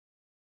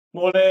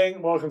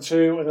Morning, welcome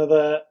to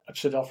another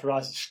episode of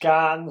Horizon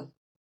Scan.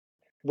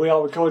 We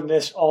are recording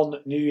this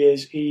on New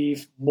Year's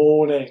Eve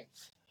morning.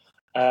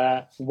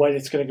 When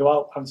it's going to go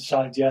out, I haven't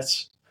decided yet.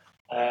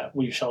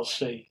 We shall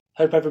see.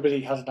 Hope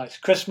everybody has a nice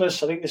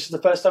Christmas. I think this is the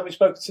first time we've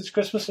spoken since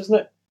Christmas, isn't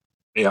it?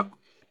 Yeah.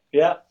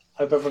 Yeah,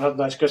 hope everyone had a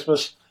nice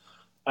Christmas.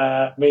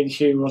 Me and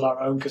Hugh were on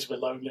our own because we're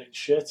lonely and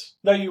shit.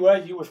 No, you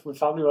were with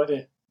family, weren't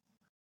you?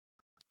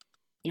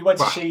 You went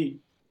to see,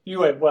 you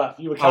were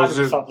kind of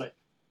with family.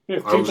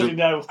 If people you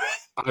know.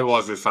 I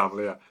was with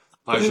family, yeah.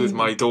 I was with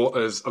my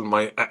daughters and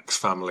my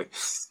ex-family,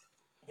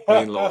 my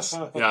in-laws.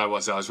 Yeah, I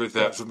was. I was with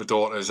my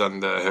daughters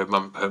and their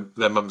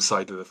mum's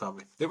side of the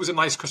family. It was a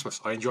nice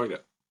Christmas. I enjoyed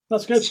it.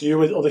 That's good. You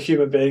were with other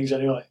human beings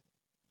anyway.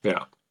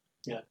 Yeah.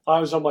 Yeah. I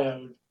was on my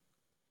own.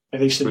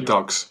 In Eastern With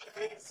Europe. dogs.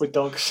 With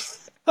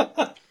dogs.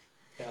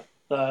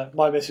 Yeah.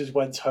 My missus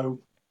went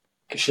home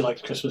because she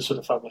liked Christmas with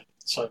the family.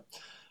 So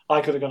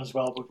I could have gone as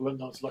well, but we weren't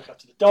able to look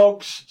after the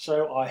dogs.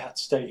 So I had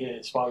to stay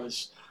here. So I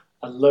was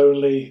a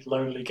lonely,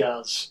 lonely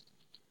Gaz.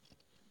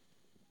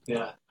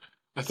 Yeah.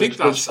 I think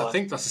that's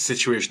a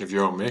situation of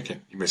your own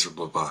making, you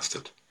miserable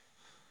bastard.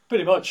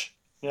 Pretty much.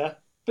 Yeah.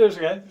 But it was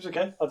okay. It was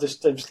okay. I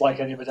just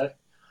like any other day.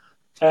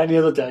 Any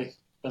other day.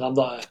 And I'm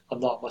not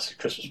a massive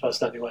Christmas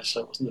person anyway,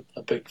 so it wasn't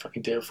a big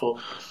fucking deal for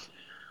me.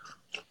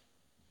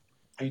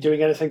 Are you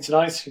doing anything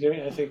tonight? Are you doing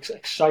anything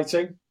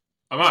exciting?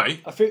 Am I?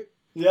 I think,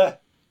 yeah.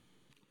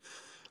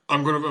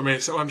 I'm dry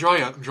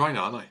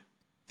now, aren't I?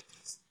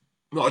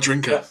 I'm not a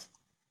drinker. Yeah.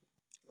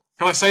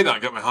 Can I say that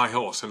and get my high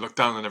horse and look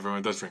down on everyone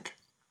who does drink?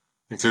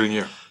 Including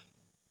you.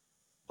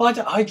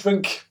 I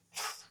drink,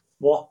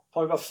 probably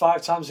about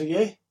 5 times a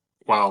year?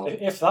 Wow.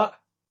 If that.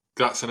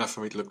 That's enough for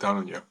me to look down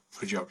on you.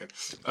 For joking.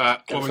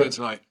 What are we doing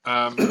tonight?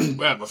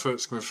 Well, my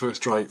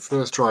first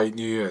dry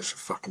New Year's for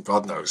fucking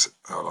God knows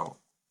how long.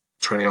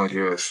 20 odd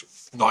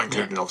years. Not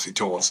including obviously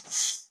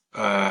tours.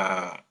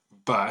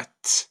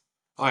 But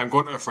I am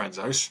going to a friend's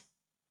house.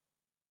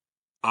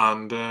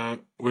 And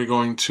we're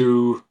going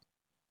to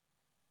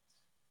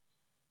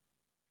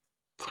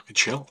fucking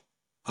chill.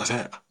 That's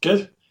it.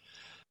 Good.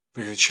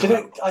 We're going to chill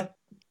out.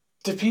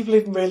 Do people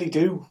even really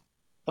do?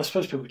 I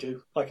suppose people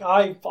do. Like,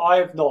 I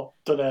have not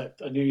done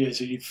a New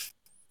Year's Eve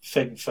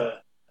thing for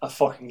a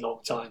fucking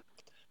long time.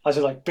 As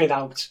in, like, been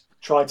out,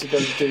 tried to go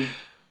and do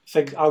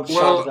things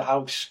outside of the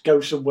house,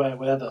 go somewhere,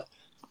 whatever.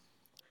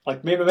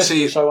 Like, me and my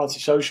missus are so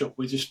antisocial,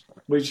 we just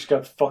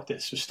go, fuck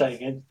this, we're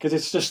staying in. Because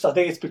it's just, I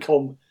think it's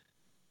become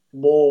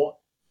more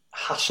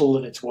hassle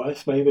than it's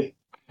worth, maybe.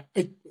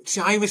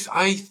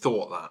 I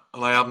thought that,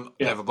 and I haven't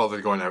never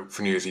bothered going out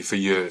for New Year's Eve for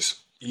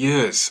years.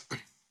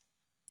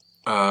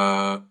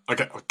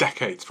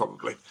 Decades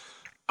probably.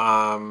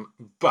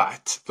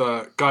 But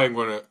the guy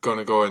I'm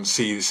gonna go and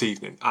see this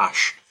evening,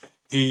 Ash,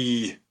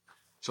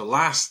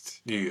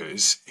 last New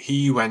Year's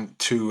he went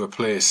to a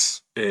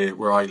place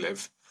where I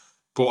live,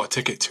 bought a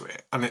ticket to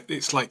it, and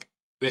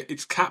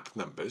it's cap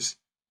numbers.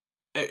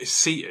 It's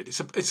seated.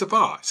 It's a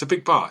bar. It's a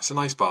big bar. It's a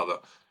nice bar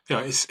though. You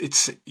know,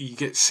 it's you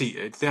get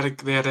seated. They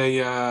had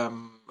a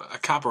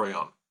cabaret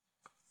on.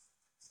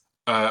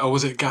 Or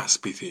was it a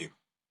Gatsby theme?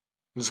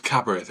 It was a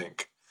cabaret, I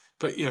think.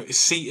 But you know, it's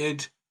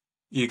seated.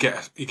 You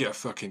get a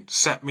fucking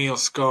set meal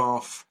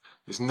scarf.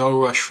 There's no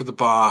rush for the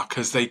bar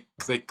because they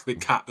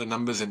cap the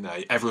numbers in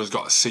there. Everyone's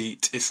got a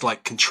seat. It's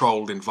like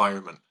controlled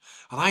environment.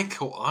 And I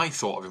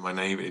thought of in my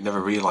neighbour. Never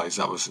realised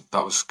that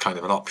was kind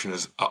of an option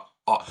as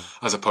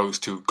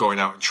opposed to going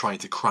out and trying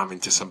to cram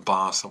into some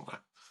bar somewhere.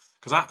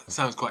 Because that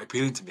sounds quite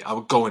appealing to me. I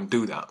would go and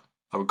do that.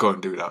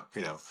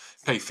 You know,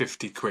 pay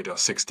 50 quid or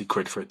 60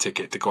 quid for a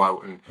ticket to go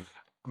out and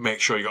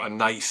make sure you got a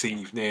nice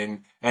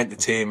evening,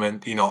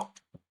 entertainment. You're not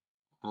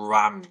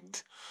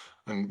rammed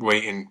and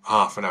waiting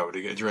half an hour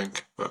to get a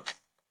drink.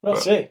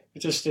 That's it. It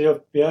just,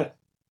 that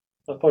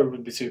probably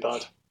wouldn't be too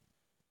bad.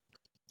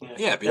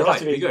 Yeah, it'd be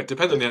alright. It'd be good.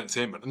 Depends on the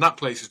entertainment. And that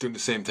place is doing the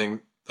same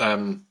thing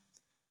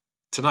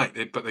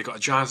tonight, but they got a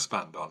jazz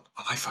band on.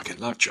 And I fucking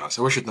love jazz.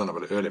 I wish I'd known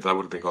about it earlier, but I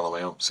would have been going on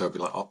my own. So I'd be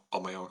like,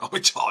 on my own. Oh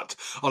my God.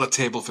 On a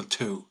table for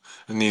two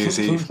on New Year's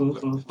Eve.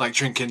 Like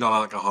drinking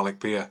non-alcoholic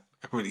beer.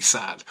 I'm really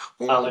sad.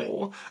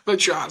 Oh, the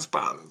jazz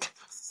band.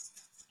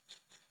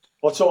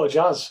 What sort of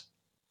jazz?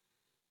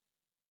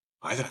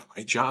 I don't know,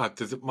 mate.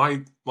 Jazz.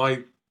 My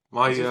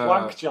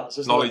wank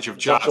jazz, knowledge of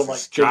jazz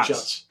is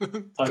jazz.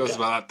 Okay. Goes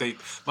about that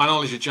deep. My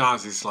knowledge of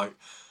jazz is like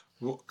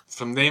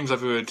from names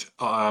I've heard.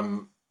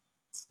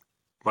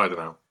 I don't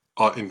know,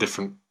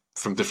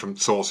 from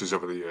different sources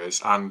over the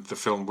years, and the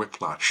film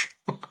Whiplash.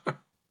 I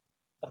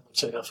haven't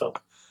seen that film.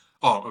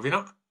 Oh, have you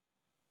not?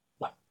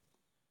 No.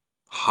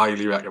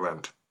 Highly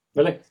recommend.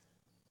 Really?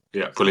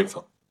 Yeah, brilliant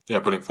film.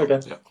 Okay.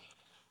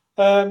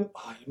 Yeah. You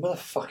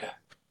motherfucker.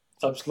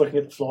 I was looking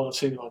at the floor and I've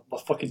seen my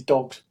fucking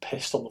dog's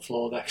pissed on the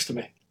floor next to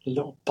me.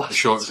 Little bastard. You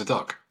sure it was a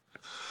dog?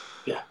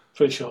 Yeah,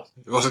 pretty sure.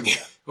 It wasn't you.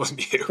 It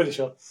wasn't you. Pretty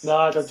sure. No,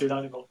 I don't do that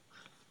anymore.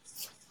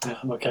 Yeah,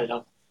 I'm okay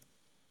now.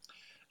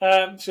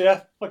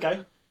 Okay. I'm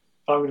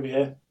going to be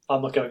here.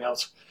 I'm not going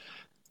out.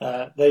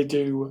 They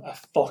do a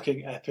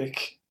fucking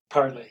epic,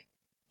 apparently,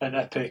 an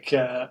epic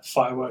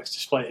fireworks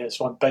display here,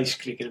 so I'm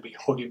basically going to be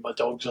hugging my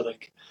dogs, I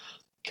think,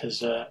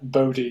 because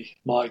Bodie,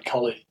 my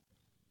collie,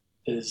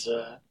 is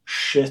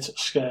shit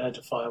scared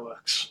of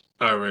fireworks.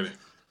 Oh, really?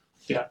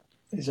 Yeah,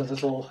 he's a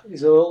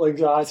little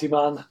anxiety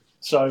man,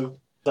 so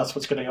that's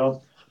what's going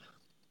on.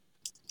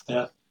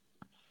 Yeah.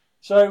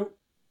 So,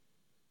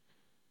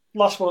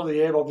 last one of the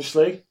year,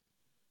 obviously.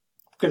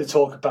 I'm going to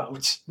talk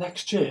about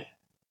next year.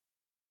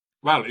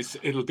 Well,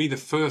 it'll be the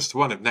first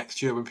one of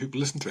next year when people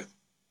listen to it.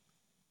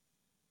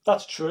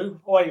 That's true.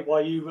 Why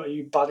are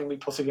you banning me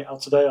putting it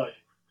out today, are you?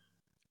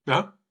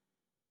 No?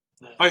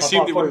 No. I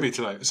assumed it wouldn't be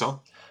today, that's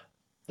all.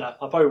 No,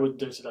 I probably wouldn't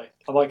do it today.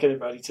 I might get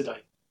it ready today.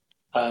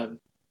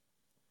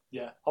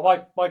 Yeah, I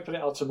might put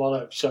it out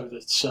tomorrow so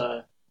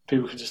that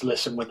people can just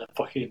listen when they're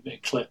fucking in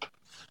clip.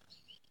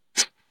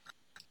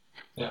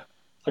 Yeah.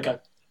 Okay.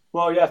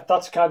 Well, yeah,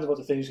 that's kind of what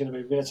the thing's going to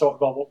be. We're going to talk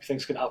about what we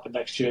think is going to happen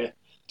next year,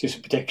 do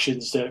some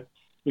predictions that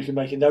we can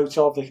make a note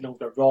of, they can all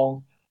go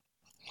wrong.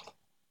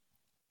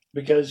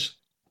 Because,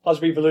 as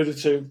we've alluded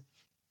to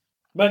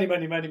many,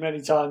 many, many,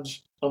 many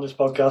times on this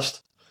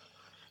podcast,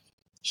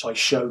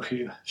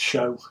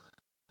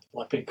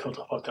 like being called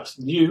a podcast.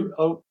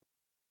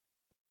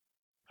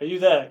 Are you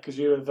there? Because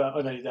you have,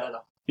 oh no, you're there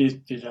now.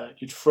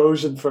 You'd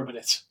frozen for a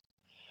minute.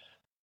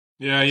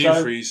 Yeah, you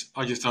freeze.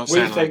 I just don't sound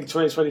like... We think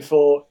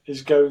 2024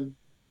 is going...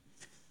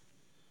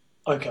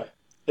 Okay.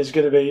 It's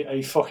going to be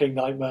a fucking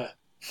nightmare.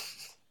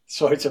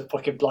 Sorry to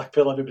fucking black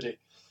pill everybody.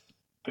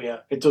 But yeah,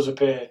 it does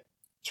appear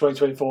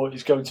 2024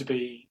 is going to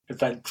be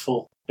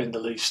eventful in the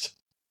least.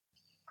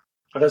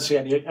 I don't see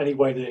any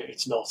way that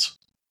it's not.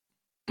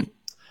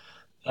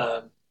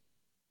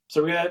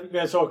 So we're going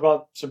to talk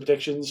about some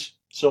predictions,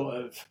 sort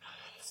of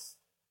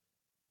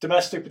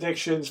domestic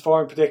predictions,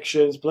 foreign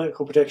predictions,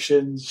 political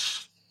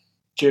predictions,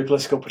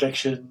 geopolitical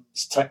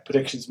predictions, tech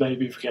predictions,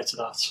 maybe if we get to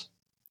that.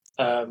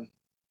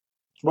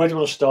 Where do you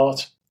want to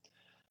start?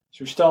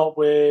 So we start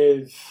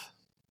with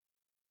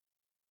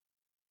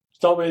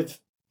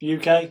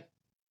UK.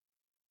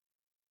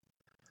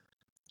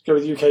 Go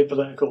with UK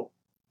political.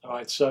 All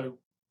right, so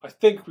I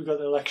think we've got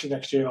an election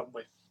next year, haven't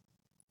we?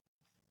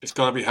 It's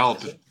got to be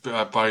held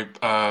by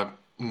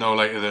no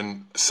later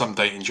than some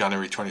date in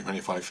January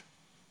 2025.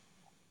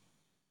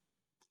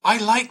 I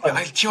like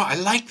that. I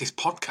like this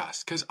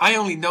podcast because I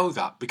only know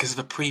that because of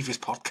a previous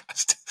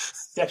podcast.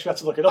 Yes, we have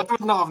to look it up. I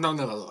would not have known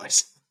that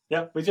otherwise.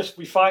 Yeah, we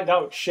find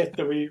out shit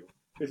that we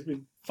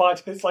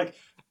find. It's like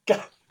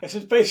this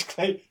is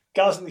basically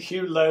Gaz and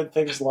Hugh learn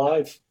things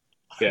live.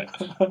 Yeah,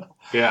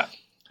 yeah,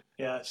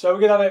 yeah. So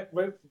we're gonna have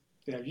it.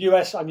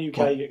 US and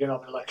UK, you're gonna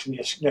have an election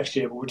next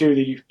year, but we'll do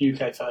the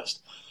UK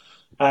first.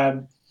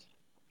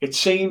 It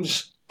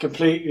seems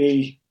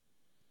completely.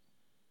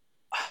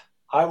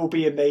 I will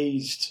be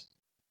amazed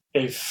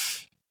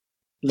if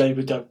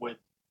Labour don't win.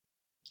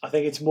 I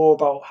think it's more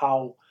about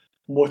how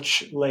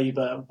much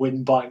Labour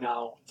win by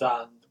now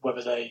than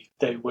whether they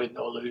win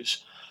or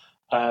lose.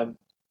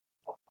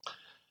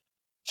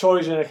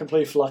 Tories are in a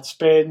complete flat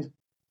spin.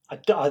 I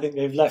think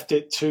they've left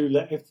it too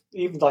late.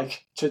 Even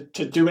like to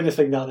do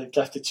anything now, they've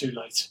left it too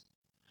late.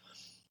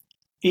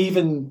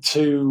 Even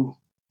to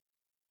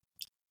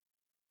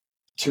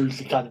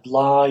kind of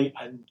lie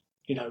and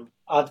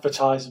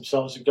advertise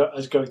themselves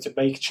as going to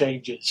make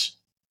changes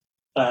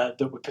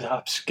that would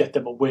perhaps get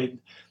them a win.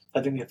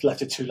 I think they've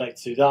left it too late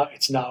to do that.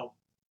 It's now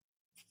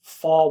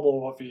far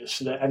more obvious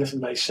that anything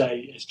they say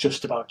is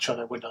just about trying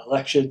to win an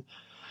election.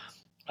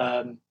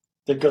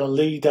 They've got a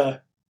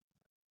leader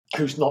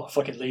who's not a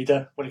fucking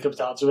leader when it comes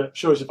down to it.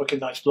 Sure, he's a fucking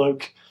nice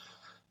bloke,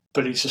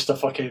 but he's just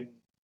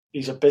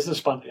he's a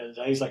businessman at the end of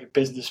the day. He's like a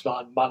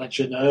businessman,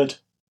 manager, nerd.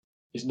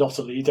 He's not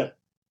a leader.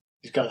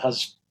 This guy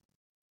has,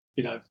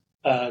 so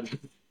I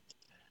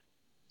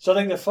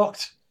think they're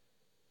fucked.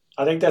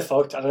 And I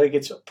think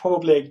it's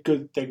probably a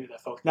good thing that they're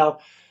fucked. Now,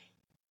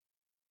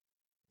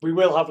 we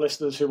will have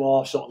listeners who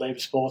are sort of Labour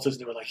supporters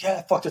and who are like,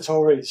 yeah, fuck the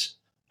Tories.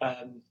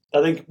 I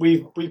think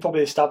we've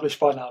probably established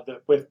by now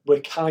that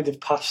we're kind of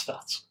past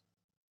that.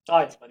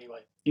 I am anyway.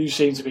 You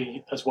seem to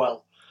be as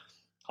well.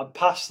 I'm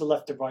past the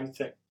left and right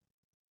thing.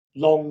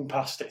 Long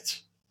past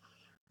it.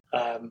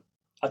 I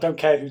don't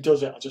care who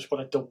does it. I just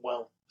want it done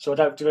well. So I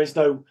don't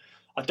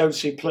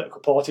see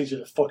political parties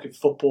as a fucking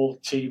football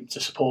team to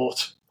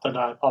support, and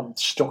I'm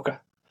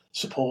stuck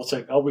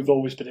supporting. Oh, we've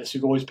always been this.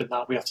 We've always been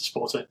that. We have to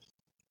support it.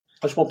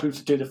 I just want people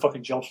to do their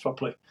fucking jobs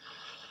properly.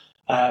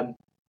 So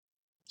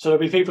there'll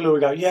be people who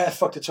will go, yeah,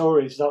 fuck the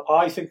Tories. Now,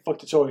 I think fuck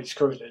the Tories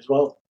currently as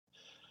well,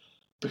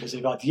 because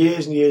they've had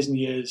years and years and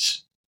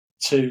years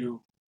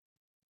to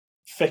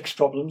fix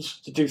problems,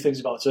 to do things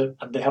about it,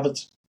 and they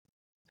haven't.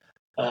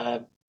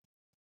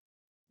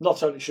 Not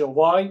totally sure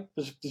why.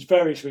 There's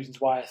various reasons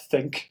why I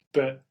think,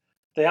 but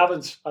they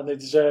haven't, and they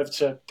deserve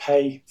to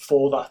pay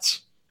for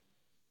that.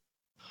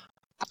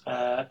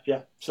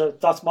 Yeah, so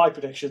that's my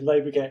prediction.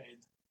 Labour get in,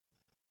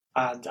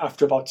 and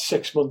after about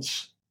 6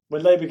 months,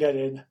 when Labour get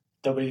in,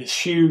 there'll be this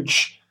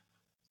huge,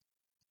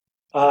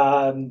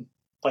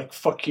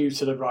 fuck you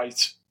to the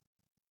right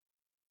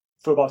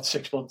for about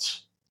 6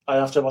 months. And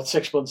after about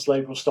 6 months,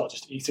 Labour will start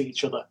just eating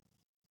each other.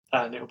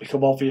 and it'll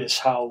become obvious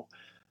how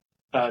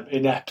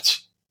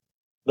inept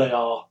they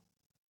are,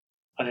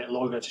 and it'll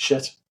all go to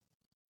shit.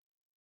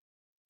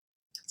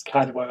 It's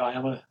kind of where I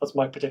am. That's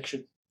my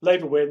prediction.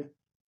 Labour win,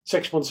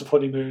 6 months of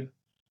honeymoon,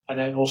 and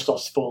then it all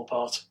starts to fall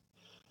apart.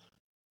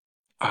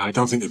 I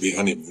don't think it'll be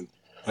honeymoon.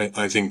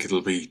 I think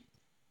it'll be.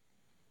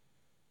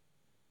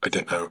 I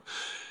don't know.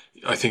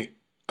 I think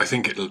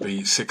it'll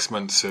be 6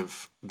 months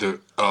of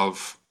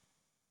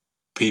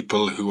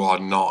people who are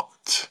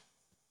not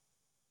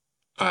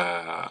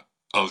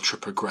ultra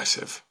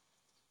progressive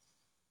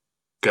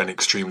getting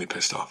extremely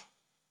pissed off.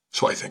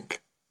 That's what I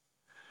think.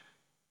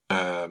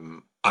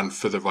 And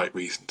for the right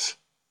reasons.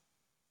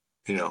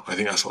 I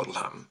think that's what'll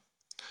happen.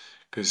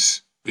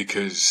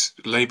 Because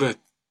Labour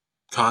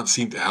can't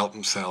seem to help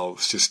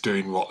themselves just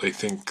doing what they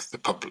think the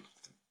public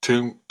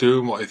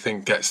doing what they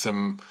think gets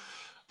them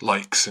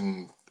likes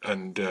and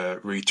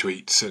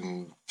retweets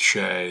and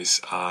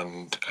shares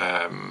and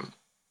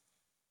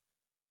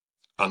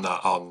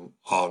that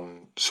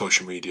on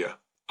social media.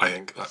 I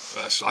think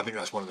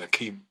that's one of the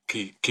key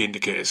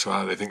indicators for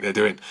how they think they're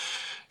doing.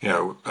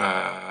 Where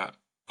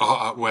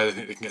they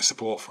think they can get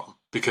support from,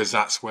 because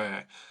that's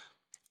where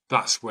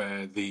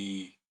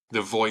the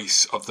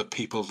voice of the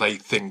people they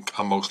think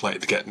are most likely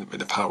to get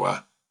into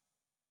power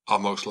are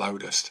most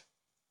loudest.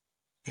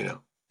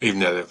 Even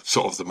though they're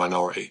sort of the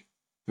minority,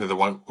 the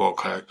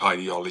woke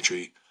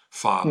ideology,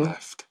 far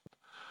left.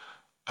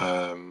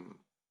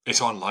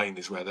 It's online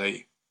is where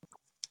they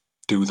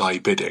do thy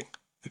bidding.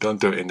 They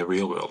don't do it in the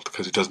real world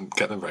because it doesn't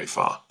get them very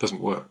far. It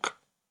doesn't work.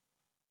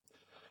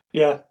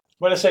 Yeah.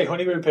 When I say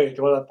honeymoon period,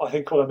 I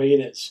think what I mean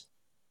is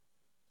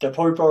they'll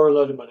probably borrow a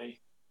load of money.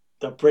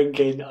 They'll bring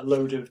in a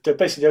load of...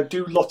 They'll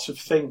do lots of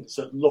things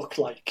that look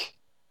like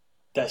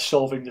they're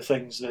solving the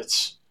things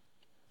that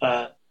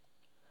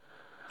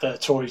the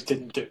Tories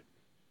didn't do.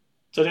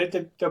 So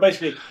they'll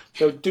basically...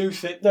 They'll do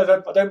things...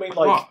 No, I don't mean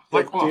like...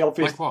 Like what? The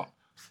obvious...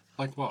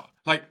 Like what?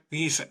 Like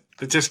these...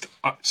 Just...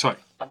 sorry.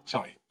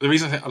 The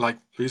reason I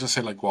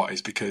say like what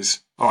is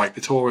because... Alright,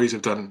 the Tories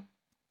have done...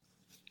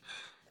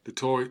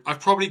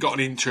 I've probably got an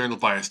internal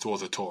bias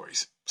towards the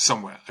Tories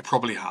somewhere. I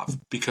probably have,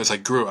 because I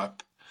grew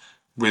up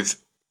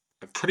with...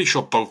 I'm pretty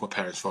sure both my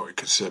parents voted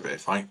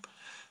Conservative, right?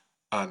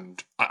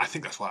 And I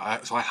think that's why.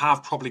 So I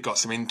have probably got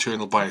some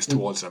internal bias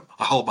towards them.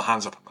 I hold my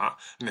hands up on that.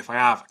 And if I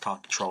have, I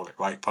can't control it,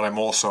 right? But I'm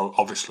also,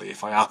 obviously,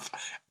 if I have,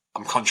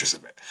 I'm conscious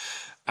of it.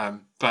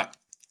 But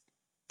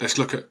let's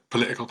look at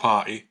political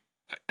party,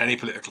 any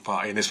political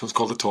party, and this one's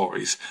called the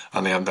Tories,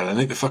 and they haven't done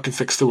anything to fucking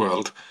fix the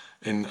world,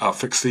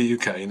 fix the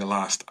UK in the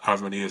last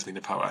however many years they've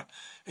been in power.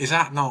 Is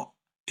that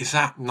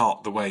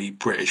not the way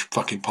British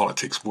fucking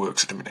politics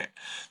works at the minute?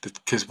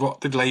 Because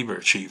what did Labour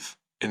achieve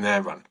in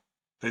their run?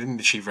 They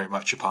didn't achieve very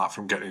much apart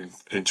from getting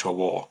into a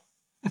war.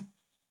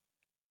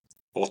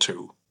 Or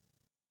two.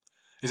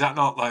 Is that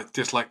not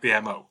just like the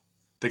MO?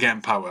 They get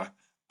in power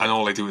and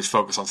all they do is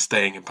focus on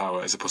staying in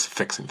power as opposed to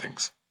fixing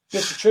things.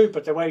 This is true,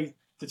 but the way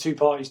the two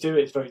parties do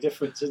it is very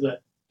different, isn't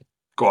it?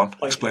 Go on,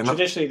 explain that.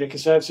 Traditionally, the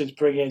Conservatives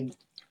bring in...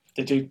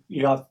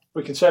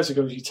 With Conservative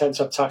governments, you tend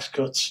to have tax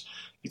cuts,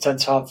 you tend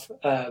to have...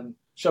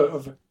 sort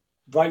of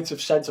right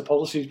of centre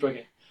policies bring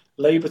in.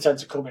 Labour tend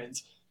to come in,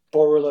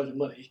 borrow a load of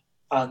money,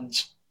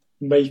 and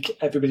make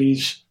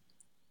everybody's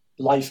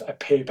life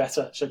appear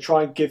better. So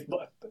try and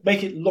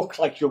make it look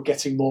like you're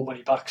getting more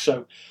money back.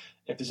 So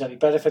if there's any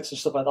benefits and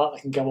stuff like that, they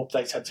can go up.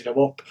 They tend to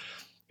go up.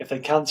 If they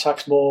can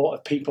tax more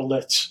of people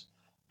that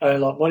earn a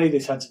lot of money, they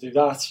tend to do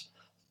that.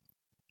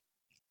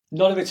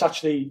 None of it's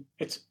actually...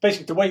 It's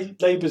basically the way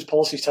Labour's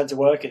policies tend to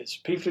work is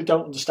people who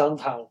don't understand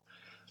how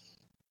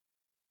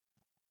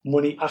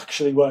money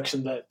actually works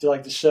and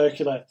the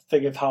circular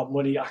thing of how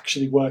money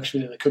actually works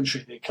within the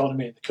country, the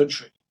economy in the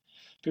country.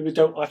 People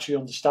don't actually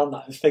understand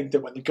that and think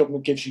that when the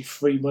government gives you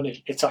free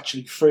money, it's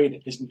actually free and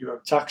it isn't your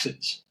own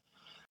taxes.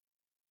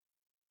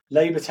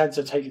 Labour tends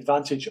to take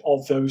advantage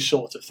of those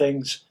sort of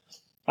things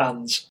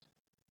and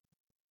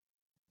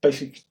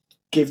basically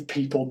give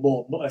people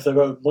more of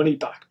their own money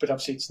back, but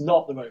obviously it's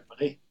not their own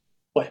money.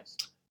 Well,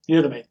 you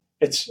know what I mean?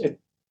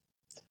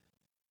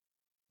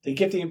 They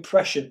give the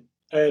impression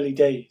early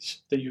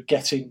days that you're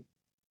getting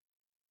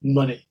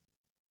money,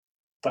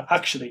 but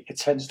actually it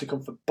tends to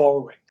come from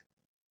borrowing,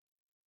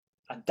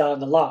 and down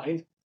the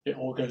line it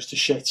all goes to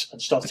shit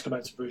and starts to come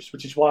out to roost,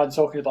 which is why I'm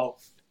talking about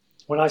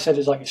when I said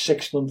there's like a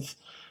 6 month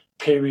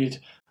period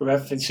where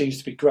everything seems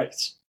to be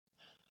great.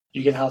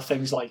 You can have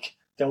things like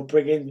they'll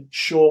bring in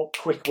short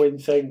quick win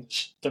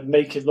things that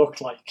make it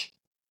look like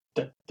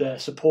that their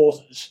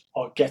supporters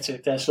are getting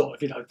their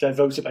their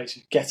voter base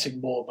is getting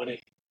more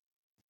money,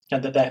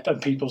 and that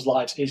and people's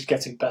lives is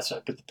getting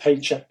better, but the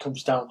paycheck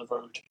comes down the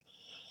road.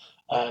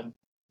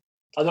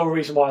 Another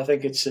reason why I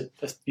think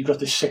you've got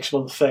this 6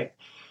 month thing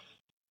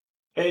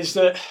is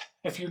that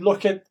if you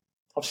look at,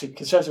 obviously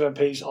Conservative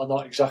MPs are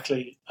not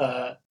exactly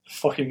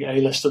fucking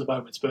A-list at the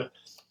moment, but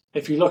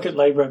if you look at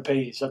Labour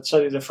MPs, and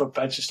certainly the front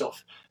bench and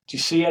stuff, do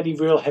you see any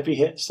real heavy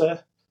hitters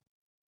there?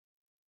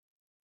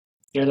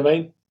 You know what I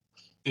mean?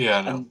 Yeah,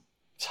 I know. And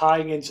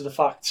tying into the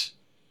fact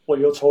what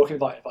you're talking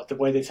about the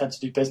way they tend to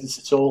do business.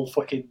 It's all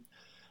fucking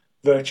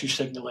virtue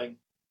signalling.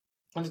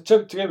 And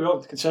to get me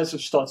wrong, the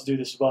Conservatives start to do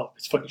this as well.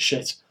 It's fucking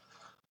shit.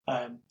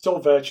 It's all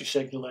virtue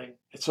signalling.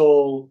 It's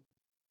all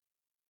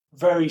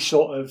very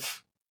sort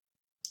of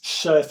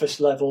surface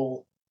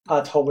level,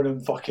 ad hominem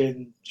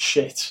fucking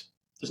shit.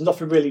 There's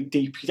nothing really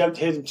deep. You don't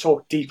hear them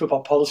talk deep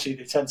about policy.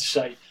 They tend to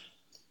say,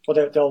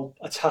 well, they'll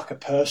attack a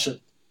person.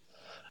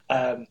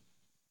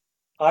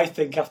 I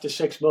think after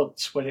 6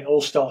 months, when it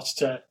all starts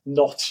to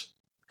not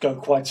go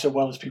quite so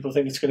well as people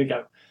think it's going to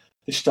go,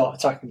 they start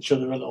attacking each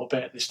other a little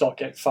bit. They start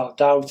getting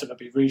found out, and there'll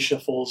be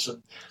reshuffles,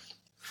 and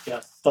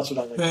yeah, that's what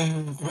I think.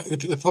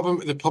 The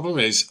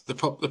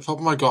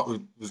problem I got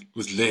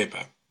with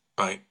Labour,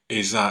 right,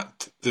 is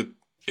that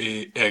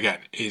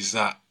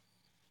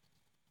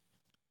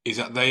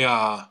they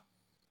are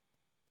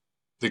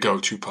the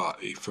go-to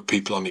party for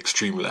people on the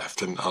extreme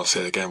left, and I'll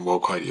say it again,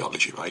 woke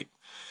ideology, right?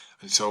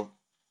 And so,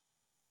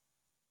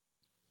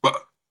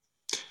 but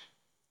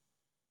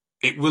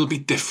it will be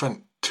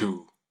different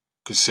to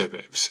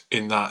Conservatives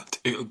in that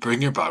it'll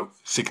bring about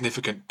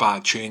significant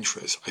bad change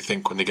for us, I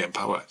think, when they get in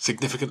power.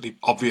 Significantly,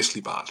 obviously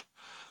bad,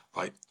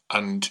 right?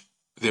 And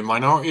the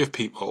minority of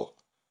people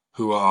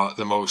who are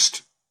the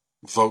most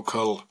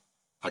vocal,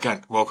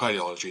 again, woke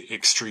ideology,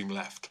 extreme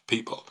left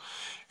people,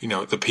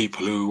 the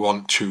people who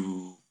want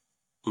to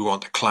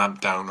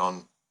clamp down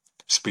on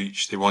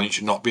speech. They want you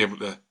to not be able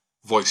to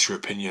voice your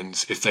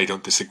opinions if they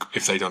don't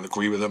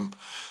agree with them.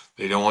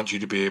 They don't want you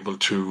to be able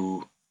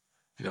to,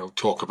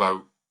 talk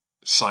about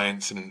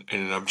science in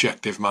an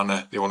objective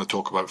manner. They want to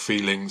talk about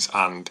feelings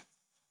and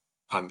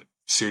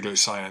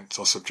pseudoscience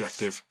or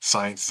subjective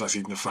science. That's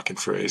even a fucking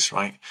phrase,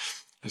 right?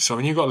 And so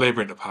when you've got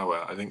Labour into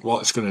power, I think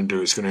what it's going to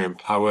do is going to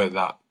empower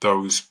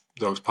those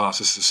parts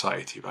of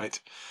society, right?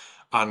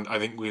 And I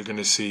think we're going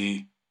to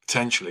see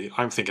potentially,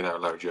 I'm thinking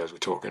out loud here as we're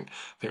talking,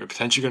 I think we're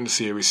potentially going to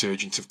see a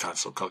resurgence of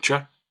cancel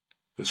culture.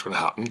 That's going to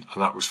happen,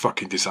 and that was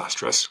fucking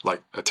disastrous,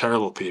 like a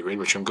terrible period,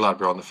 which I'm glad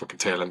we're on the fucking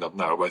tail end of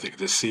now, but I think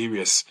there's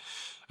a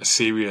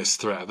serious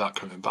threat of that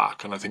coming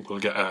back, and I think we'll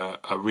get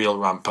a real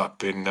ramp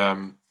up in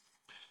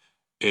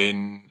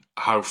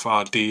how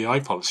far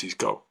DEI policies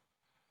go.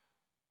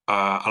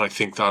 And I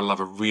think that'll have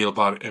a real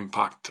bad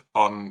impact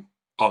on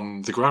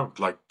the ground,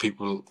 like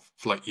people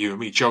like you and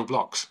me, Joe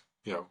Blogs,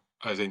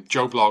 as in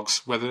Joe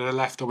Blogs, whether they're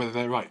left or whether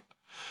they're right.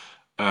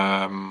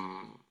 I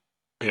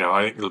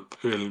think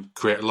it'll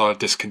create a lot of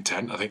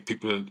discontent. I think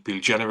people will be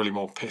generally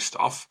more pissed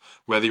off,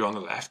 whether you're on the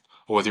left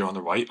or whether you're on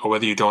the right or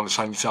whether you don't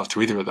assign yourself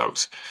to either of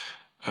those.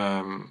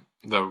 What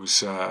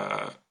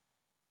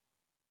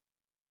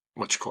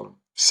you call them,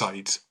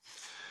 sides.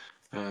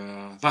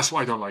 That's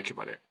what I don't like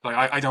about it.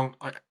 Like I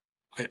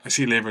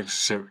see Labour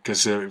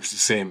because it was the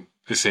same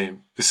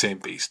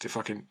beast. They're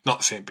fucking not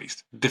the same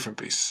beast, different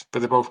beasts, but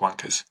they're both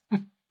wankers.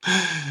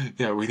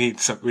 We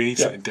need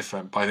something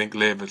different. But I think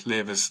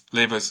Labour's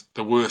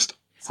the worst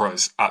for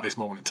us at this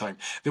moment in time.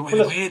 The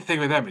weird thing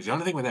with them is, the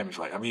only thing with them is,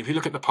 right, I mean, if you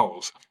look at the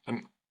polls,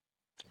 and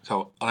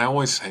I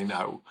always say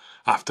now,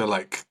 after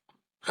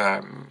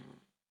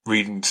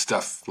reading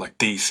stuff like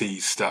DC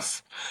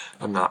stuff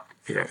and that,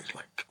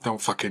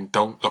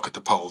 don't look at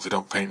the polls. They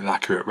don't paint an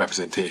accurate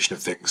representation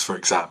of things. For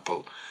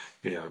example,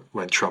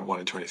 when Trump won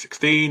in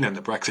 2016 and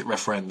the Brexit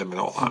referendum and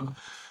all that.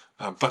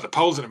 But the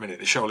polls in a minute,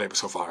 they show Labour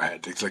so far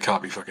ahead, they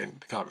can't be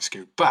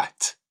skewed.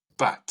 But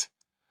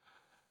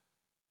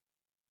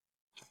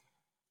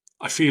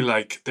I feel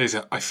like there's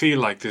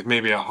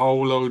maybe a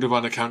whole load of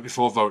unaccounted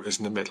for voters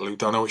in the middle who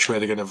don't know which way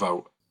they're going to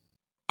vote,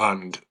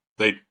 and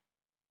they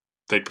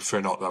prefer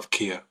not to have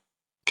Keir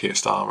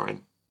Starmer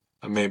in,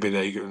 and maybe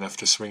they're good enough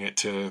to swing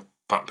it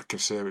back to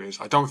Conservatives.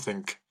 I don't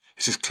think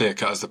it's as clear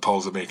cut as the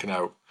polls are making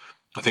out.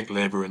 I think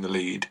Labour in the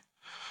lead,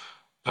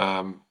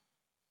 but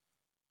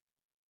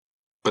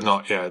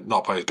not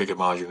by as big a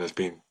margin as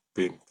being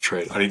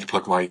portrayed. I need to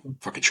plug my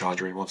fucking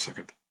charger in 1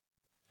 second.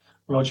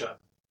 Roger.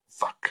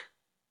 Fuck.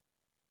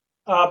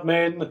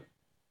 Admin.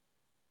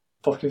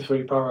 Fucking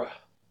 3 power.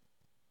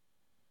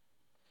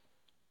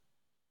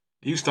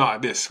 You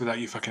started this without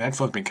your fucking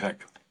headphones being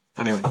connected.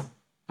 Anyway.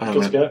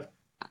 Good to go.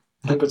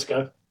 I'm good to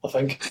go, I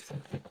think.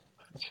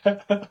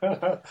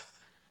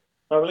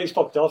 My release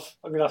popped off.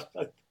 I'm going to have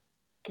to...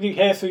 Can you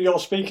hear through your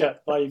speaker?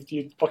 Like,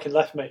 you fucking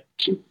left me.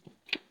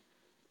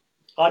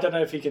 I don't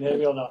know if you can hear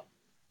me or not.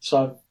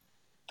 So,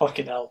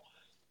 fucking hell.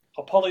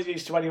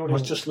 Apologies to anyone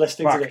who's just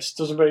listening to this.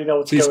 Doesn't really know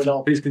what's going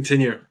on. Please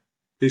continue.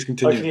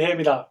 Oh, can you hear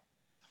me now?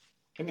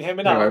 Can you hear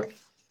me now?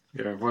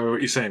 Yeah. What were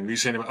you saying? Were you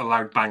saying about a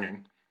loud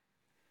banging?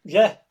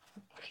 Yeah.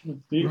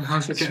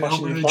 How's it getting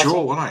on in the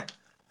jaw, wasn't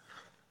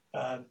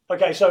I?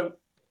 Okay, so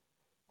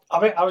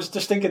I was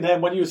just thinking then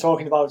when you were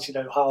talking about,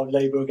 how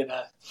Labour are going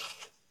to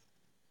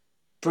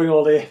bring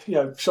all the,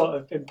 sort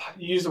of, you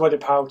use the word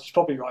empowered, it's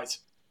probably right.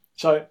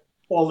 So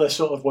all this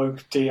sort of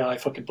woke DI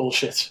fucking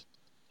bullshit.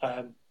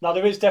 Now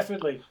there is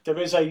a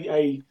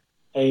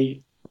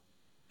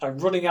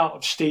running out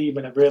of steam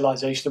and a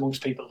realisation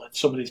amongst people that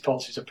some of these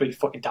policies are pretty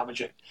fucking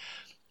damaging.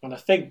 And I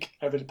think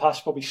over the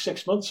past probably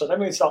 6 months, I don't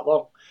think it's that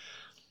long,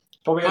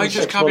 Probably Can I only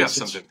just 6 caveat months.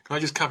 something? Can I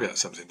just caveat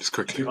something just If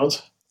you quickly?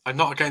 want. I'm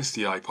not against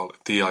DEI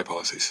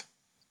policies,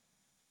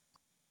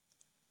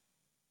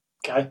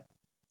 Okay.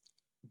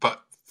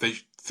 but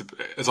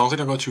as long as they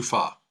don't go too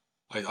far,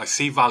 I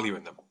see value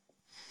in them.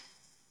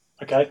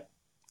 Okay.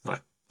 Right.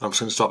 I'm just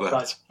going to stop there.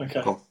 Right.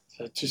 Okay. Cool.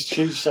 So just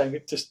choose saying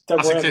it. Just don't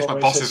That's worry in case about my what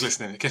it boss says. is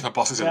listening. In case my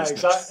bosses are Yeah,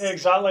 listening.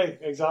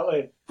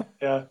 exactly.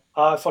 Yeah,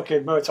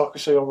 fucking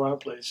meritocracy all around,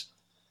 please.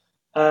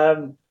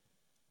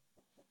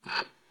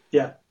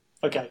 Yeah,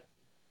 okay.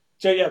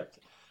 So yeah,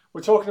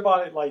 we're talking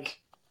about it like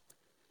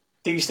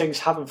these things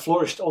haven't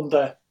flourished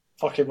under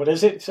fucking what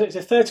is it? Is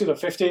it 13 or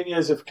 15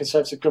 years of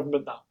Conservative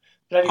government now?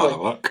 But Hard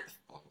anyway, work.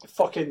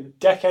 fucking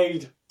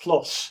decade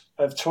plus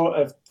of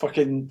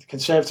fucking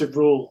Conservative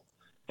rule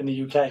in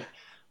the UK.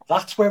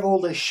 That's where all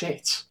this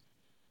shit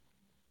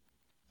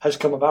has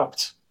come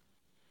about.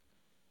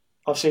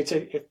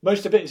 Obviously,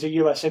 most of it is a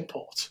US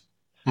import.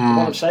 But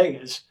what I'm saying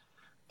is,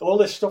 all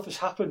this stuff has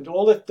happened.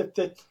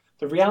 The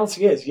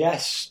reality is,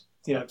 yes,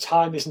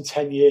 time isn't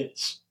 10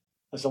 years.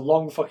 There's a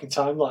long fucking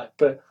timeline.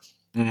 But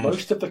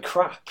most of the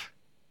crap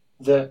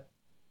that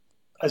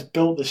has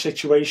built the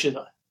situation,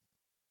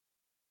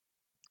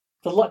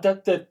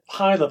 the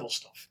high level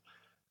stuff,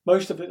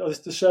 most of it,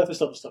 the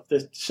surface level stuff,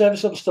 the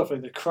surface level stuff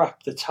and the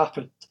crap that's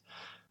happened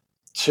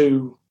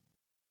to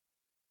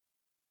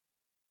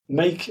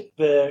make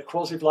the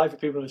quality of life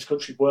of people in this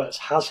country worse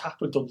has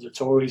happened under the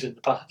Tories in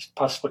the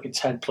past fucking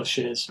 10 plus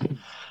years.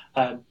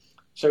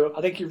 So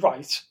I think you're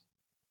right.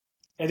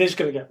 It is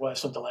going to get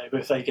worse under Labour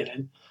if they get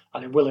in,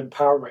 and it will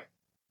empower it.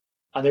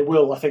 And they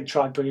will, I think,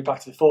 try and bring it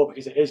back to the fore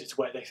because it's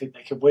where they think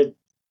they can win.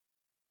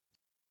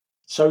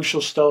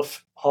 Social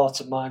stuff,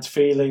 hearts and minds,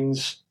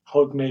 feelings,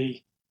 hug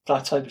me,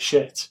 that type of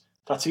shit.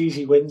 That's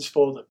easy wins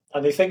for them.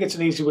 And they think it's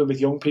an easy win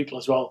with young people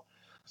as well.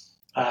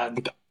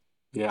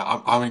 Yeah,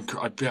 I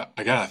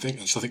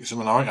still think it's a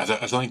minority. I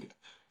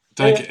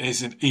don't think it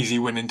is an easy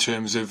win in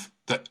terms of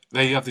that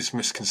they have this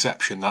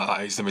misconception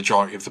that is the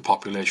majority of the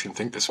population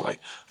think this way.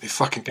 It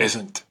fucking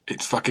isn't.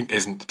 It fucking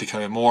isn't. It's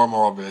becoming more and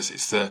more obvious.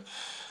 It's the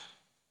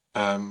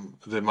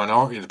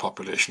minority of the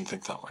population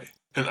think that way,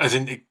 as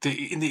in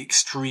the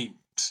extremes.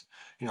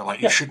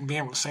 You shouldn't be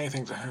able to say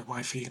things that hurt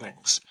my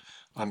feelings,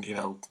 and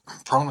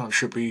pronouns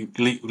should be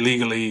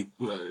legally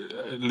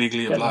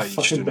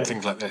obliged and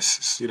things like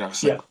this.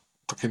 It's like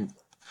fucking.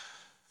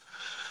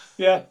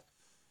 Yeah,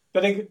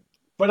 but I think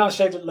when I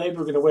say that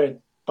Labour are going to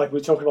win, like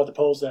we're talking about the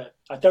polls there,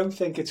 I don't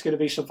think it's going to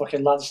be some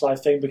fucking landslide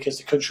thing because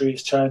the country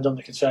has turned on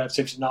the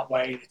Conservatives in that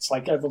way. It's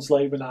like everyone's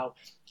Labour now.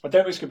 I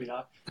don't think it's going to be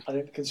that. I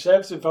think the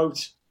Conservative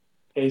vote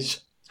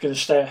is going to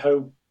stay at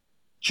home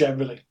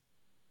generally.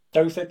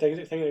 Don't think they're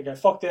going to go,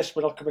 fuck this,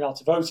 we're not coming out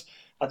to vote.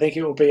 I think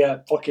it will be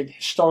a fucking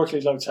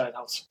historically low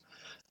turnout.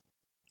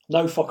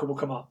 No fucker will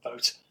come out and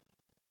vote.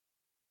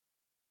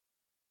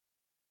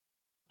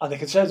 And the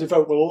Conservative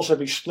vote will also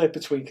be split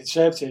between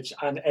Conservatives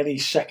and any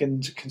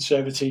second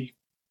Conservative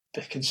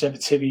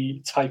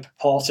type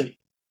party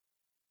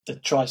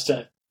that tries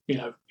to, eat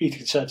the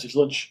Conservatives'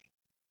 lunch.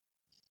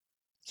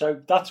 So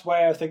that's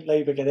where I think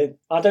Labour get in.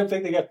 I don't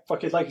think they get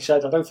fucking, like you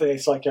said, I don't think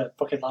it's like a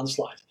fucking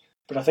landslide.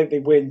 But I think they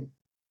win,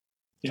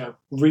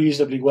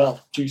 reasonably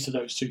well due to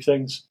those two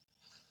things.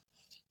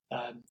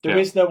 There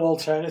is no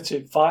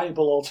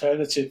viable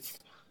alternative,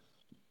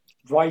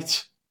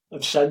 right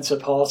of centre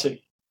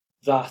party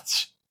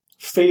that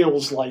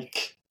feels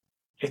like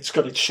it's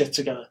got its shit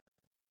together.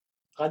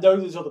 I know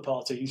there's other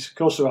parties, of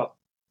course there are,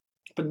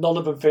 but none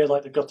of them feel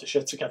like they've got the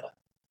shit together,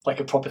 like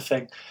a proper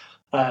thing.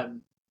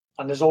 And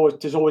there's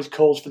always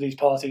calls for these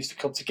parties to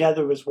come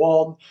together as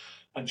one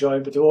and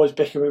join, but they're always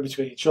bickering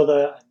between each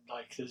other, and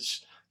like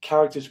there's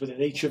characters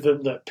within each of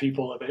them that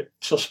people are a bit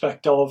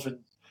suspect of, and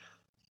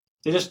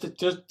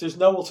there's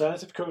no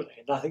alternative currently,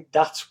 and I think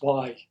that's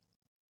why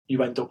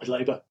you end up with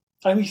Labour.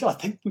 I mean, I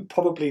think we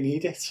probably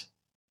need it.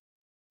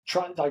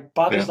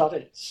 Bad as that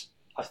is,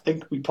 I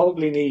think we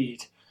probably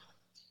need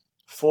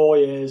 4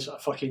 years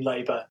of fucking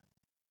Labour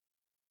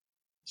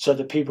so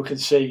that people can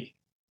see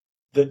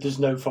that there's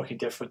no fucking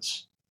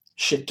difference.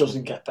 Shit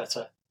doesn't get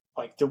better.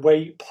 Like the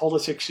way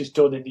politics is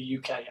done in the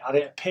UK, and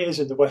it appears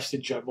in the West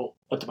in general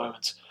at the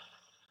moment,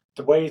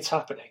 the way it's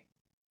happening,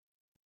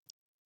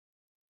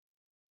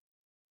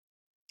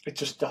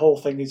 the whole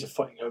thing needs a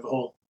fucking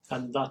overhaul.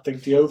 And I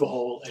think the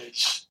overhaul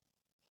is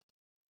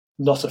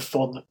not a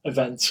fun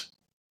event.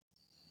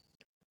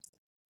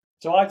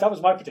 So that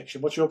was my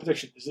prediction. What's your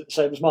prediction? Is it the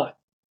same as mine?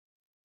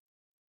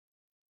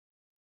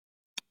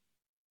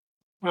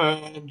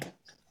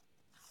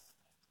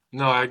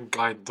 No, I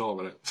thought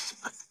about it.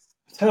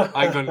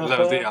 I'm going to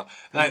level detail.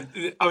 I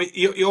mean, I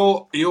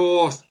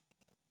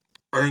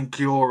think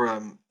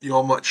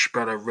you're much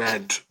better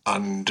read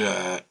and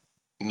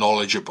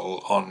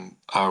knowledgeable on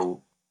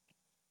how,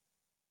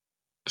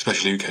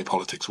 especially UK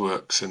politics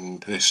works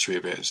and the history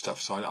of it and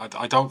stuff. So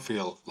I don't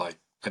feel what's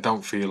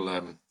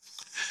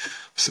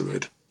the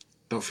word?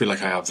 Don't feel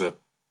like I have the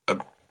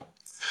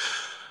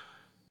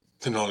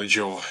knowledge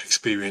or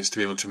experience to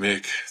be able to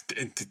make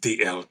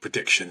detailed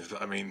predictions.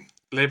 But I mean,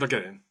 Labour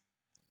get in.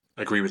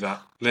 I agree with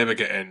that. Labour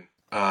get in,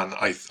 and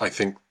I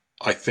think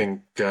I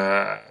think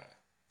I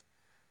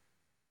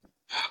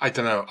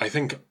don't know. I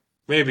think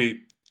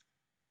maybe,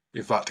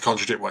 in fact, to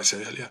contradict what I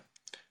said earlier,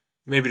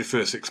 maybe the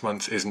first 6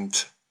 months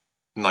isn't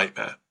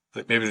nightmare.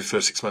 Like maybe the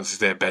first 6 months is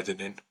their bedding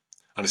in,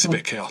 and it's a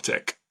bit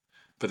chaotic.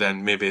 But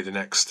then maybe the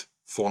next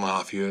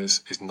 4.5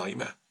 years is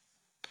nightmare.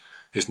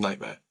 Is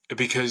nightmare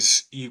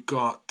because you've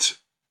got.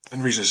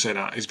 And the reason I say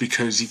that is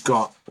because you've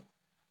got.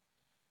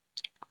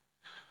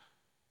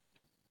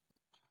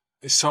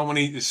 There's so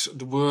many.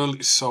 The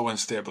world is so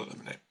unstable at the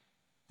minute,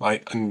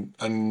 right? And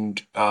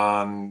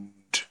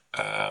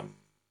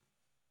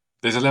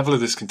there's a level of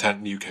discontent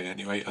in the UK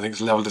anyway. I think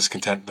there's a level of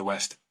discontent in the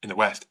West. In the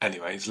West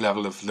anyway, there's a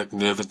level of like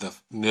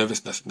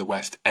nervousness in the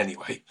West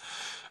anyway,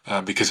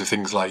 because of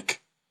things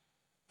like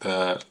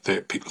the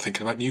people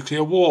thinking about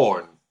nuclear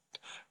war and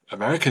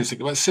Americans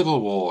thinking about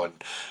civil war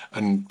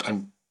and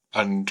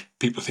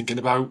people thinking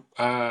about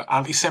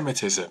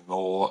anti-Semitism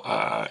or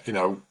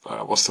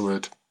what's the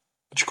word?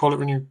 What do you call it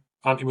when you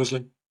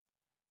anti-Muslim?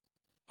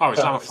 Oh,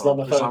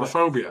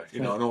 Islamophobia,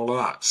 and all of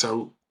that.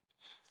 So,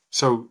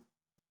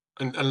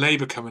 and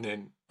Labour coming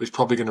in is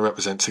probably going to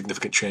represent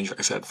significant change, like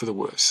I said, for the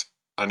worse,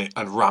 and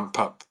ramp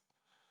up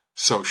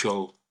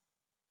social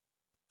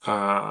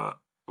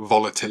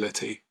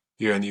volatility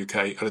here in the UK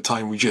at a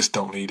time we just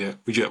don't need it.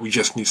 We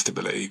just need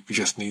stability. We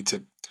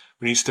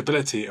need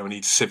stability and we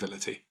need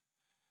civility.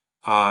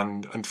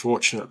 And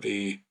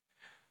unfortunately,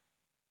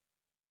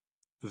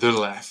 the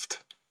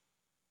left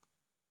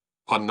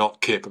are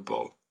not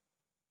capable.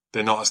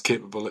 They're not as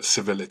capable at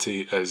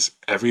civility as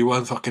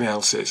everyone fucking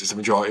else is, as the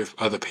majority of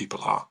other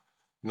people are.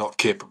 Not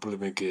capable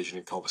of engaging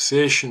in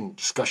conversation,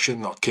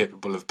 discussion, not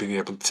capable of being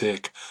able to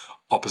take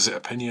opposite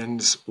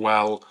opinions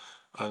well.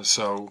 And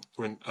so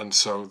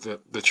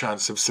the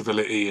chance of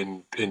civility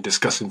in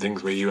discussing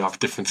things where you have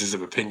differences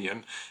of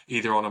opinion,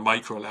 either on a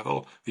micro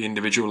level, the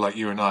individual like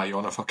you and I, or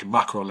on a fucking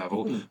macro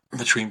level,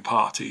 between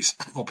parties,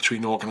 or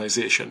between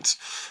organisations,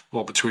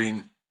 or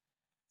between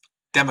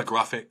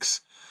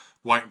demographics,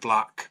 white,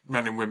 black,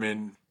 men and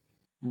women,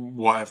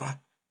 whatever,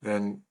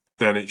 then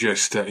it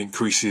just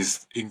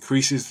increases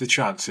the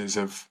chances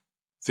of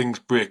things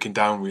breaking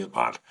down real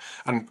bad.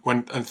 And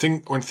when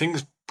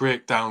things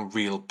break down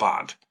real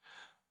bad,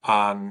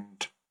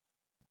 and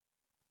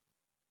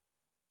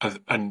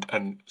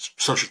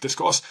social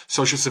discourse,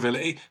 social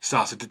civility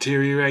starts to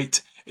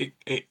deteriorate,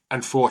 it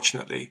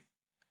unfortunately,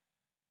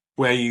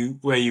 where you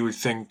would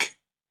think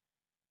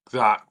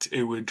that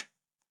it would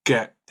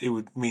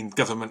mean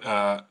government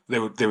they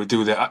would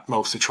do their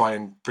utmost to try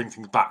and bring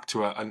things back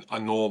to a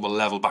normal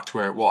level, back to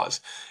where it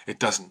was. It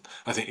doesn't.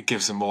 I think it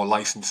gives them more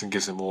license and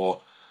gives them more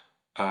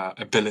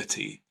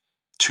ability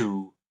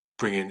to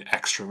bring in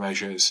extra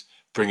measures,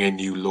 bring in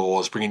new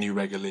laws, bring in new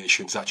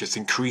regulations that just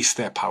increase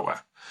their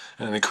power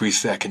and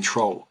increase their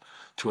control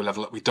to a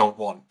level that we don't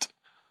want.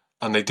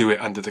 And they do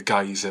it under the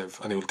guise of,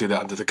 and they will do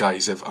that under the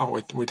guise of,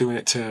 oh, we're doing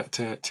it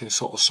to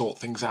sort of sort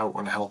things out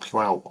and help you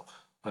out.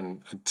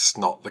 And it's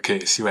not the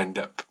case. You end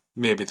up,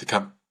 maybe the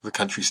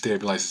country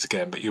stabilises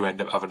again, but you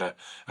end up having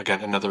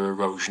another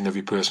erosion of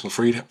your personal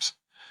freedoms.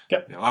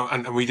 Yep.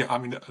 And we, I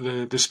mean,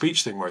 the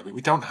speech thing worries me.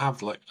 We don't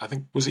have, like, I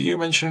think, was it you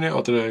mentioning it,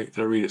 or did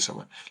I read it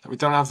somewhere? Like, we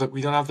don't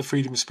have the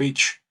freedom of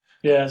speech.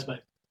 Yeah, it's me.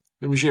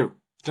 It was you.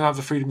 We don't have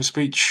the freedom of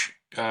speech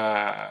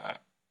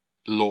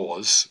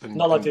laws, and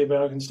not like the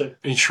Americans do.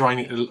 Enshrine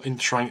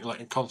it like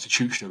in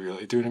constitutionally, like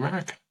they do in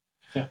America.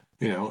 Yeah.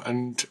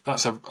 And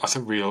that's a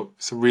real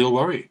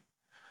worry.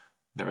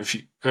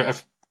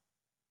 If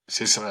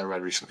this is something I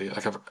read recently,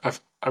 like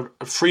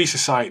a free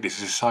society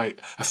is a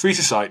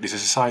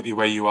society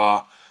where you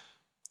are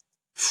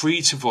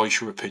free to voice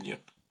your opinion,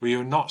 where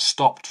you're not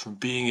stopped from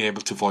being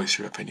able to voice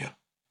your opinion.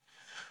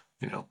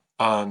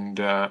 And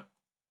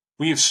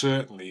we have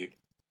certainly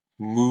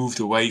moved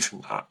away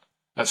from that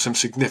at some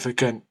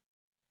significant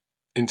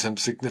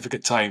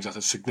times, at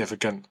a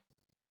significant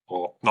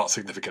or not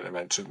significant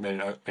events made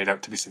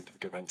out to be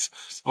significant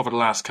events over the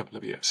last couple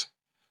of years.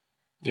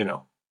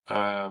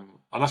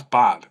 And that's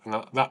bad, and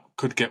that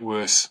could get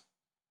worse.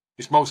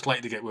 It's most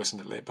likely to get worse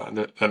under Labour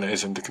than it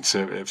is under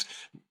Conservatives.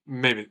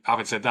 Maybe,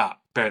 having said that,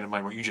 bearing in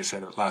mind what you just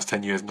said, the last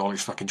 10 years and all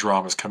these fucking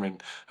dramas come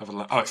in.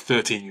 It's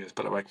 13 years,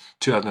 by the way,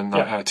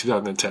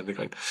 2010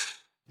 again.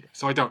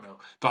 So I don't know,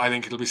 but I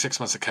think it'll be 6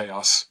 months of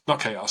chaos. Not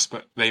chaos,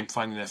 but them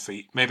finding their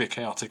feet. Maybe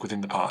chaotic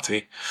within the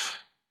party.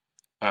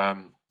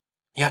 You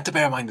have to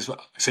bear in mind as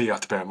well. I say you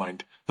have to bear in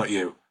mind, not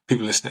you,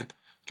 people listening.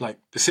 Like,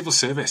 the civil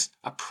service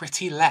are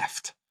pretty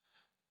left.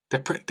 They're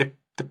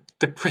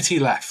pretty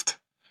left.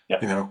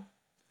 Yeah.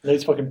 They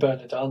need to fucking burn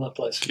it down, that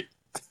place.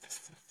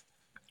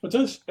 It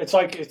does. It's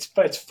like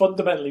it's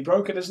fundamentally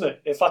broken, isn't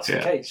it? If that's the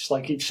case,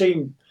 like you've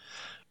seen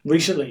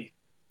recently,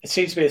 it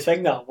seems to be a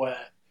thing now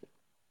where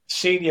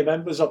senior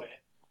members of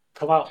it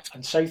come out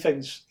and say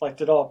things like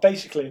that are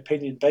basically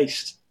opinion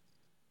based.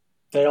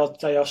 They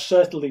are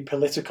certainly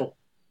political.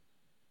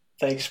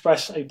 They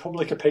express a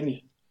public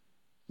opinion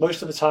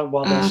most of the time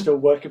while they're still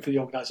working for the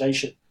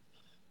organisation.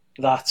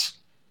 That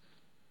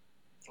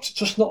it's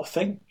just not a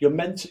thing.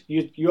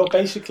 You're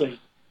basically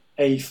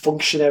a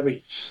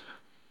functionary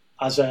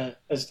as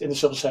in the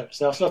civil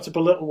service. Now, it's not to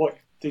belittle what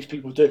these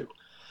people do,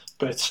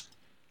 but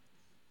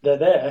they're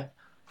there.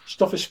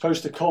 Stuff is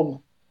supposed to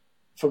come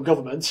from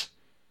government.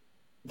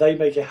 They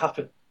make it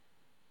happen.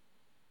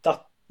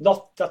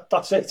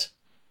 That's it.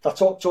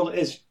 That's all it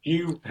is.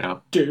 You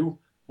do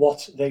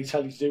what they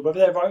tell you to do, whether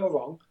they're right or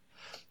wrong.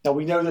 Now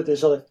we know that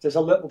there's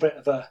a little bit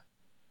of a,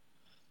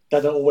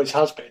 that there always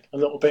has been, a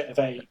little bit of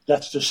a,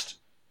 let's just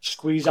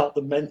squeeze out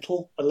the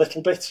mental a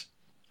little bit,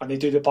 and they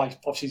do that by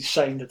obviously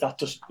saying that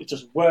it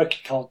doesn't work,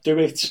 you can't do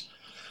it,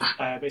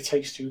 it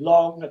takes too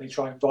long, and they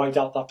try and ride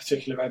out that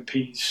particular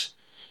MP's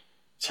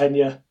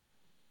tenure.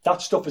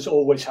 That stuff has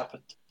always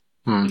happened.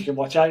 You can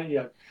watch out,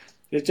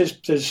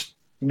 there's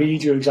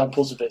media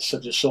examples of it, so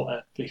just sort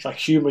of like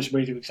humorous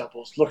media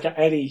examples. Look at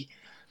any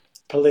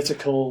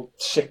political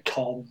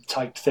sitcom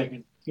type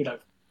thing, and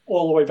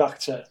all the way back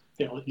to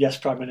Yes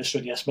Prime Minister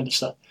and Yes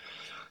Minister.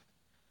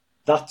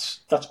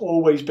 That's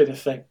always been a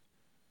thing.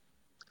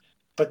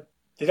 But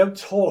they don't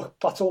talk.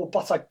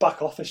 That's like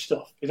back office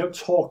stuff. They don't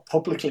talk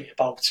publicly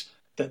about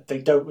that they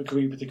don't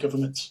agree with the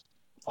government.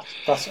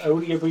 That's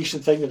only a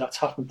recent thing that's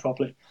happened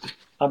probably.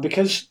 And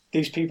because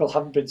these people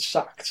haven't been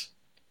sacked,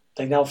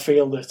 they now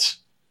feel that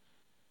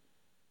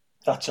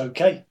that's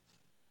okay.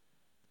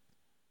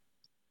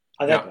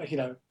 And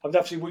then,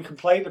 obviously we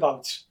complain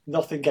about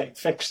nothing getting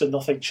fixed and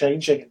nothing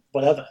changing and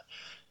whatever.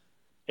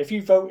 If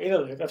you vote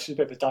in that's a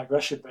bit of a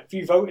digression, but if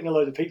you vote in a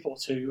load of people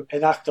to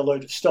enact a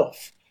load of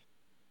stuff,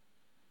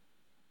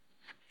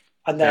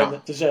 and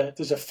then there's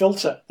a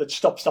filter that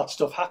stops that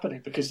stuff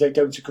happening because they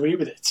don't agree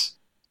with it,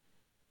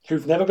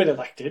 who've never been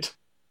elected,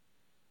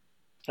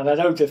 and I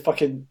know the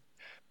fucking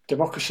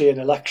democracy and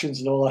elections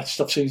and all that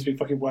stuff seems to be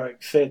fucking wearing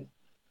thin,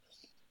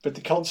 but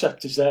the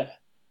concept is there.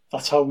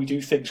 That's how we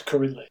do things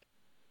currently.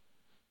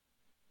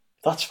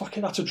 That's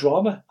a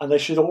drama, and they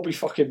should all be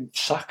fucking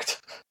sacked.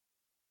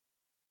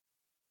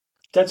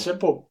 Dead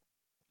simple.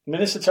 The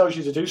minister tells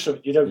you to do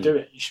something, you don't do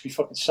it, you should be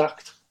fucking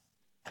sacked.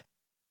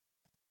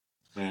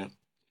 Yeah.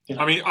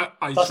 I mean,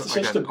 I that's the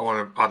system. I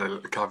want to add a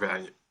little caveat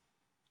in.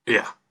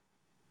 Yeah.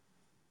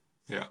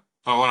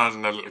 I want to add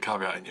another little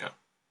caveat in,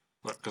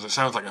 because it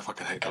sounds like I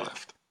fucking hate the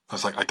left.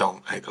 I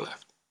don't hate the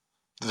left.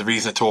 There's a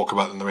reason I talk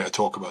about them the way I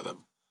talk about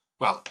them.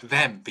 Well,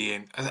 them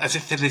being as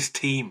if they're this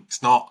team.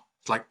 It's not.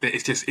 It's like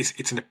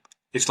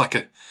it's like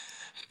a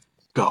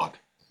God.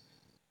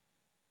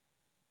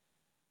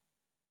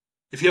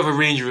 If you have a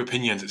range of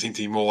opinions that seem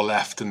to be more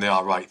left than they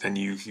are right, then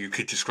you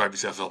could describe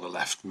yourself as on the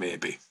left,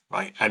 maybe,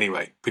 right?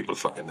 Anyway, people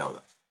fucking know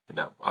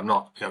that. I'm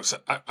not, so,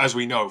 as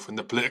we know from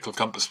the political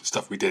compass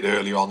stuff we did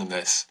early on in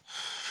this,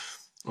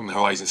 on the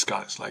Horizon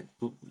Scan, it's like,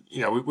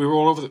 we were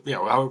all over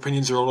our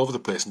opinions are all over the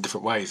place in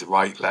different ways, the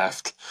right,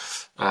 left,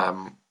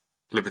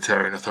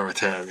 libertarian,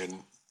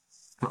 authoritarian.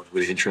 Not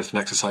really interesting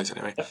exercise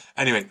anyway.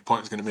 Anyway, the point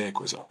I was going to make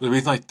was the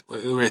reason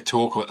the way I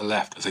talk about the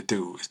left as I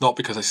do, it's not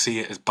because I see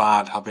it as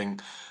bad having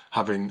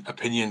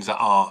opinions that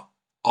are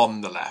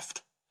on the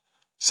left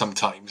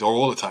sometimes or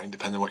all the time,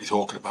 depending on what you're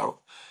talking about,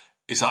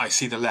 is that I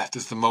see the left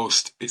as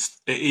it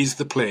is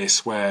the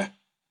place where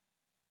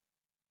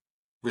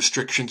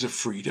restrictions of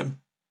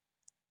freedom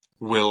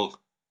are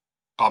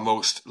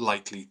most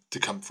likely to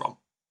come from.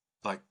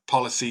 Like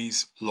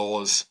policies,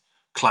 laws,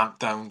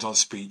 clampdowns on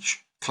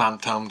speech,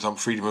 clampdowns on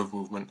freedom of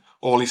movement,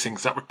 all these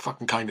things that we're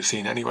fucking kind of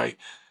seeing anyway.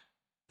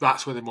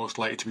 That's where they're most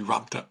likely to be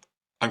ramped up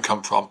and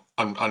come from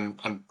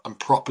and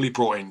properly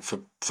brought in for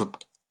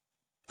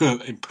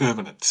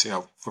impermanence,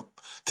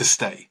 to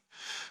stay.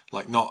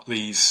 Like not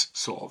these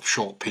sort of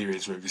short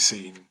periods we've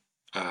seen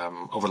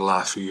over the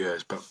last few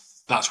years, but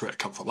that's where it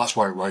comes from. That's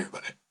why I worry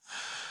about it.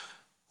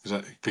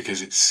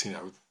 Because it's,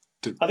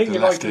 I think the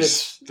left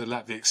is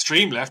the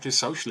extreme left is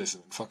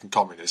socialism and fucking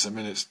communism,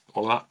 and it's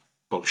all that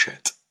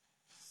bullshit.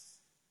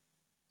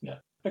 Yeah,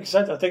 like I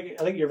said, I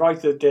think you're right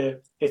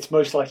that it's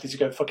most likely to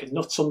go fucking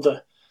nuts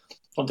under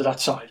that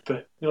side.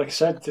 But like I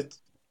said, that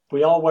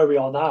we are where we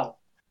are now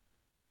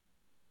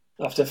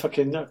after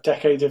fucking a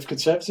decade of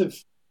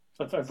conservative,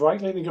 of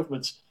right-leaning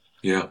governments.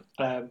 Yeah,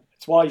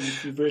 it's why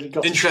you've really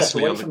got to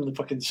step away from the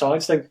fucking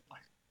sides thing.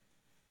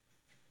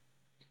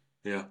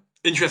 Yeah.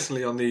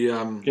 Interestingly, on the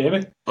can you hear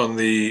me? On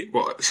the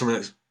what? Something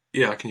that's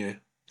I can hear you.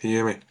 Can you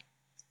hear me?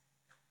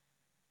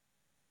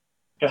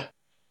 Yeah.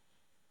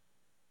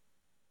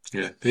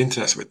 Yeah, the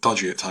internet's a bit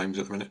dodgy at times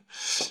at the minute.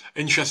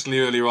 Interestingly,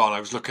 earlier on, I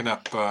was looking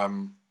up.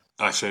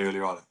 I say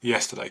earlier on,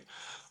 yesterday,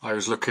 I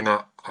was looking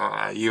at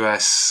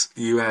US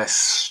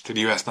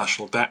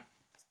national debt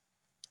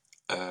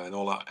and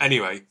all that.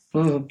 Anyway,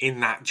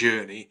 in that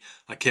journey,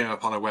 I came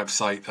up on a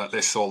website that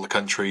lists all the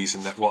countries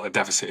and what the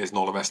deficit is and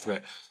all the rest of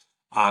it,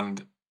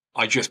 and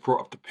I just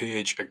brought up the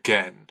page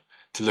again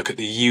to look at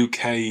the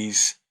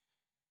UK's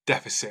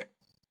deficit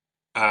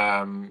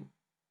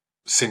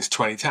since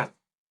 2010.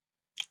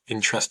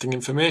 Interesting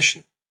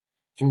information.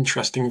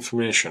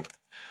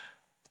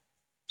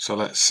 So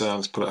let's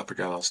put it up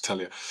again. I'll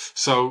tell you.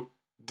 So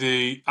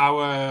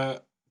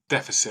our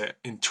deficit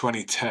in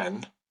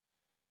 2010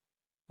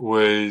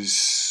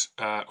 was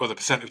the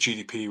percent of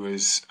GDP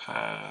was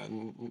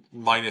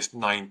minus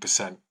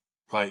 9%.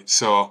 Right.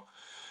 So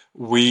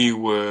we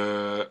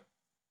were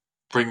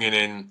bringing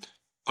in,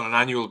 on an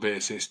annual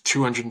basis,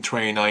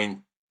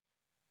 229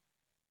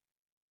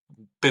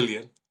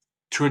 billion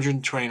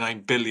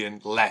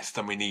less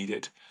than we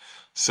needed.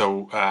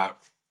 So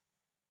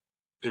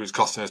it was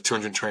costing us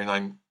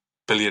 229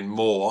 billion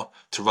more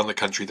to run the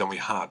country than we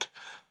had.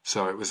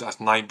 So it was that's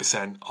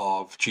 9%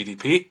 of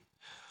GDP.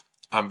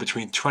 And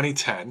between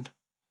 2010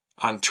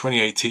 and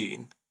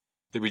 2018,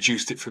 they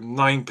reduced it from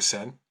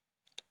 9%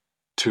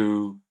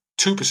 to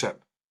 2%.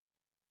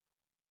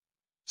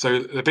 So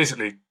they're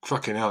basically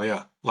fucking hell,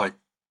 yeah. Like,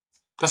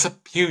 that's a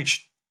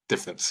huge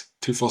difference.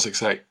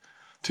 2468.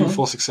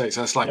 2468.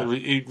 So that's like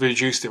it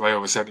reduced it by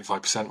over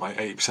 75%, by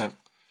 80%.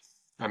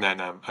 And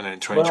then in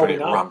 2020 it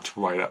ramped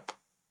right up.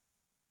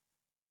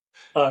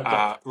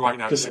 Okay. Right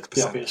now it's 6%.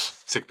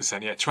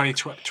 6%, yeah.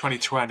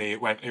 2020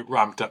 it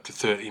ramped up to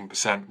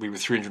 13%. We were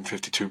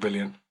 352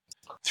 billion.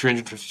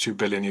 352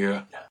 billion a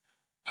year.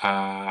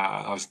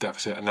 That was a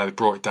deficit. And now they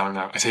brought it down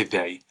now. I say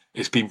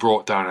it's been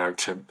brought down now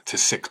to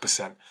 6%.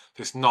 So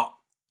it's not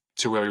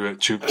to where we were at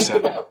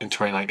 2% in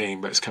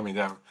 2019, but it's coming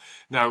down.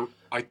 Now,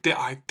 I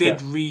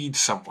did read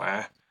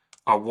somewhere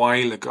a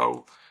while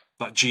ago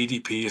that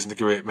GDP isn't the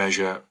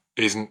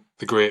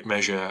great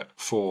measure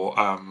for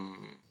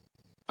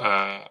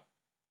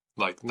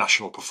like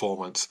national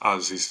performance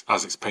as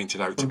it's painted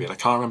out to be. And I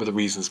can't remember the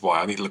reasons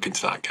why. I need to look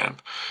into that again.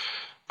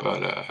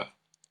 But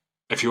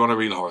if you want a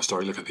real horror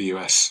story, look at the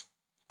US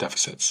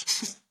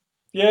deficits.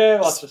 Yeah,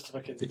 well, that's just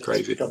fucking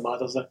crazy. Gone mad,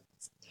 doesn't it?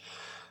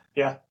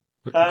 Yeah.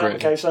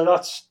 Okay, so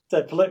that's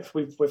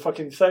we're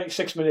fucking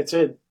 36 minutes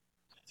in.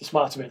 This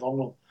might have been a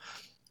long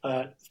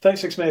one.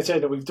 36 minutes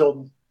in, and we've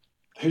done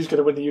who's going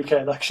to win the UK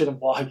election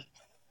and why.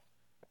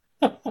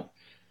 Okay.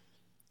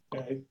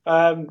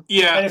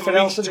 Anything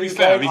else in the UK?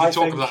 Fair, we can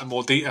talk about that in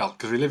more detail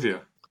because we live here.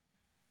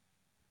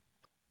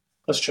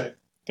 That's true.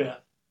 Yeah,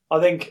 I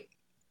think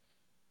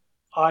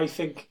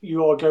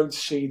you are going to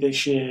see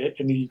this year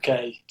in the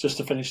UK, just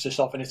to finish this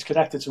off, and it's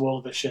connected to all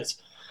of this shit.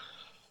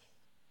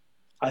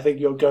 I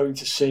think you're going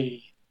to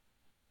see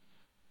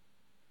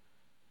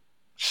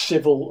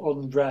civil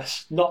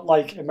unrest, not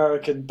like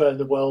American burn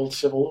the world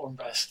civil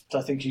unrest.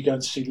 I think you're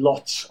going to see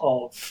lots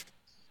of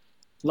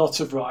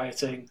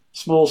rioting,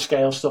 small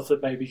scale stuff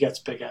that maybe gets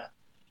bigger.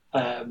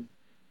 Yeah,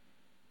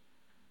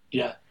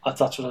 that's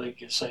what I think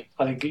you'll see.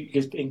 I think you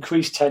get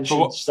increased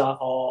tensions that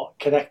are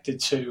connected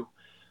to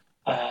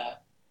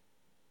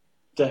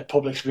the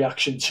public's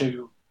reaction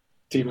to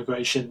the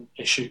immigration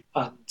issue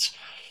and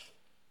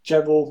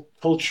general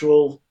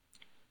cultural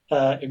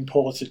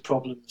imported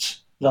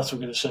problems. That's what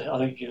we're going to see. I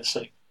think you're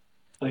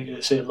going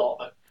to see a lot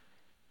of it.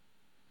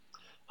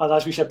 And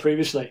as we said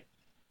previously,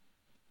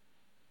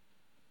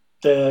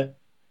 the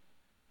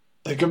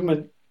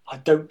government, I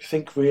don't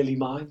think, really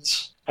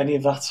minds any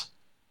of that,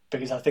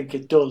 because I think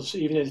it does,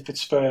 even if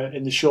it's for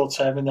in the short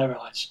term in their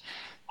eyes.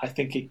 I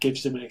think it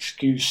gives them an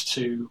excuse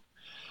to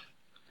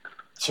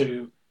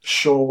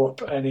shore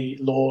up any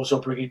laws or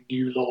bring in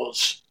new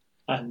laws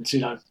and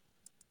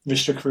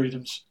restrict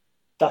freedoms.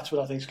 That's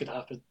what I think is going to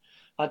happen.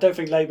 I don't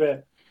think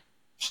Labour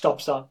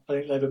stops that. I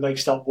think Labour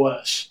makes that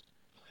worse.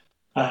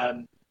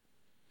 Because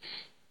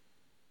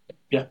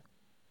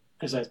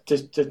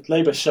the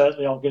Labour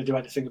certainly aren't going to do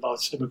anything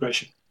about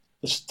immigration.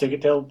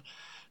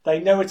 They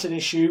know it's an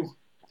issue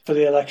for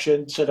the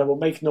election, so they will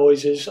make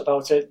noises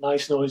about it,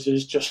 nice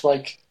noises, just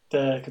like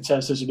the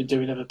Conservatives have been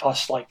doing over the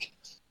past 2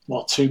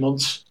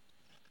 months.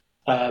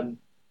 But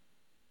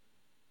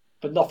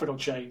nothing will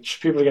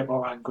change. People will get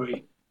more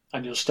angry,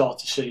 and you'll start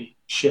to see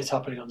shit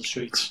happening on the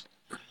streets.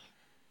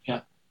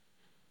 Yeah,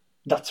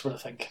 that's what I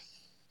think.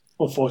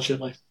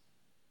 Unfortunately,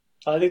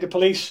 I think the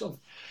police.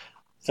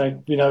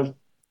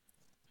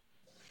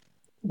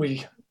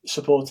 We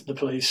support the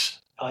police.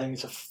 I think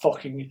it's a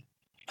fucking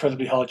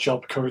incredibly hard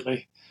job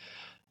currently.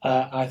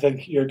 I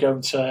think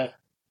the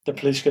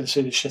police are going to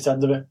see the shit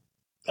end of it.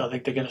 I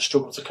think they're going to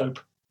struggle to cope.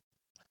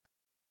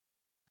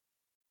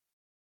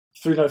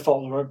 Through no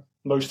fault of their own,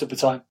 most of the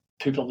time,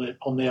 people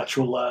on the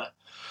actual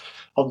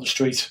on the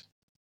street.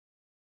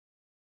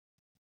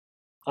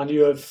 And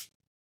you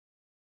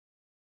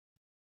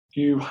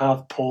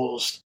have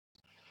paused.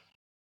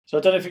 So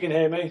I don't know if you can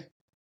hear me.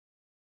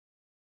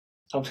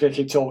 I'm just going to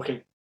keep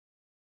talking.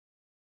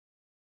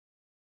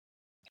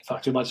 In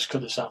fact, we might just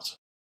cut this out.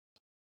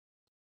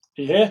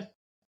 Are you here?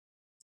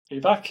 Are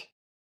you back?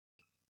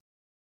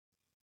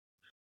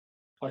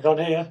 I can't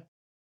hear you.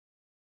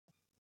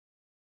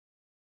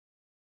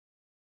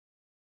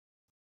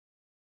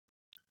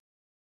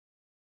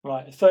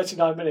 Right, in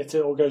 39 minutes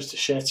it all goes to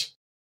shit.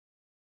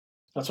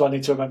 That's what I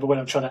need to remember when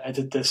I'm trying to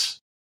edit this.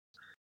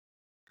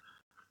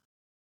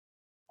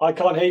 I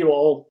can't hear you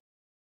all.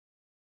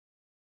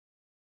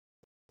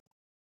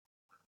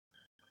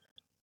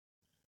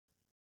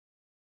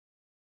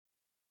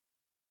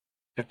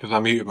 Yeah, because I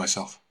muted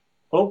myself.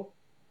 Oh,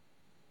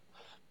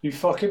 you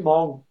fucking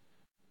mong.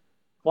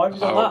 Why have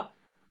you done that?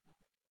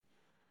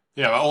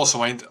 Yeah, but also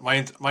my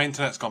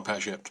internet's gone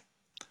pear-shaped.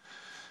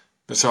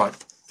 It's alright.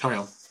 Carry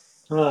on.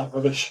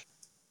 Rubbish.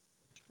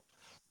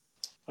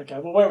 Okay,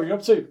 well, where were you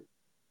up to?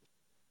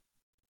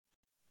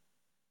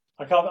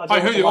 I can't. I I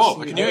don't heard know you what the all. last I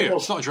thing can hear you.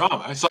 was. It's not a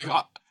drama. It's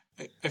like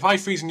if I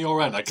freeze on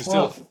your end, I can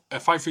still.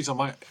 If I freeze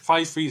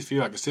for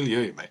you, I can still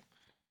hear you, mate.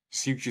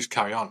 So you just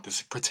carry on.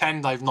 Just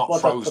pretend I've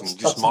not frozen.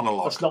 Just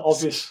monologue. That's not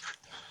obvious.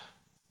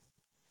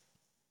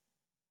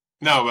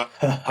 No, but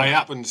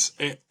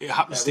it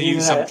happens to you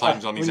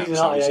sometimes on these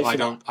episodes,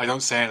 and I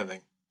don't say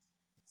anything.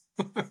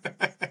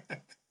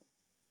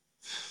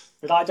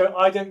 But I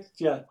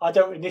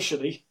don't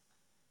initially.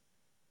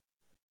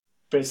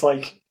 But it's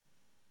like,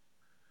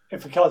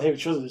 if we can't hear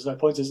each other, there's no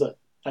point, is there?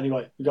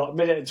 Anyway, we've got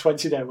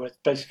 1:20 there where it's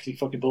basically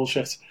fucking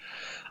bullshit.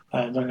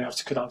 And I'm going to have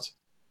to cut out.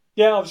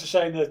 Yeah, I was just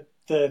saying that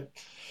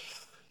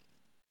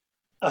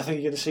I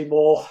think you're going to see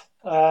more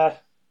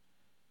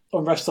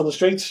unrest on the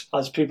streets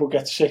as people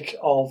get sick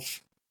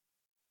of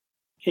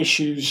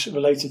issues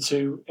related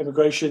to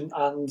immigration.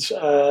 And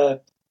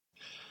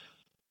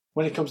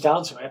when it comes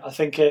down to it, I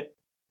think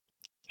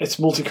it's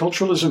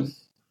multiculturalism.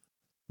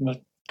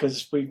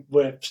 Because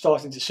we're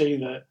starting to see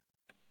that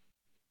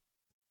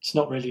it's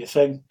not really a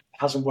thing. It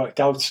hasn't worked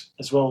out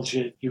as well as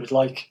you would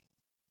like.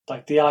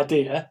 Like, the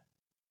idea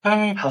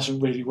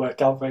hasn't really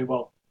worked out very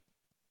well.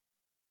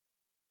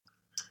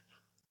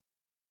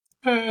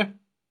 No,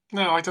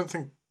 I don't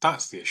think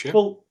that's the issue.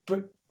 Well,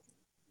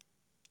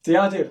 the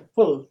idea,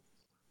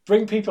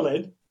 bring people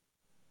in,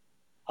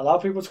 allow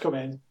people to come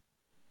in,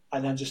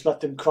 and then just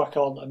let them crack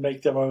on and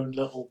make their own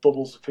little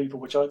bubbles of people,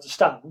 which I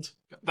understand.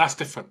 That's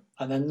different.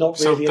 And then not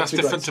really that's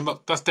different to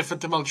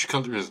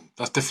multiculturalism.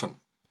 That's different.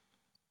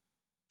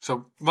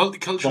 So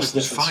multiculturalism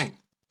is fine.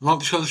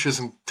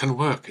 Multiculturalism can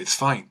work. It's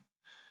fine.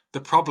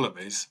 The problem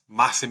is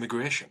mass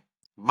immigration.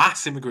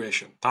 Mass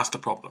immigration. That's the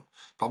problem.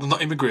 The problem's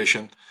not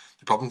immigration.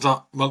 The problem's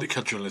not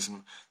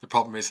multiculturalism. The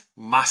problem is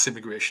mass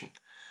immigration.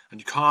 And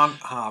you can't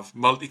have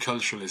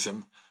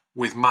multiculturalism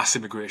with mass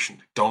immigration.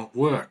 It don't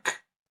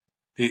work.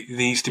 There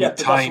needs to be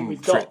time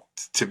for it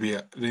to be.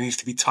 There needs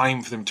to be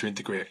time for them to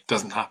integrate. It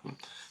doesn't happen.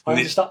 I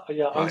understand. I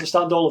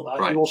understand all of that.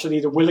 Right. You also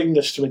need a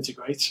willingness to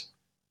integrate.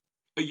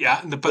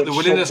 Yeah, but the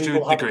willingness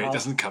to integrate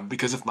doesn't come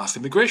because of mass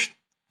immigration.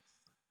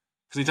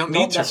 Because they don't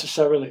need to. Not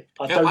necessarily.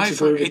 I don't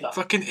agree with that. It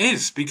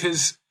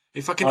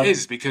fucking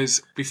is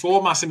because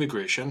before mass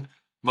immigration,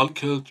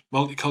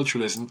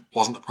 multiculturalism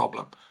wasn't a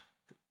problem.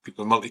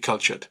 People were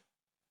multicultured.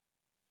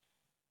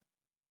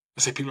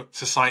 I say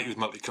society was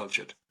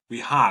multicultured. We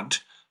had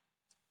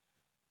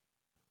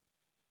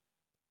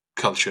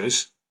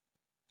cultures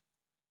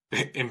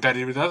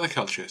embedded with other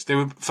cultures. They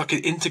were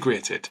fucking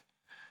integrated.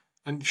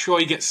 And sure,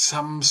 you get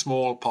some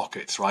small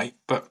pockets, right?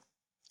 But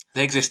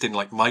they exist in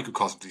like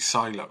microcosms, these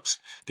silos.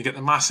 They get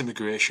the mass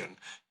immigration,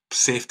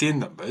 safety in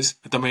numbers.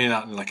 I don't mean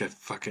that in like a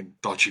fucking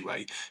dodgy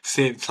way.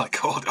 Save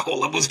like all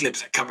the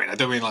Muslims that come in. I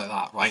don't mean like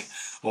that, right?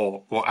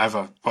 Or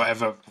whatever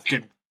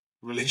fucking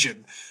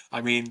religion.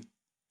 I mean,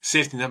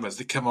 safety numbers.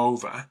 They come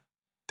over.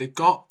 They've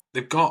got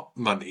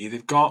money.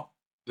 They've got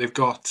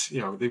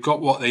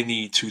what they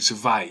need to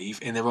survive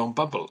in their own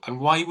bubble. And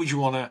why would you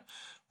want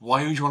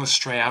to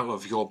stray out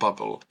of your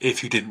bubble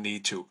if you didn't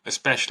need to,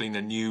 especially in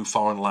a new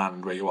foreign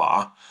land where you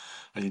are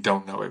and you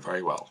don't know it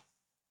very well?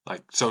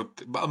 Like, so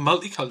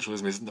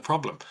multiculturalism isn't the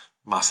problem.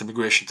 Mass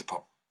immigration's the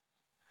problem.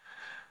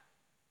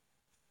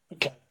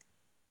 Okay.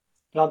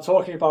 But I'm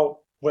talking about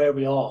where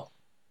we are.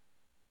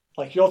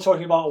 Like, you're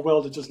talking about a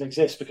world that doesn't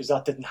exist because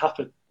that didn't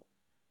happen.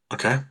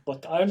 Okay.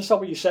 But I understand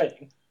what you're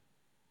saying.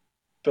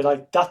 But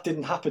like, that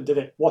didn't happen, did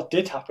it? What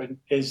did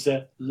happen is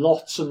that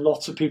lots and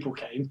lots of people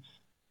came,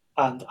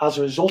 and as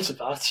a result of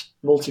that,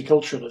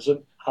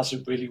 multiculturalism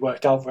hasn't really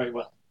worked out very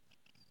well.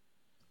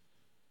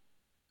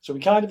 So we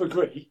kind of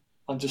agree,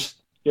 and just,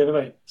 you know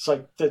what I mean? It's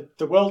like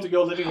the world that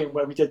you're living in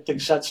where we did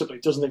things sensibly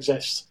doesn't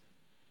exist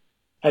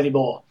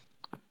anymore.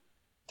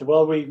 The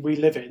world we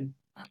live in...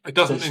 It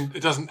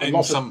doesn't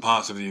in some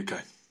parts of the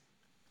UK.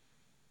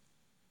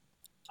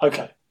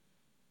 Okay.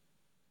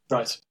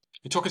 Right.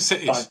 You're talking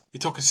cities. Fine. You're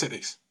talking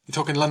cities. You're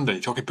talking London.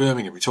 You're talking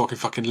Birmingham. You're talking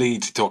fucking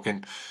Leeds. You're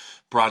talking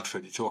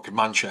Bradford. You're talking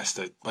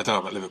Manchester. I don't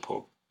know about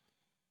Liverpool.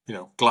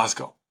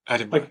 Glasgow,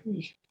 Edinburgh.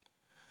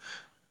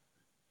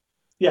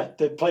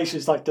 The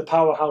places like the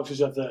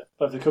powerhouses of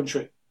the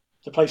country,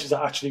 the places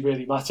that actually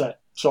really matter.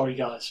 Sorry,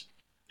 guys.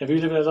 If you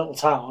live in a little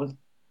town,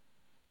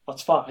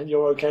 that's fine.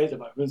 You're okay at the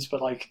moment.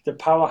 But like the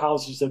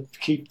powerhouses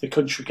that keep the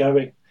country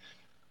going,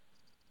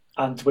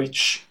 and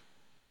which,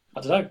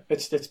 I don't know,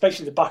 it's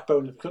basically the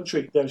backbone of the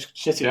country, those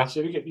cities. Yeah.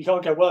 So you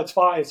can't go, well, it's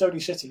fine, it's only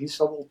cities.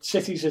 So, well,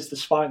 cities is the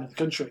spine of the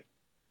country.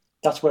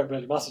 That's where it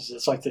really matters.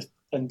 It's like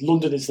and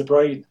London is the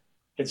brain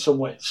in some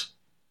ways.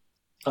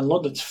 And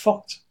London's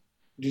fucked.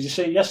 Did you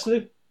see it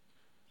yesterday?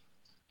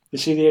 You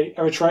see the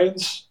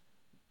Eritreans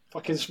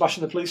fucking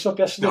smashing the police up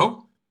yesterday?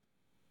 No.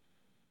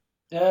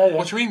 Yeah.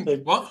 What do you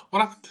mean? What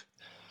happened?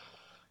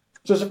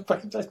 There's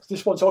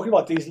this one talking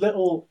about these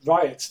little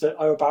riots that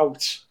are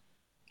about...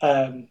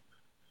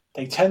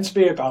 they tend to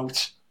be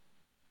about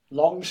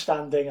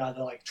long-standing,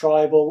 either like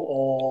tribal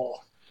or,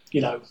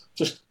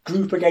 just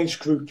group against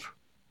group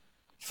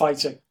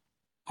fighting.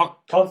 These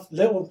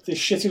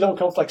shitty little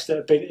conflicts that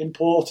have been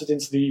imported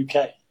into the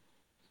UK.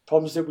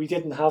 Problems that we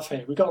didn't have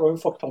here. We've got our own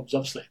fucking problems,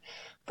 obviously.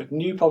 but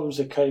new problems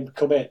that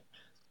come in,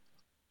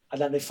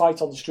 and then they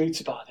fight on the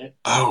streets about it,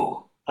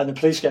 Oh. and the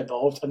police get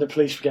involved, and the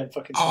police are getting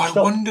fucking Oh, I touched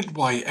up. wondered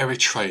why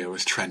Eritrea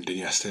was trending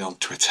yesterday on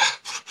Twitter.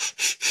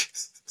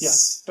 Yeah,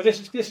 but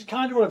this is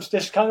kind of what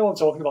I'm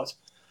talking about.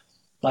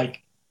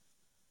 Like,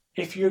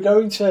 if you're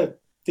going to,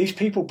 these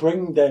people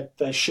bring their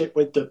shit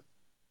with them,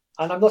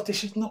 and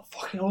this is not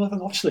fucking all of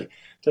them, obviously.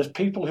 There's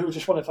people who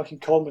just want to fucking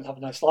come and have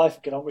a nice life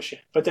and get on with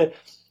shit. But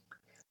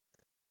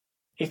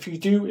if you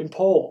do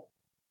import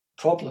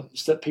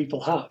problems that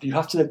people have, you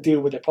have to then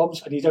deal with their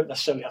problems, and you don't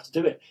necessarily have to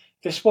do it.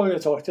 This one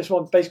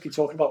basically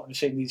talking about when we're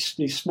seeing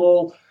these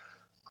small,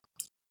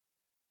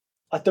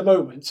 at the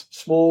moment,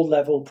 small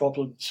level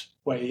problems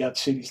where you have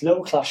to see these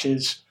little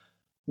clashes,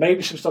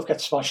 maybe some stuff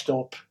gets smashed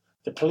up.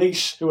 The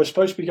police, who are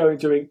supposed to be going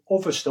doing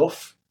other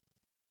stuff,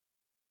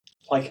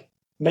 like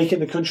making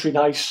the country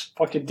nice,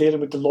 fucking dealing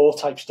with the law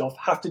type stuff,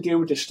 have to deal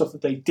with this stuff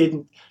that they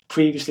didn't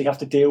previously have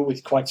to deal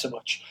with quite so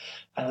much.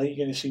 And I think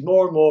you're going to see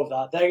more and more of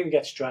that. They're going to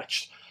get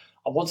stretched.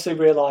 And once they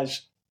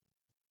realise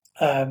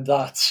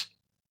that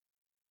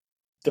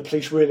the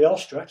police really are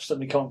stretched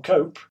and they can't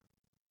cope,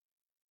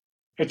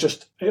 it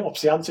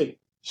ups the ante.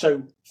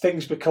 So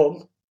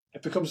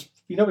it becomes,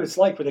 you know what it's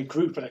like with a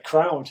group and a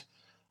crowd,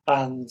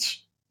 and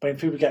when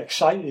people get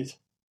excited,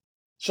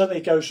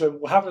 suddenly it goes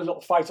from, we're having a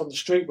little fight on the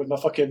street with my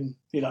fucking,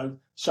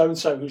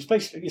 so-and-so, who's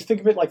basically, you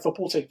think of it like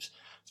football teams.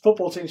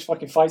 Football teams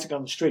fucking fighting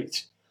on the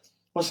street.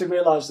 Once they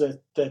realise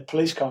that the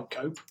police can't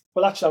cope,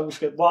 well, actually, I'm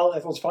just going, while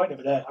everyone's fighting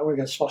over there, I'm going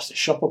to go smash this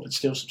shop up and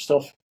steal some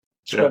stuff.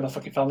 Square my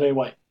fucking family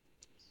away.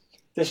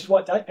 This is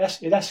what it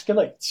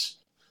escalates.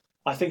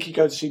 I think you're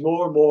going to see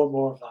more and more and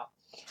more of that,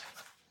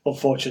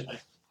 unfortunately.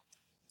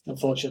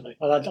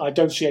 And I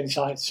don't see any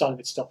sign of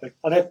it stopping.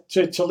 And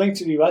to link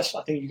to the US,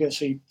 I think you're going to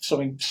see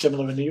something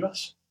similar in the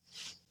US.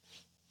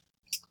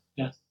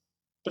 Yeah.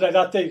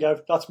 But there you go.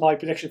 That's my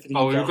prediction for the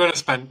UK. We were going to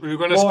spend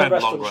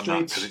longer on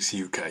that because it's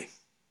UK.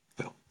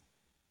 So.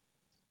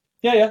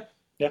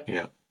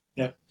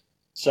 Yeah.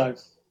 So,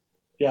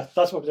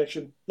 that's my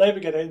prediction. Labour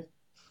get in.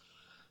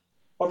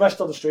 Unrest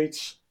on the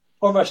streets.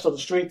 Unrest on the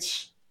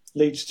streets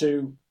leads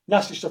to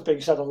nasty stuff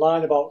being said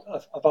online about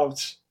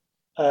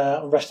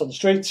unrest on the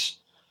streets.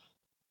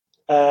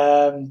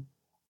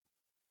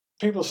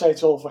 People say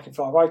it's all fucking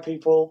far right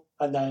people,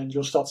 and then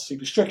you'll start to see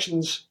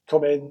restrictions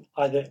come in,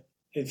 either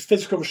in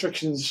physical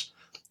restrictions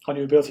on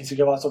your ability to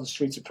go out on the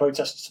streets and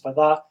protest and stuff like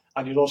that,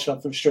 and you'll also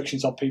have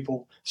restrictions on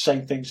people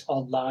saying things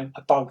online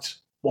about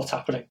what's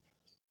happening.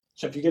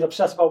 So if you get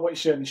upset about what you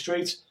see on the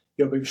streets,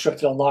 you'll be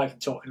restricted online from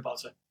talking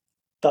about it.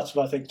 That's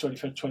what I think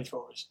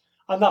 2024 is.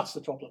 And that's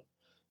the problem.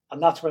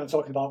 And that's when I'm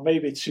talking about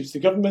maybe it suits the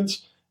government,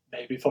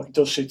 maybe it fucking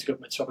does suit the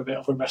government to have a bit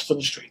of unrest on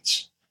the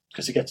streets,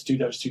 because they get to do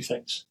those two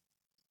things.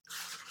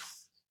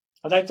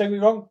 And don't get me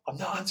wrong, I'm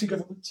not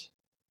anti-government.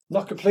 I'm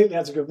not completely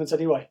anti-government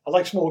anyway. I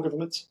like small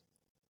government.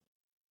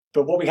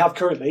 But what we have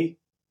currently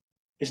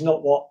is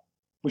not what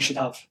we should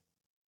have.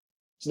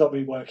 It's not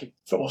really working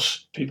for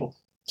us people.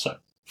 So,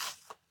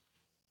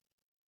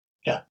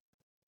 yeah.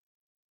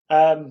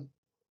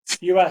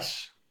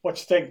 US, what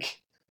do you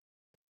think?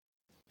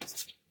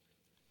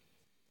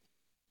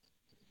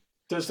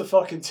 Does the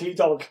fucking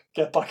T-Dog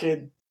get back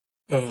in?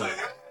 Well,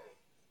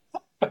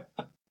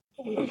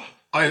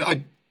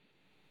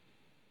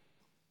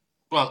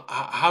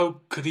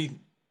 how could he?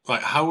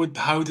 Like, how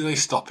do they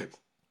stop him?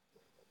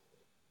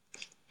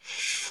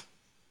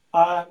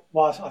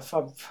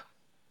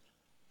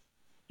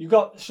 You've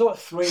got sort of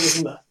three,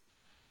 isn't there?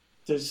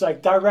 There's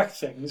like direct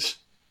things,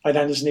 and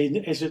then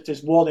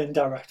there's one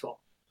indirect one.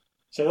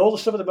 So all the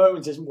stuff at the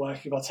moment isn't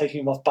working about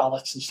taking them off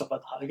ballots and stuff like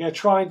that. They're going to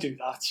try and do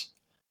that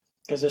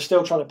because they're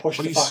still trying to push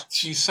the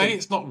facts. You say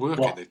it's not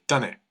working. What? They've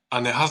done it,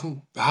 and it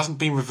hasn't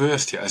been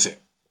reversed yet, has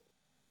it?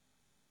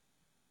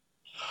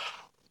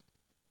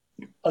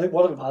 I think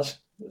one of them has.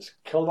 Has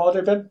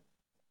Colorado been?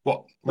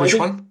 What? Maybe? Which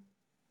one?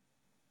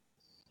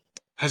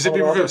 Has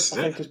Colorado, it been reversed?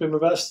 I think it's been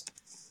reversed.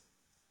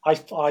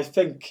 I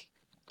think.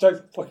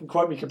 Don't fucking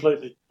quote me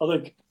completely.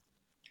 But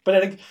I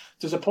think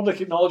there's a public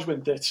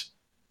acknowledgement that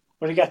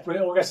when it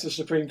all gets to the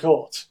Supreme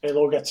Court, it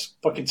all gets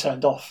fucking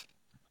turned off.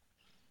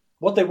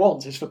 What they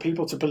want is for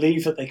people to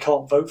believe that they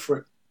can't vote for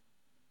it.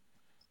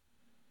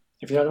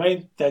 If you know what I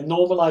mean? They're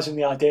normalising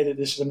the idea that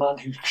this is a man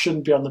who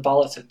shouldn't be on the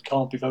ballot and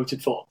can't be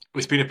voted for.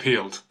 It's been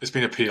appealed. I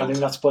think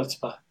that's what it's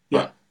about. Yeah.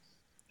 Right.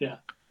 Yeah.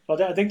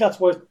 But I think that's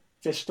what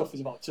this stuff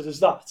is about. So there's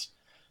that.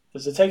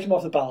 There's the take him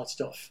off the ballot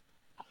stuff.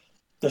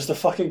 There's the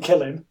fucking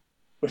kill him,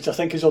 which I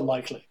think is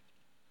unlikely.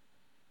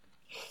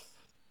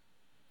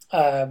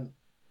 And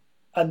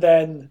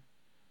then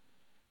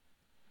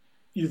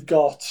you've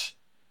got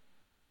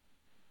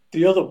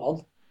the other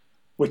one,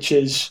 which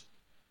is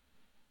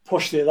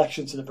push the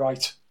election to the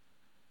right.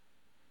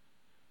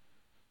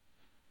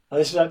 Now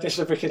this is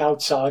a freaking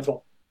outside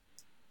one.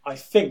 I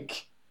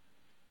think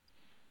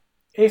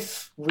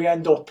if we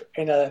end up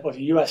the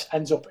US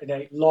ends up in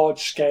a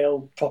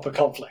large-scale proper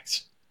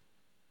conflict,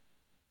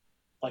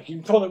 like you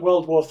can call it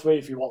World War III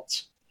if you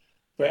want,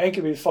 but it ain't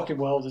gonna be the fucking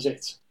world, is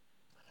it?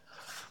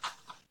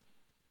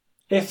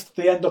 If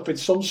they end up in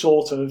some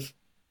sort of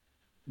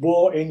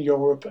war in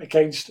Europe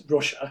against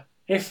Russia,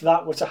 if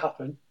that were to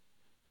happen,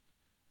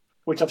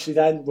 which obviously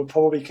then would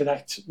probably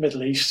connect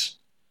Middle East,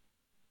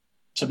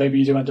 so maybe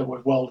you do end up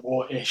with World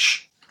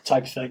War-ish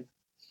type thing.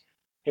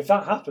 If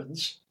that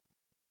happens,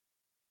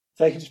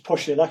 they can just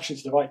push the election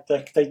to the right.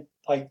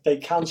 They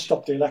can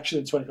stop the election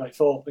in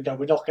 2024 and go,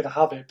 we're not going to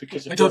have it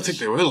because of I don't this. think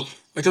they will.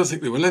 I don't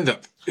think they will end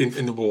up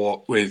in the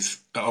war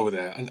with over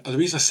there. And the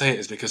reason I say it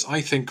is because I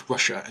think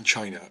Russia and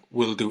China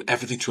will do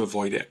everything to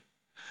avoid it.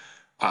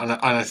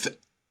 But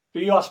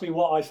you asked me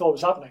what I thought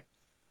was happening.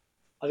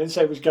 I didn't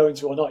say it was going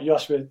to or not. You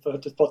asked me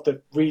what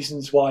the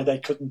reasons why they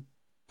couldn't.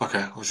 Okay,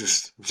 I was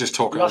just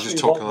talking. I was just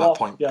talking on that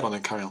point. Yeah. Go on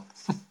then, carry on.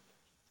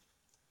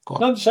 Go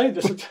on. No, I'm saying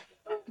this.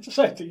 Just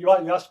saying that you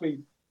asked me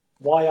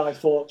why I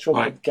thought Trump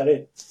would get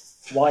in,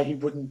 why he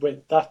wouldn't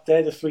win.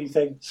 They're the three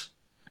things.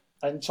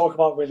 And talk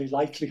about really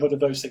likelihood of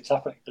those things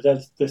happening. But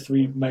they're the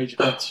three major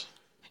points.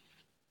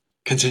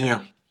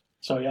 Continue.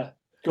 So yeah,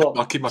 go on.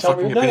 I'll keep my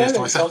fucking opinions to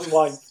myself. Tell me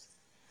why.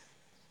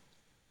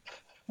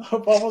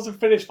 I wasn't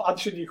finished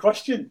answering your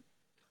question.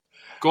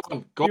 Go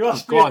on. You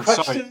asked me a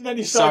question and then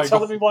you started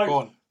telling me why. Go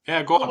on.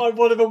 Yeah, go on. Why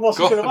one of them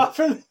wasn't going to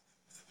happen.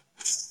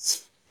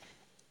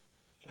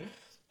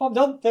 I'm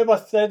done. They're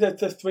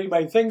the three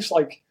main things.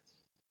 Like,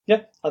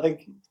 yeah, I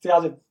think they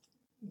either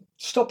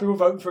stop people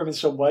voting for him in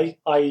some way,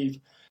 i.e.,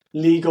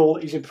 legal,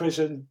 he's in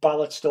prison,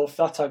 ballot stuff,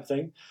 that type of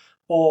thing,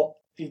 or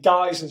he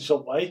dies in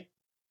some way,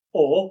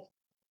 or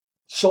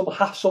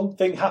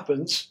something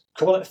happens.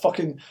 Call it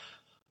fucking.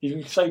 You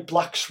can say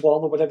black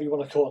swan or whatever you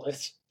want to call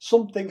it.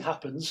 Something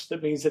happens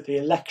that means that the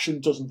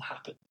election doesn't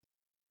happen.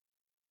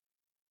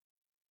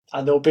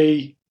 And there'll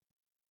be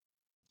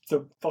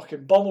the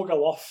fucking bomb will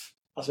go off,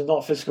 as in not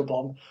a physical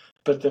bomb,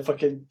 but the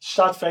fucking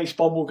sad face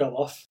bomb will go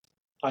off,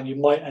 and you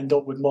might end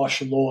up with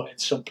martial law in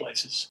some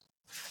places.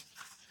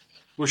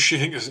 Which do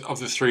you think of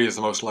the three is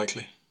the most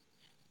likely?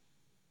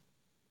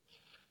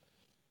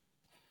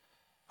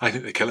 I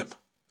think they kill him.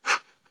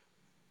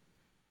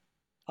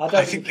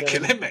 I think they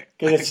kill him, mate.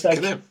 I think they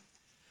kill him.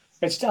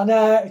 It's too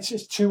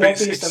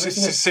obvious. It's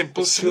a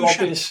simple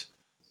solution. It's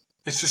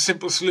a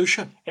simple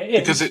solution. It is.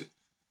 Because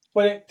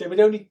they would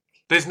only...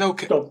 There's no...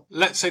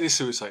 Let's say they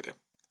suicide him.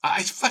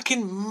 It's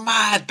fucking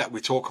mad that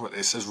we're talking about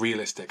this as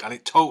realistic, and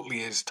it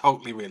totally is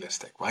totally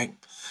realistic, right?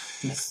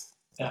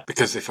 Yeah.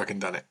 Because they've fucking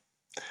done it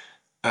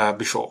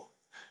before.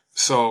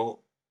 So,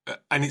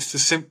 and it's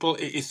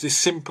the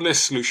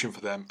simplest solution for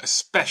them,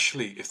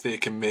 especially if they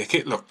can make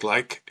it look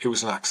like it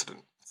was an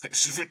accident.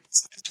 This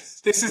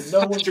is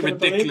such a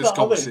ridiculous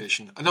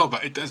conversation. I know,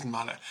 but it doesn't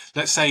matter.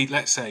 Let's say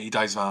he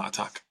dies of a heart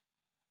attack.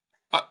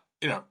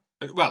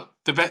 Well,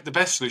 the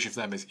best solution for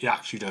them is he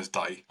actually does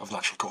die of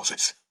natural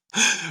causes.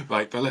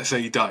 Right, but let's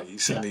say he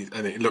dies and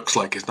it looks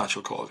like it's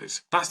natural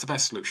causes. That's the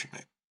best solution,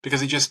 mate,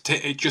 because it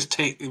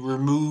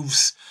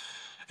removes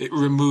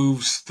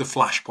the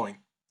flashpoint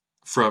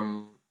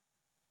from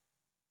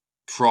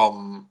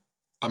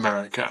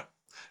America.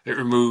 It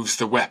removes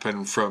the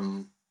weapon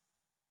from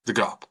the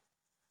GOP.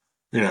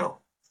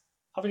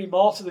 Have any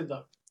martyred him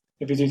though?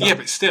 If you do that, yeah,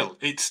 but still,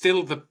 it's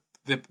still the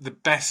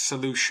best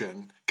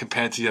solution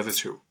compared to the other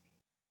two,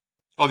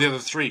 or the other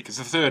three, because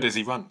the third is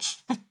he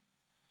runs.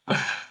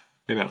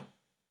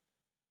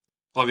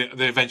 Or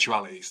the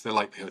eventualities, the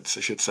likelihoods,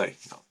 I should say.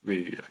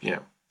 Well,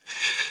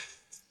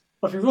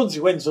 if he runs, he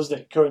wins, doesn't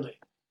he? Currently.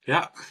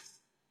 Yeah.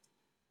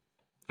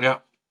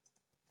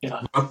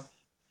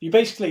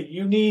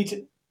 You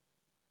need,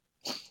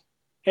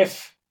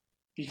 if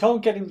you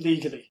can't get him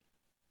legally,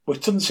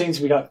 which doesn't seem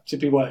to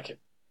be working.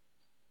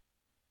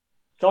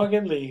 Can't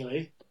get him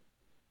legally,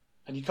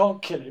 and you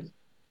can't kill him.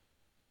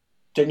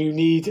 Then you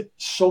need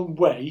some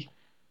way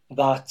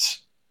that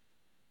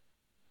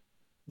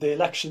the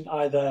election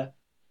either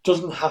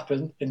doesn't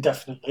happen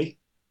indefinitely,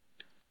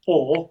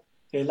 or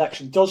the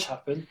election does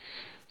happen,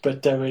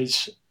 but there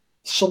is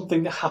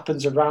something that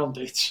happens around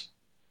it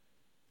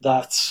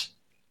that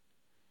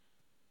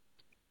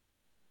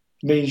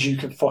means you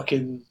can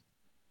fucking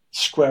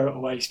square it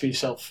away for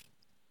yourself.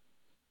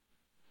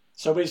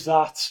 So is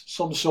that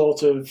some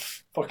sort of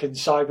fucking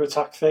cyber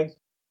attack thing?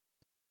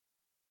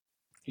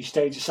 You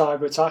stage a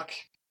cyber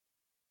attack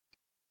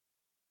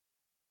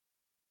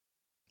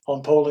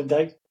on polling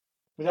day?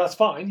 I mean, that's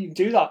fine, you can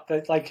do that.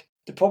 But,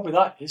 the problem with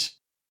that is,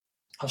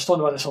 I was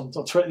talking about this on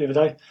Twitter the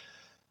other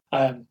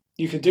day,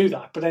 you can do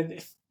that, but then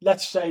if,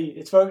 let's say,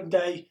 it's voting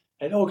day,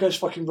 and it all goes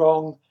fucking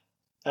wrong,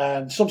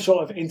 some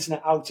sort of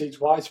internet outage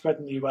widespread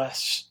in the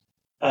US,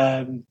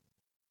 and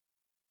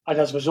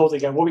as a result they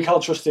go, well, we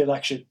can't trust the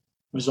election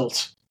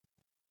results,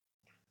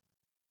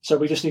 so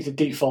we just need to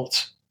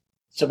default.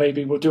 So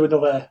maybe we'll do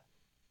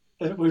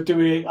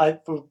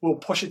we'll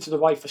push it to the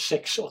right for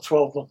 6 or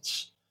 12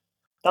 months.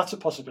 That's a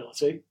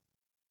possibility,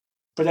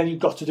 but then you've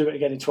got to do it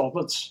again in 12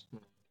 months.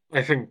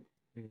 I think.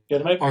 You know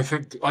what I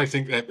mean? I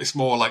think that it's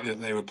more likely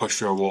that they would push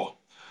through a war,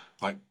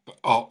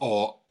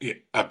 or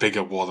a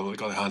bigger war than what they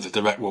got in their hands, a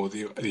direct war with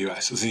the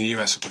US. As in the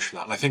US are pushing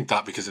that, and I think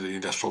that because of the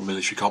industrial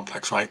military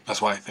complex, right?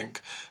 That's why I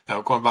think.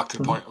 Now, going back to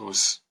the point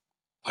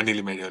I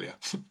nearly made earlier,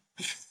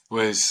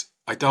 was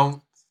I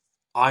don't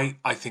I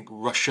think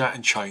Russia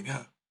and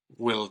China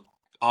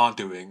are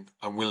doing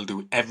and will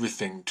do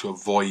everything to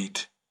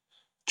avoid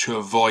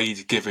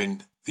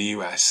giving the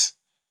US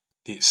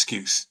the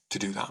excuse to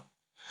do that.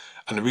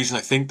 And the reason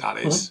I think that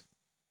is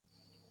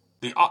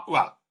I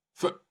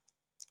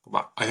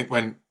think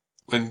when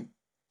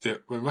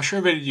Russia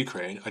invaded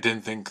Ukraine, I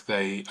didn't think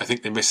they. I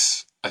think they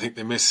miss. I think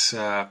they miss.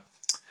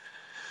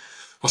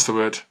 What's the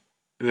word?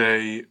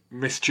 They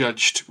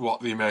misjudged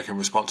what the American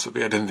response would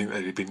be. I didn't think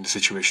they'd been in the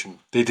situation.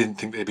 They didn't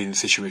think they'd be in the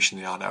situation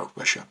they are now,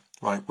 Russia,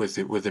 right? With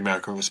the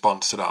American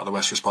response to that, or the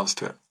West response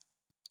to it.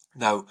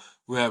 Now,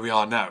 where we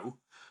are now,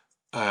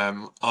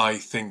 I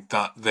think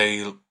that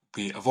they'll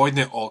be avoiding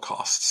it at all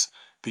costs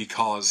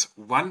because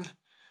one,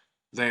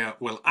 they are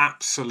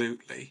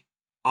absolutely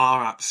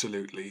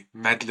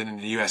meddling in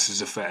the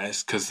US's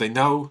affairs because they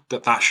know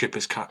that ship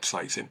is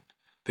capsizing.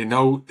 They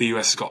know the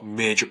US has got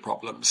major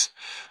problems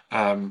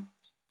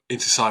in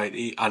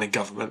society and in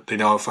government. They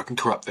know how fucking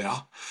corrupt they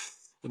are,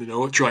 and they know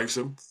what drives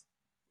them.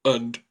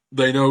 And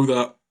they know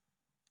that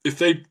if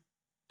they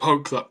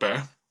poke that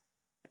bear,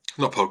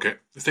 not poke it,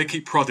 if they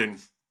keep prodding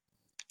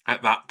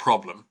at that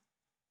problem,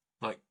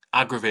 like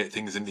aggravate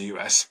things in the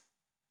US,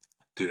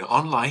 doing it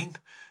online,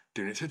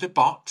 doing it through the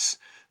bots,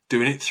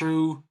 doing it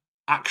through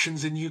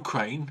actions in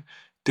Ukraine,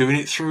 doing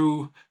it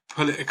through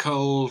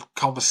political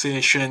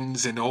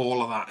conversations and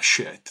all of that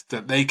shit,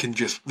 that they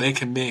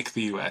can make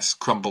the US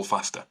crumble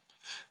faster.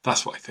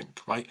 That's what I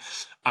think, right?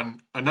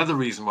 And another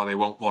reason why they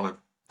won't want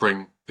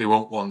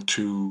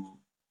to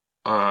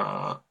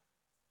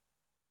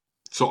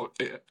sort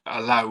of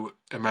allow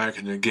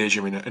America to engage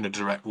them in a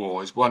direct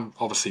war is one,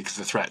 obviously, because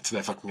of the threat to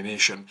their fucking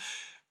nation,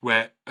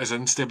 where as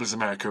unstable as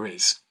America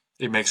is,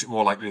 it makes it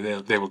more likely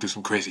they will do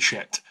some crazy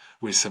shit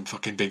with some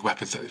fucking big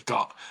weapons that they've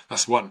got.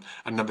 That's one.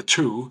 And number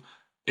two,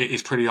 it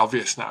is pretty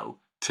obvious now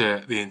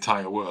to the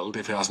entire world,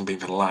 if it hasn't been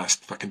for the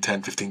last fucking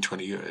 10, 15,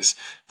 20 years,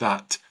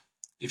 that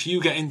if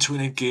you get into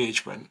an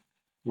engagement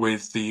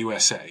with the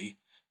USA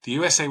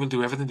will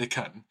do everything they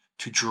can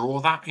to draw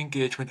that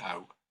engagement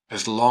out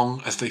as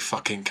long as they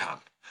fucking can.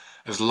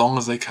 As long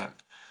as they can.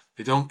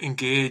 They don't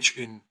engage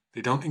in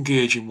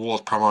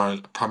wars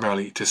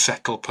primarily to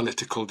settle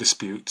political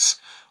disputes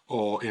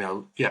or,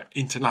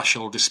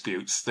 international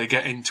disputes. They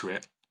get into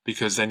it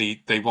because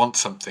they want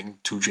something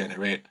to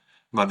generate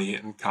money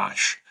and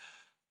cash,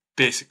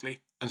 basically.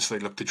 And so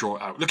they look to draw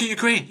it out. Look at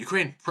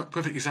Ukraine,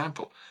 perfect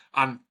example.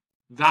 And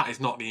that is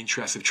not the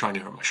interest of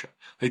China or Russia.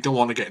 They don't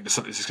want to get into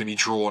something that's going to be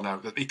drawn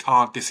out that they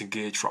can't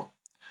disengage from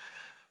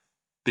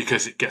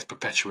because it gets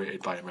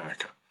perpetuated by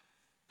America.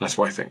 That's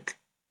what I think.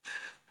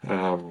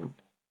 So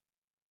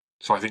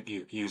I think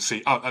you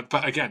see.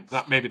 But again,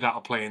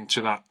 that'll play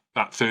into that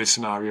third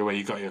scenario where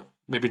you got your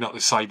maybe not the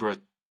cyber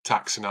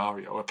attack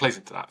scenario. It plays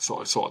into that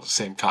sort of the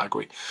same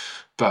category,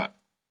 but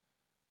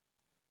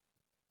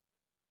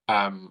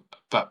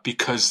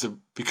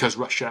because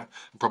Russia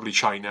and probably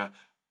China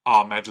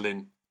are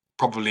meddling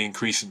probably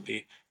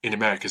increasingly in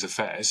America's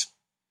affairs,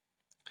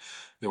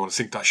 they want to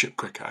sink that ship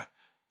quicker.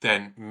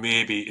 Then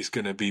maybe it's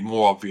going to be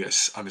more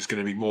obvious and there's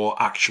going to be more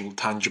actual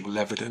tangible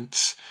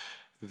evidence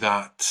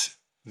that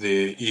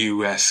the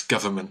US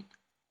government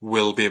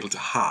will be able to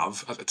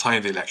have at the time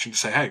of the election to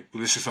say, hey,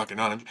 well, this is fucking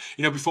on.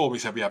 Before we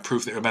said we had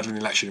proof that we were meddling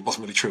in the election, it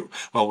wasn't really true.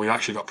 Well, we've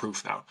actually got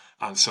proof now.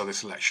 And so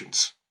this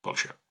election's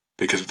bullshit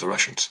because of the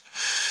Russians.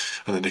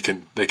 And then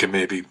they can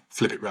maybe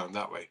flip it round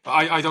that way. But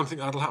I don't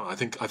think that'll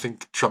happen. I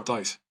think Trump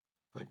dies.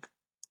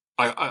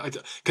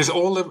 Because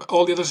all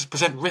the others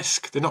present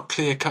risk. They're not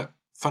clear cut.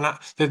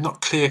 They're not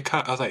clear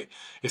cut, are they?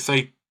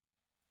 The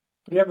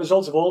end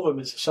result of all of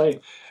them is the same.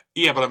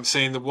 Yeah, but I'm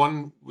saying the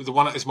one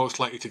that is most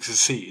likely to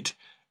succeed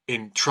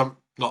in Trump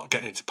not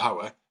getting into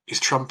power is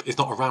Trump is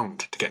not around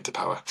to get into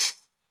power.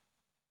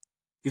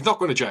 He's not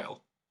going to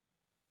jail.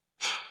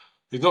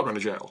 He's not going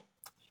to jail.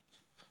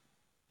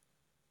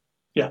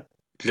 Yeah.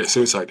 He gets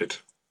suicided.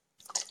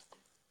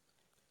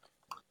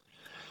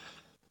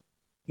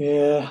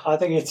 Yeah, I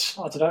think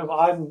I don't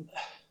know,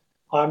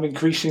 I'm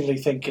increasingly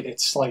thinking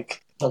it's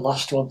like the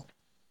last one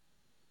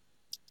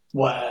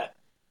where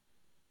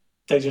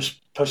they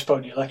just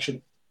postpone the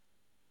election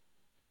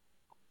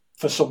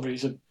for some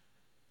reason.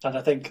 And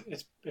I think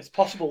it's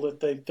possible that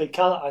they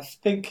can. I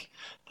think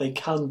they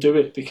can do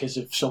it because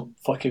of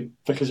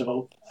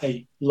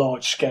a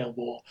large scale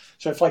war.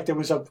 So if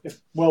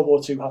World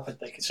War II happened,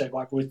 they could say,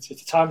 right, it's the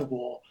time of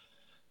war.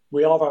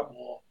 We are at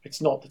war.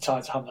 It's not the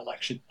time to have an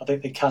election. I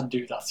think they can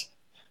do that.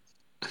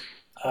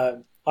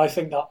 I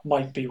think that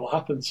might be what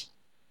happens.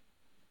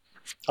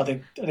 I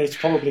think it's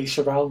probably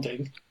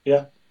surrounding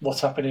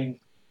what's happening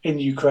in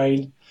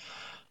Ukraine,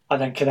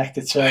 and then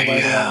connected to where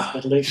they are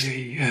in the Middle East.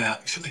 Yeah,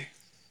 actually.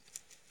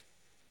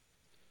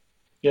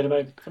 You know what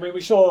I mean? I mean,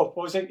 we saw, what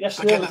was it,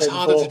 yesterday? Again, that's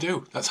harder to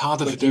do. It's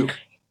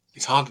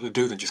harder to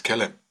do than just kill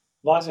him.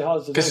 Why is it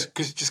harder to do?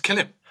 Because just kill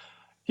him.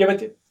 Yeah,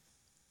 but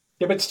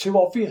it's too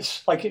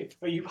obvious. Like,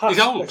 you have He's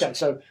old. Okay,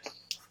 so...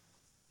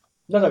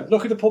 No,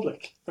 look at the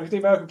public. Look at the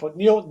American public.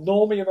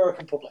 Normie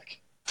American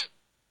public.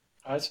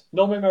 Right?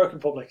 Normie American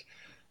public.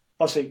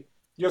 Obviously,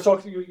 you were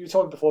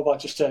talking before about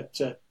just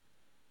to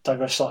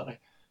digress slightly.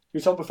 You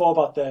were talking before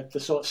about the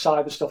sort of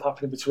cyber stuff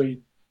happening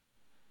between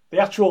the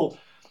actual,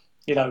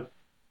 the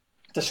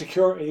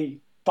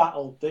security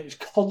battle that is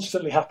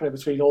constantly happening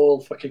between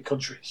all fucking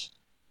countries.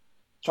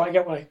 Try and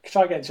get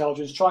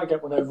intelligence, try and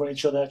get one over on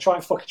each other, try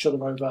and fuck each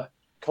other over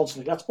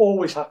constantly. That's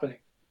always happening.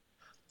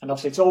 And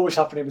obviously it's always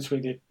happening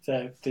between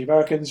the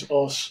Americans,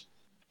 us,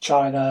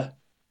 China,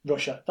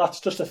 Russia. That's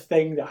just a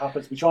thing that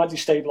happens. We try and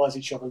destabilise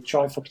each other, we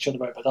try and fuck each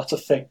other over. That's a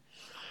thing.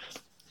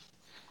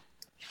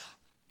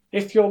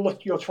 If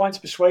you're trying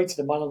to persuade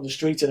the man on the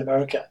street in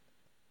America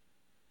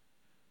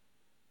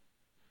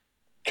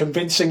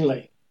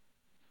convincingly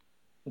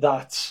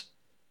that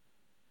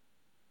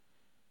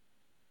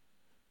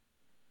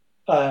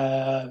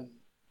to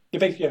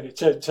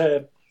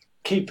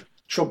keep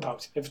Trump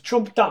out. If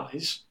Trump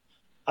dies,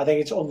 I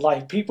think it's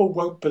unlikely. People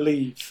won't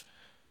believe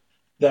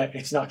that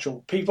it's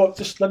natural. People,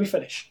 just let me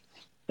finish.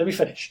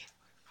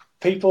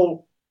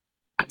 People,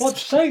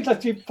 what's saying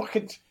that you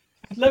fucking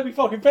let me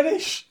fucking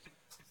finish.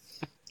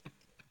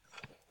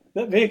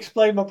 Let me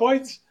explain my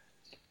point.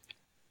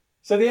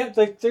 So the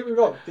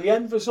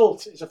end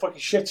result is a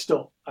fucking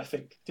shitstorm, I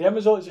think. The end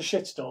result is a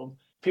shitstorm.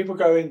 People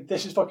going,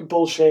 this is fucking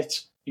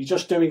bullshit. You're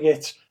just doing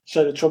it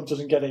so that Trump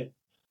doesn't get in.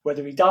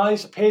 Whether he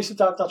dies, appears to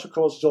die of natural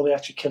causes, or they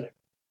actually kill him.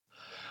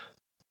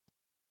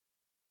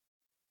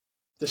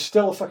 There's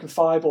still a fucking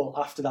fireball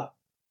after that.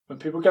 When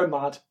people go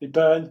mad, they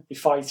burn, they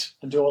fight,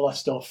 and do all that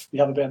stuff. They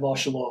have a bit of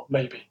martial law,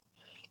 maybe.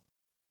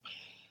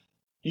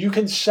 You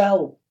can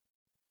sell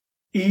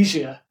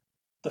easier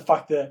the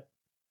fact that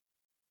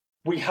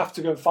we have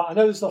to go and fight. I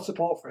know there's not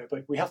support for it,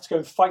 but we have to go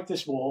and fight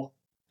this war.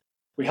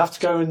 We have to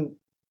go and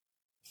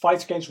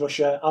fight against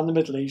Russia and the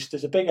Middle East.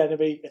 There's a big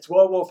enemy. It's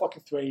World War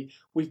fucking III.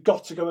 We've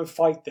got to go and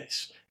fight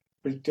this.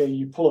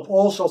 You pull up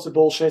all sorts of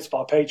bullshit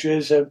about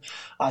patriotism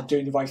and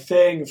doing the right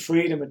thing and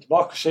freedom and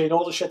democracy and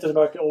all the shit that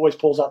America always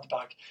pulls out the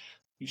bag.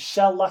 You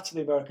sell that to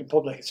the American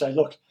public and say,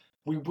 look,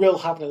 we will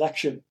have an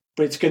election,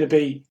 but it's going to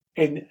be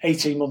in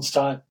 18 months'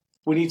 time.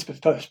 We need to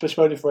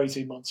postpone it for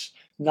 18 months.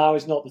 Now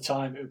is not the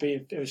time. It would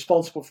be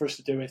irresponsible for us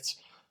to do it.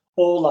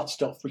 All that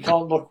stuff. We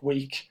can't look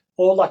weak.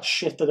 All that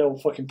shit that they'll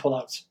fucking pull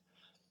out.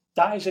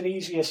 That is an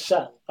easier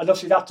sell. And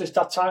obviously that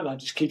timeline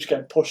just keeps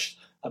getting pushed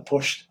and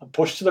pushed and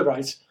pushed to the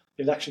right.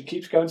 The election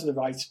keeps going to the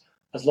right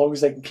as long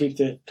as they can keep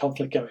the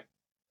conflict going.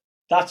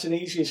 That's an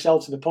easier sell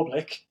to the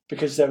public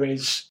because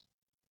there's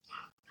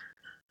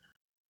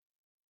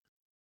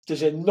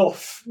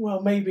enough,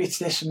 well, maybe it's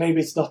this, maybe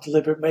it's not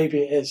deliberate, maybe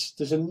it is.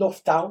 There's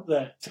enough doubt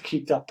there to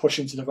keep that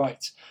pushing to the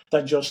right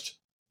than just,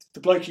 the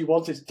bloke you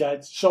want is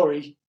dead,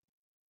 sorry.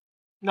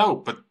 No,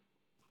 but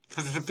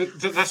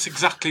that's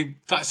exactly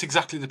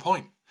the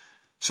point.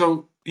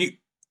 So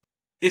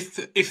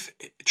if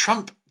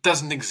Trump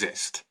doesn't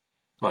exist,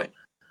 right,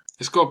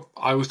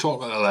 I was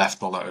talking about the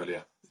left and all that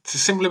earlier. It's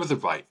similar with the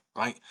right,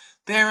 right?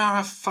 There are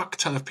a fuck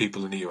ton of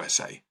people in the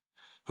USA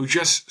who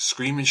just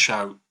scream and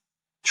shout,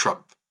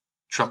 Trump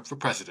for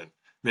president,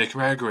 make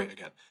America great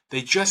again.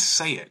 They just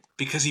say it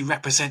because he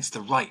represents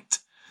the right.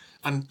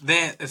 And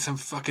there's some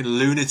fucking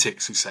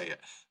lunatics who say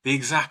it. The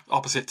exact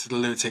opposite to the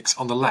lunatics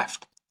on the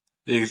left.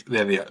 They're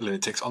the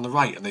lunatics on the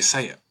right, and they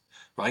say it,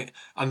 right?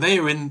 And they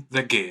are in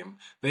the game.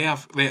 They're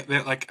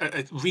like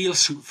a real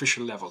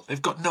superficial level.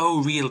 They've got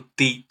no real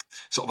deep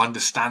sort of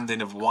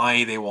understanding of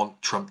why they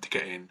want Trump to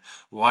get in,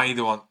 why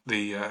they want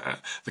the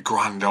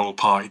grand old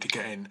party to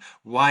get in,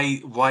 why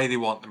they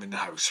want them in the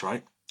House,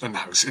 right? In the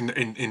House,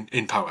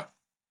 in power.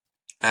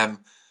 And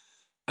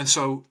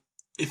so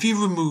if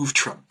you remove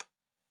Trump,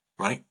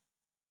 right?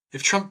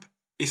 If Trump,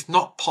 it's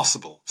not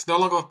possible. It's no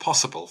longer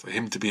possible for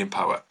him to be in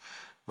power,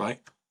 right?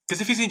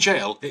 Because if he's in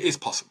jail, it is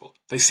possible.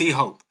 They see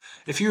hope.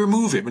 If you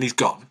remove him and he's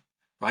gone,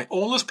 right?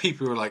 All those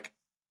people who are like,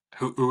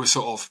 who are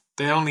sort of,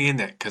 they're only in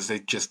it because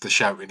they're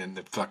shouting and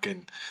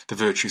the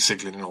virtue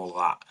signaling and all of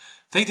that.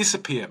 They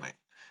disappear, mate.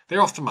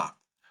 They're off the map.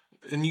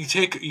 And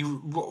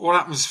what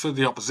happens for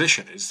the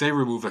opposition is they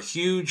remove a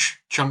huge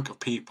chunk of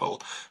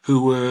people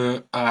who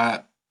were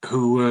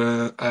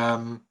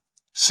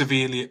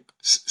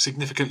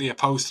significantly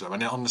opposed to them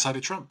and on the side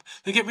of Trump.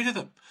 They get rid of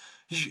them.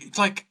 It's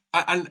like,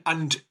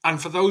 and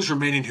for those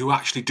remaining who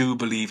actually do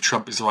believe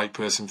Trump is the right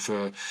person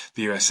for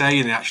the USA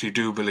and they actually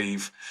do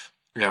believe,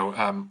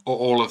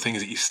 all the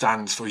things that he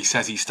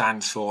says he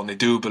stands for, and they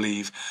do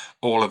believe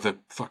all of the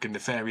fucking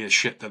nefarious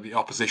shit that the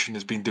opposition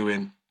has been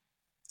doing.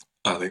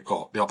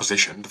 The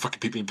opposition, the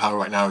fucking people in power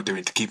right now are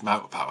doing to keep him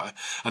out of power,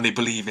 and they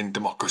believe in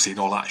democracy and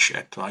all that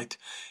shit, right?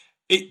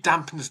 It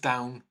dampens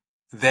down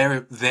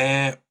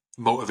their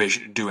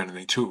motivation to do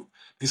anything too,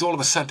 because all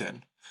of a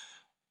sudden,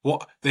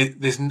 what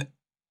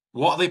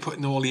are they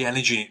putting all the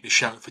energy into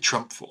shouting for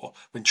Trump for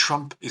when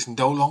Trump is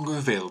no longer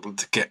available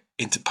to get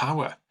into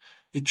power?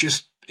 It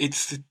is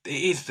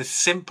the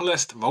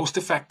simplest, most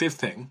effective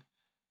thing.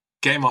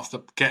 Get him off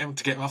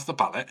the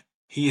ballot.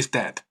 He is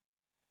dead.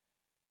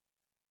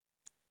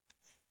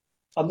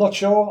 I'm not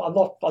sure.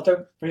 I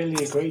don't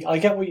really agree. I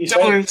get what you're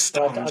saying.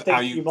 I think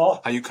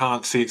how you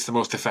can't see it's the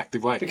most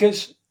effective way.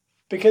 Because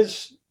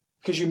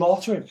you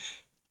martyr him.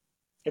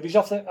 If he's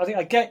off I think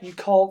I get you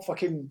can't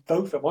fucking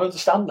vote for him. I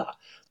understand that,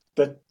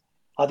 but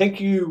I think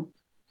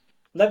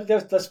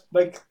let's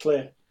make it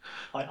clear.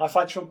 I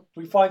find Trump.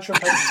 We find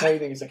Trump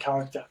entertaining as a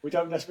character. We're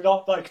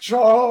not like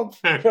Trump.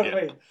 You know what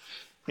I mean?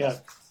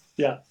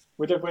 Yeah.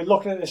 We're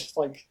looking at this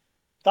like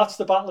that's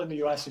the battle in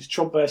the US is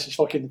Trump versus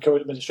fucking the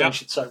current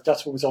administration. Yep. So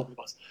that's what we're talking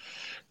about.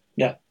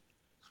 Yeah,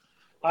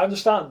 I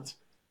understand.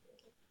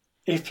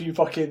 If you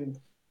fucking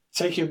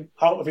take him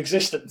out of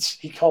existence,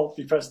 he can't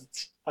be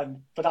president.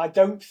 But I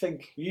don't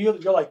think you're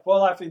like,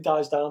 well, after he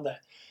dies down there.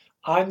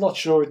 I'm not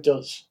sure it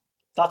does.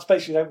 That's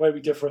basically where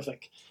we differ.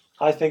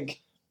 I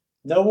think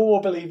no one will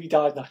believe he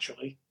died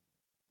naturally.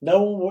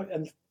 No one will,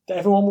 and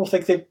everyone will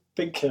think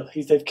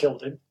they've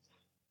killed him.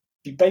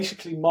 You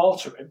basically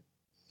martyr him,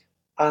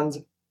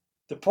 and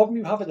the problem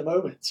you have at the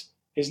moment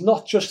is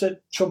not just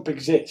that Trump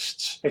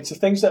exists; it's the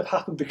things that have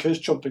happened because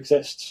Trump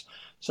exists.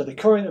 So the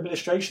current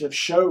administration have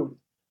shown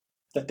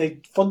that they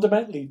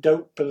fundamentally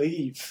don't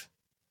believe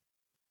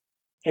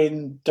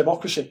in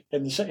democracy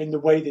in the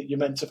way that you're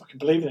meant to fucking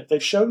believe in it.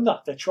 They've shown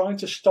that they're trying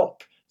to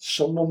stop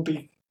someone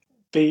be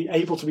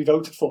able to be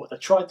voted for. They're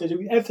trying to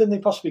do everything they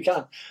possibly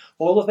can.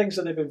 All the things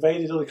that they've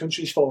invaded other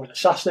countries for and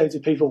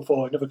assassinated people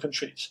for in other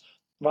countries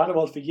around the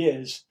world for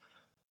years.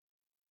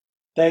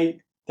 They're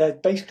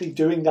basically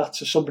doing that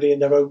to somebody in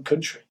their own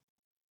country.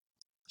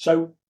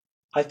 So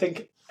I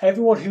think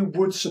everyone who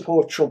would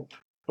support Trump,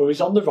 who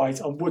is on the right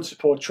and would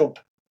support Trump,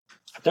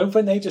 I don't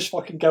think they just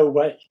fucking go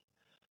away.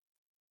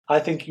 I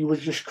think you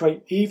would just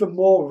create even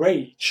more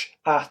rage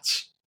at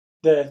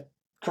the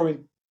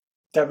current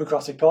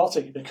Democratic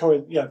Party, the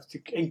current,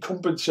 the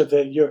incumbents of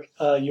the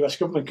US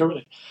government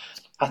currently.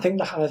 I think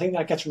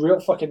that gets real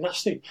fucking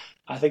nasty.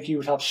 I think you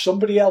would have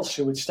somebody else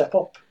who would step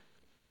up.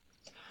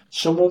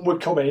 Someone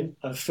would come in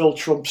and fill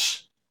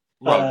Trump's.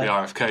 Well, it'd be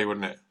RFK,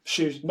 wouldn't it?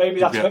 Shoes. Maybe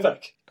that's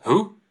Vivek.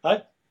 Who?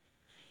 Right?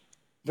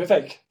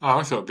 Vivek. Oh,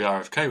 I thought it'd be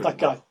RFK. That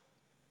guy.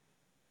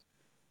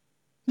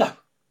 No.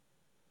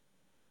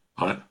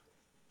 Right.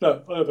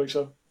 No, I don't think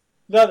so.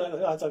 No,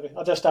 I don't think.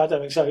 I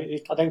don't think so.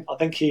 I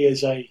think he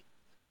is a.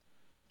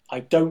 I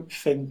don't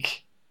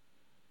think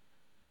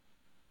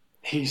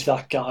he's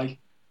that guy.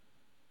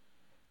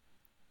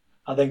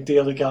 I think the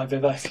other guy,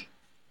 Vivek,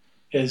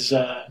 is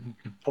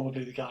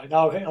probably the guy.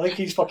 No, I think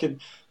he's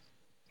fucking.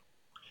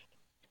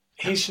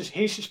 He's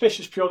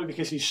suspicious purely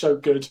because he's so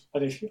good,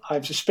 and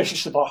I'm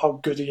suspicious about how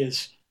good he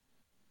is.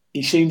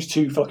 He seems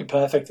too fucking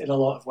perfect in a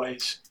lot of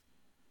ways.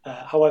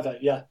 However,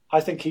 yeah,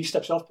 I think he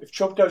steps off. If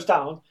Trump goes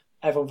down,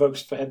 everyone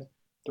votes for him.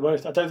 I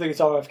don't think it's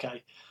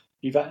RFK.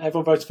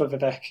 Everyone votes for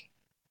Vivek,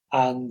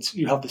 and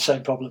you have the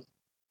same problem.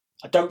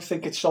 I don't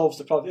think it solves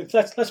the problem.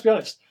 Let's be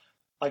honest.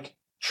 Like,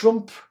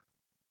 Trump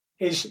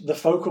is the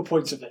focal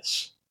point of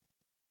this.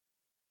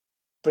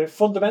 But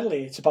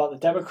fundamentally, it's about the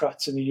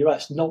Democrats in the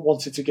US not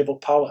wanting to give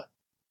up power.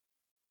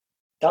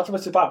 That's what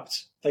it's about.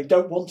 They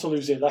don't want to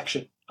lose the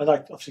election. And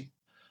obviously,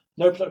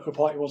 no political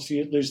party wants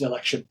to lose an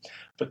election.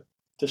 But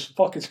there's some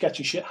fucking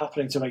sketchy shit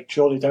happening to make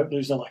sure they don't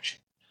lose an election.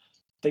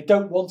 They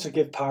don't want to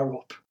give power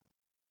up.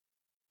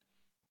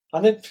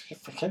 And they're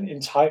fucking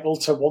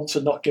entitled to want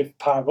to not give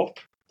power up.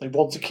 They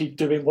want to keep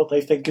doing what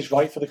they think is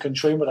right for the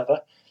country and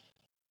whatever.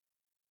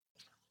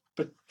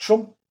 But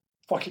Trump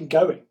fucking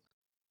going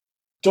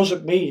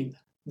doesn't mean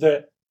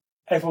that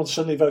everyone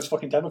suddenly votes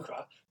fucking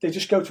Democrat. They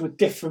just go to a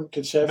different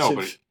conservative. No,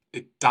 but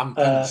it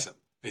dampens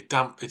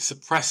them. It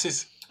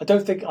suppresses. I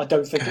don't think it does. I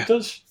don't think it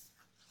does.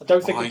 I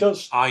don't think it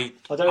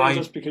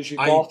does because you've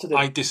martyred it.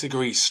 I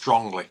disagree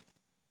strongly.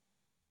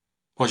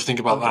 What do you think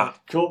about that?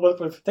 Cool. But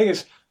the thing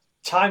is,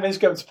 time is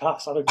going to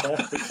pass. I don't care.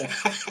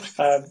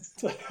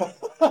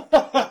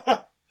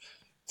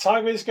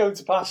 Time is going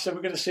to pass, so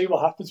we're going to see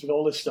what happens with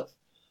all this stuff.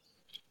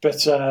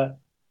 But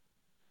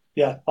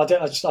yeah,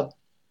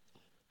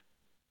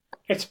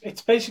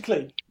 it's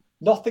basically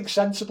nothing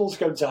sensible is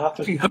going to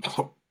happen.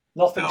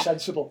 Nothing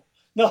sensible.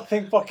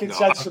 Nothing fucking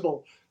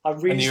sensible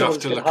and reasonable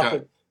is going to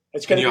happen.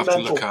 It's going to be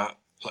mental. You have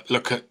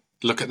to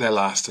look at their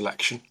last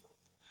election.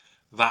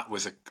 That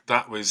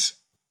was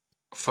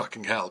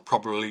fucking hell.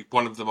 Probably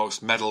one of the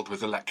most meddled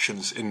with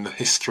elections in the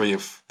history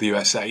of the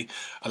USA.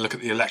 And look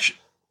at the election.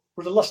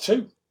 Well, the last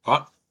two.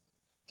 What?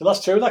 The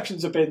last two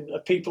elections have been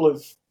people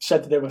have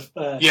said that they were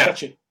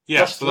sketchy.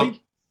 Yeah. Last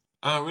three.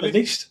 Oh, really? At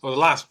least. Well, the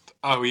last.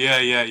 Oh,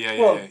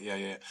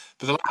 yeah.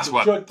 But the last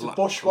one. The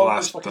Bush one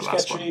was fucking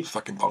sketchy. One,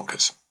 fucking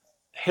bonkers.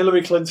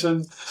 Hillary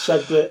Clinton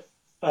said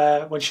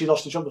that when she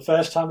lost to Trump the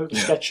first time, it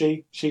was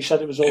sketchy. She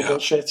said it was all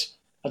bullshit.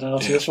 I don't know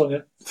to this one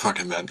yet.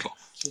 Fucking mental.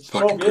 It's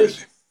fucking 12 years,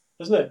 crazy.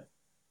 isn't it?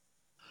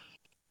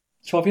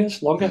 12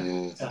 years? Longer?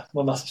 Yeah,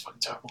 my math is fucking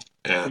terrible.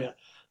 Yeah.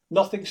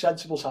 Nothing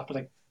sensible's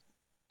happening.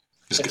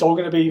 It's all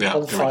going to be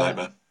on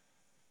fire.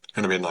 It's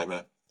going to be a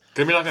nightmare. It's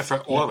going to be a nightmare for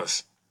all of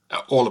us.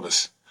 All of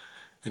us.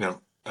 You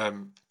know,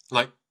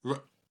 like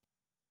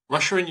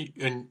Russia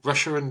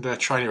and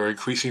China are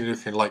increasingly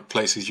looking like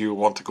places you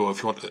want to go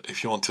if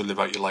you want to live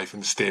out your life in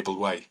a stable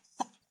way.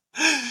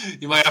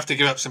 You might have to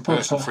give up some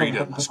personal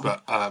freedoms,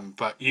 but at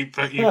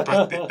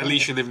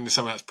least you're living in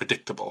somewhere that's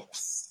predictable.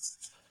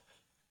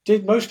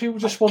 Did most people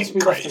just want to be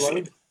left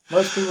alone?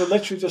 Most people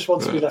literally just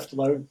want to be left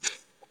alone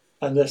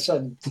and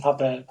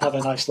have a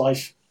nice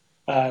life.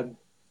 Yeah,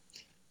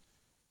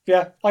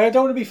 I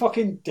don't want to be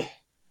fucking.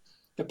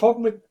 The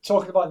problem with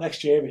talking about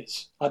next year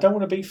is I don't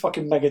want to be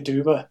fucking mega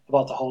doomer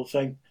about the whole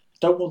thing. I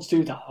don't want to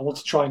do that. I want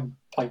to try and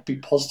be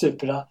positive,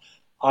 but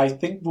I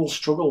think we'll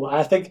struggle.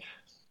 I think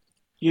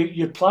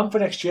your plan for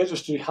next year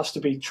has to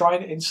be try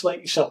and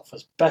insulate yourself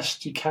as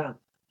best you can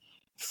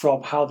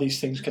from how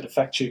these things can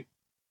affect you.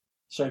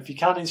 So if you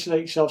can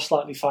insulate yourself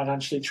slightly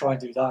financially, try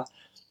and do that.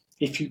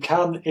 If you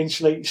can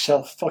insulate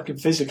yourself fucking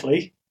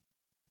physically,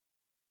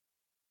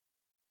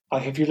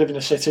 like if you live in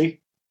a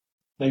city,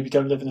 maybe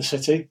don't live in a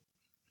city.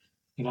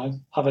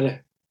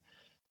 If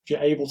you're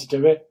able to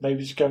do it,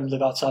 maybe just go and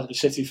live outside of the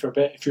city for a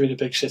bit if you're in a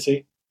big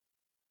city.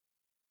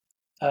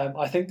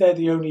 I think they're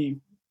the only.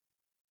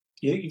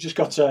 You just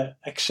got to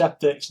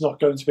accept that it's not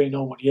going to be a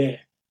normal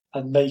year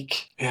and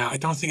make. Yeah, I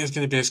don't think it's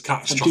going to be as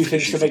catastrophic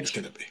as you think it's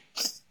going to be.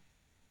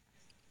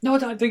 No, I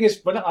don't think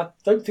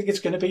it's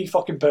going to be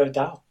fucking burned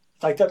down.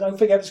 Like, I don't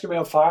think everything's going to be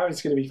on fire and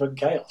it's going to be fucking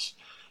chaos.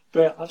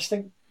 But I just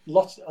think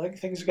I think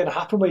things are going to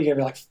happen where you're going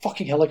to be like,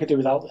 fucking hell, I could do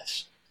without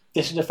this.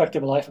 This is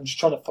affecting my life. I'm just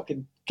trying to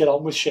fucking get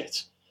on with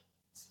shit.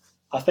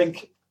 I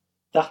think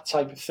that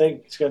type of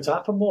thing is going to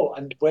happen more.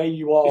 And where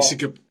you are it's a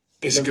good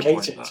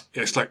point.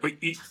 Yeah, it's like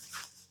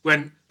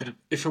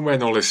if and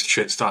when all this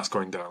shit starts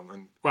going down,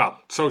 and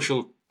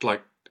social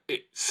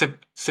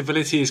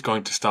civility is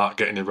going to start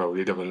getting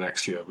eroded over the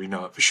next year. We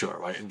know it for sure,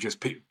 right? And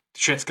just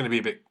shit's going to be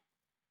a bit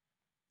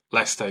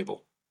less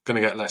stable. Going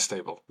to get less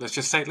stable. Let's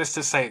just say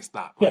it's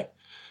that. Right? Yeah.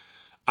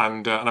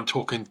 And I'm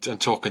talking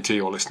to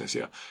your listeners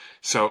here,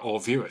 or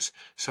viewers.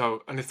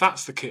 So, and if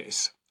that's the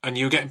case, and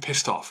you're getting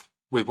pissed off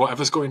with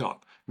whatever's going on,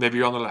 maybe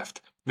you're on the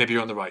left, maybe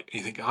you're on the right, and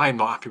you think I'm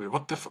not happy with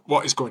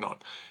what is going on.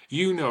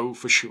 You know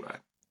for sure.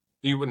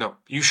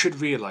 You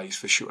should realise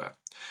for sure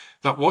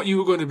that what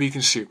you are going to be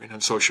consuming on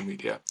social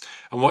media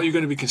and what you're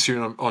going to be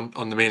consuming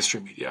on the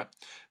mainstream media,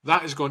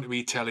 that is going to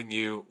be telling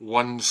you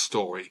one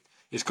story.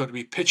 It's going to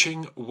be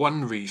pitching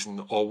one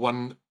reason or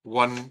one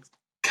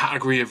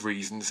category of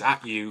reasons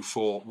at you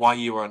for why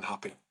you are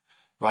unhappy,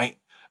 right?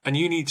 And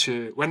you need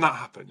to, when that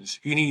happens,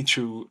 you need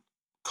to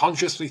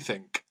consciously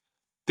think,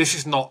 this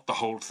is not the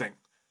whole thing.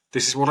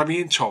 This is what I'm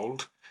being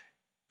told.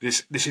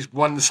 This is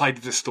one side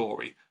of the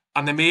story.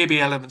 And there may be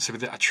elements of it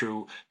that are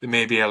true. There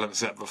may be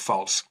elements that are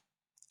false.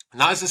 And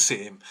that is the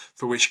same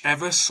for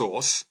whichever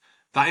source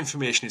that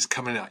information is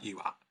coming at you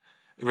at.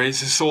 Whether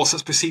it's a source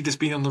that's perceived as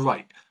being on the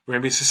right,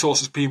 maybe it's a source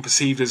that's being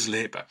perceived as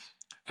Labour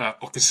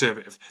or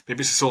Conservative,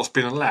 maybe it's a source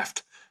being on the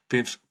left,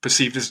 being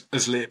perceived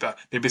as Labour,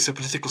 maybe it's a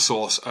political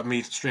source, a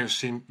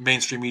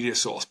mainstream media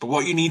source. But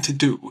what you need to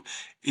do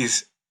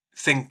is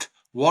think,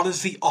 what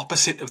is the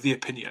opposite of the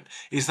opinion?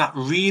 Is that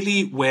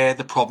really where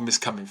the problem is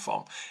coming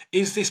from?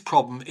 Is this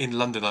problem in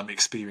London I'm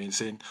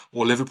experiencing,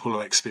 or Liverpool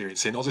I'm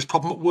experiencing, or this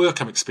problem at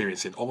work I'm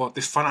experiencing, or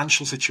this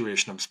financial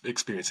situation I'm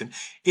experiencing?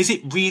 Is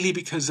it really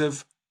because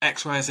of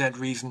X, Y, Z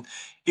reason?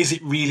 Is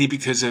it really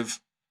because of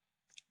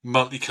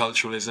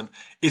multiculturalism?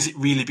 Is it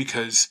really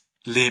because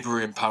Labour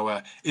are in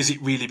power? Is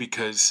it really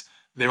because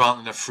there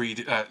aren't enough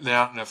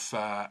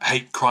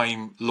hate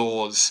crime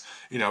laws?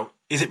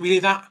 Is it really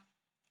that?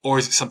 Or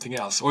is it something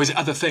else? Or is it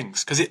other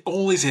things? Because it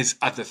always is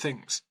other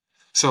things.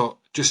 So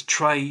just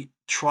try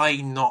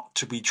not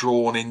to be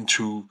drawn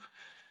into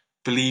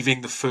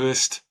believing the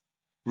first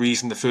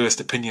reason, the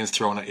first opinions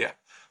thrown at you.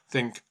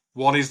 Think,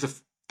 what is the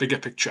bigger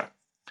picture?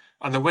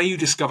 And the way you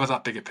discover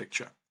that bigger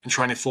picture and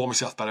try and inform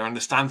yourself better,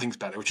 understand things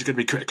better, which is going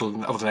to be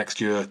critical over the next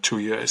year, 2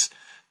 years,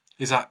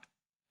 is that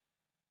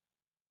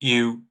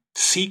you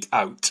seek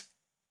out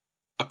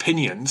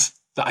opinions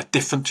that are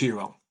different to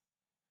your own.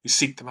 You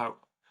seek them out.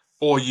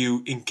 Or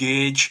you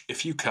engage,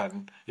 if you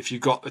can, if you've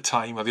got the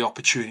time or the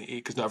opportunity,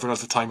 because not everyone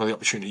has the time or the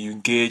opportunity, you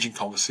engage in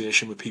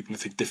conversation with people who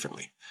think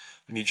differently.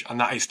 And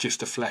that is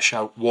just to flesh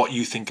out what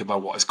you think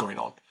about what is going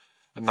on.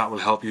 And that will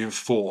help you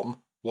inform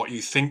what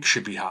you think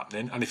should be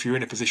happening. And if you're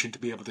in a position to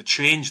be able to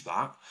change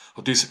that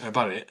or do something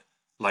about it,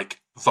 like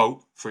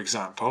vote, for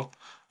example,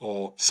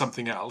 or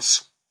something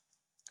else,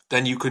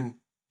 then you can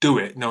do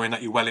it knowing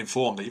that you're well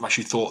informed, that you've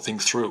actually thought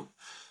things through.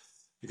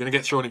 You're going to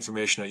get thrown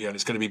information at you, and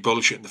it's going to be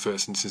bullshit in the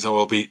first instance,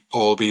 there'll be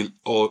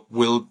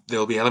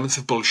elements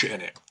of bullshit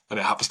in it, and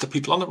it happens to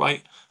people on the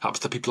right, happens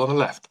to people on the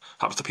left,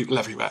 happens to people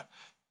everywhere.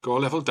 Go a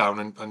level down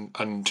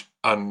and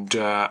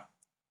yeah,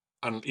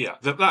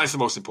 that is the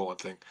most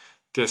important thing.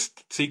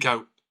 Just seek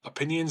out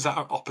opinions that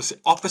are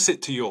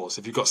opposite to yours.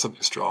 If you've got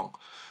something strong,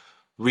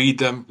 read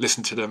them,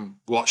 listen to them,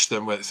 watch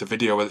them. Whether it's a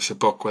video, whether it's a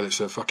book, whether it's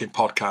a fucking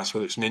podcast,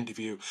 whether it's an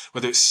interview,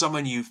 whether it's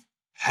someone you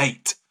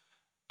have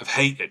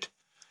hated,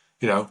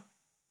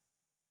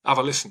 have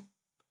a listen,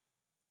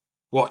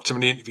 watch some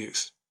of the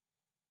interviews,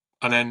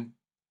 and then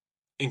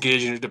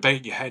engage in a debate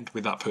in your head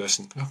with that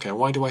person. Okay,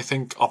 why do I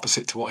think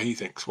opposite to what he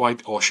thinks? Why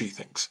or she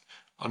thinks?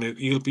 And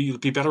you'll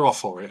be better off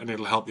for it, and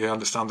it'll help you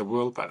understand the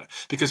world better.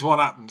 Because what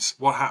happens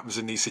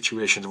in these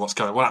situations, and what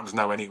happens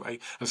now anyway,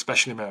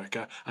 especially in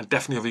America, and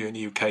definitely over here in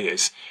the UK,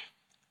 is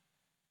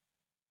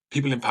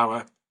people in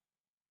power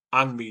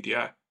and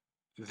media,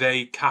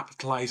 they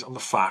capitalise on the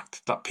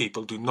fact that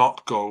people do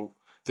not go,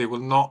 they will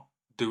not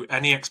do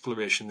any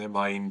exploration in their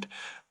mind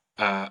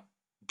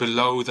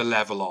below the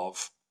level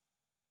of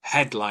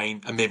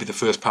headline and maybe the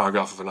first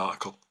paragraph of an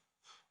article,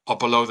 or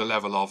below the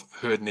level of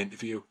heard an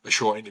interview, a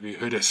short interview,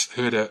 heard a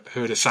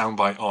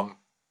soundbite on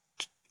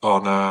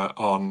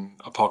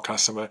a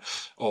podcast somewhere,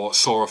 or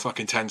saw a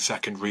fucking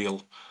 10-second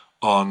reel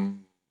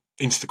on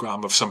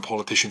Instagram of some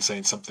politician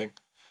saying something,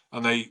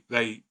 and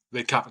they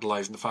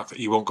capitalise on the fact that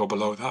you won't go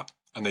below that,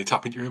 and they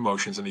tap into your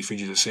emotions and they feed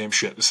you the same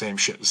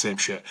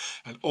shit,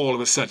 and all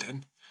of a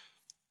sudden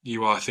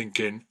you are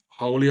thinking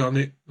wholly on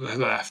the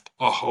left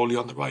or wholly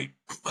on the right,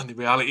 and the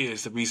reality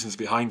is the reasons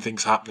behind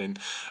things happening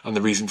and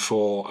the reason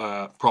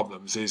for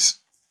problems is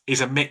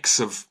a mix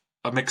of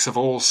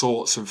all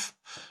sorts of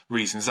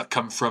reasons that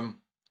come from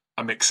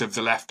a mix of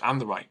the left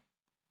and the right.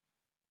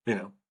 You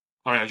know,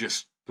 I mean,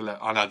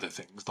 on other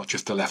things, not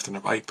just the left and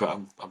the right, but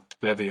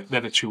they're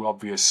the two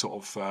obvious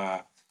sort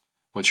of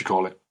what do you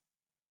call it,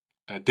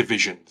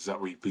 divisions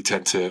that we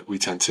tend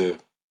to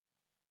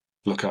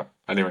look at.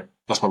 Anyway,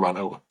 that's my rant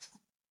over.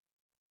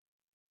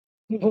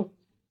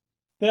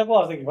 Yeah,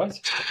 well, I think you're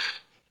right.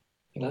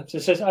 You know,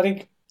 so I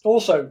think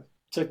also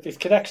it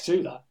connects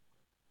to that.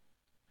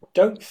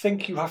 Don't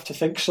think you have to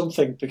think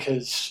something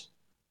because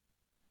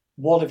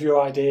one of your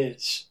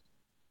ideas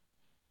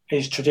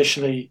is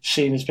traditionally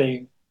seen as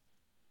being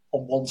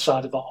on one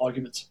side of that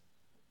argument.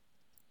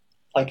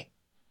 Like,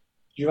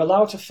 you're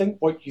allowed to think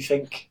what you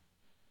think.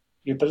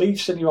 Your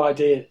beliefs and your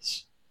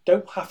ideas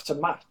don't have to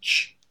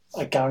match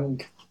a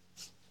gang.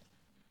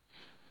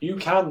 You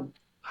can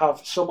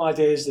have some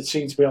ideas that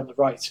seem to be on the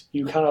right.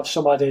 You can have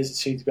some ideas that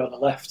seem to be on the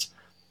left.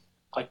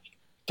 Like,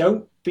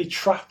 don't be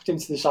trapped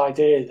into this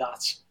idea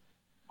that,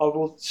 oh,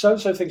 well,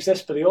 so-and-so thinks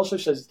this, but he also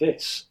says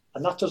this,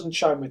 and that doesn't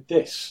chime with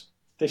this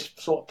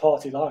sort of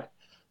party line.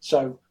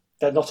 So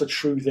they're not a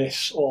true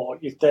this, or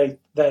if they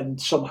then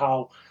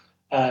somehow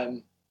are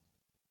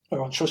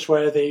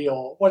untrustworthy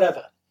or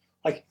whatever.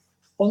 Like,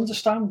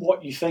 understand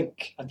what you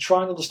think and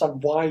try and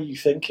understand why you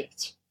think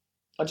it.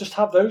 And just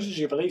have those as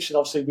your beliefs. And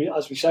obviously,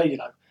 as we say, you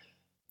know,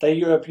 they're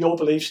your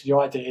beliefs and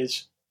your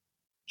ideas.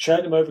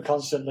 Churn them over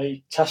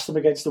constantly. Test them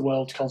against the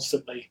world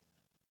constantly.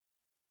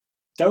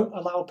 Don't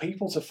allow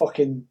people to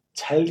fucking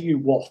tell you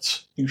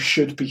what you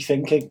should be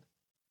thinking.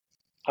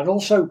 And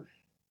also,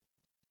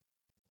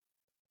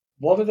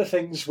 one of the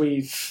things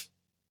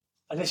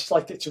and it's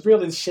like, it's a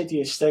real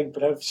insidious thing,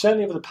 but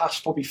certainly over the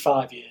past probably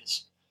 5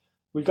 years,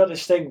 we've got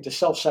this thing, the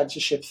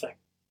self-censorship thing.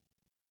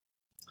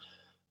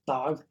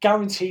 Now, I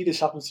guarantee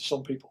this happens to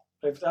some people.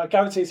 I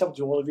guarantee it's happened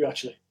to all of you,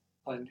 actually.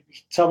 And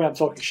tell me I'm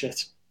talking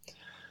shit.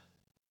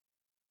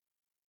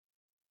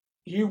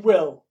 You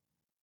will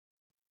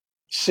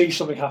see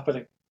something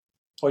happening,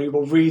 or you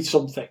will read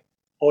something,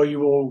 or you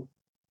will,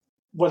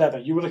 whatever,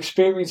 you will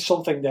experience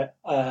something that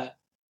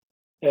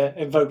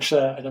invokes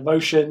an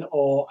emotion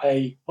or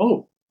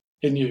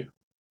in you.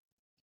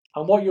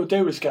 And what you'll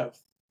do is go,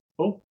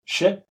 oh,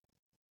 shit, I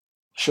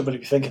shouldn't really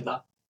be thinking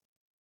that.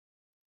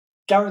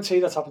 Guarantee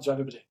that's happened to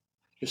everybody.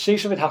 You'll see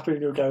something happen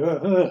and you'll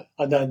go,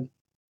 and then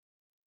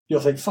you'll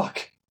think,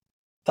 fuck,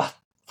 that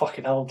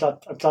fucking hell,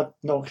 I'm glad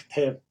no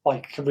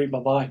one can read my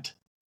mind.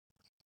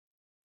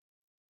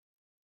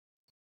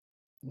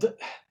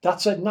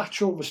 That's a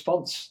natural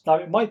response. Now,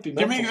 it might be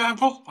mental. Give me an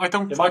example. I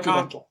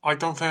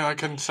don't think I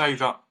can say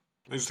that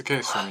is the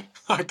case for me.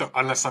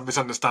 Unless I'm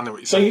misunderstanding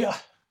what you're saying.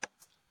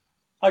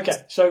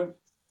 Okay, so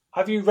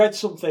have you read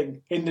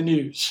something in the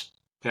news?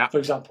 Yeah. For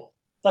example,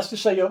 let's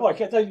just say you're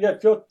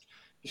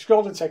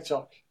scrolling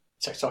TikTok,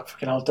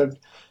 fucking hell,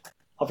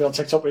 I've been on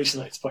TikTok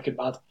recently, it's fucking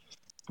mad.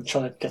 I'm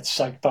trying to get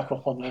Seg back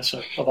up on there,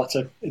 so I've had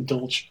to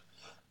indulge.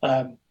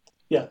 So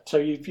you're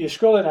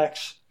scrolling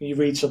X and you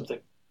read something,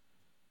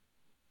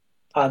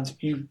 and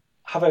you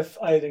have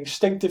an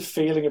instinctive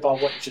feeling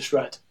about what you just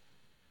read,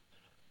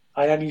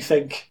 and then you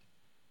think,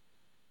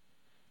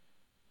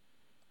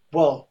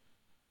 well,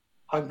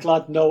 I'm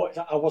glad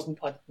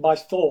my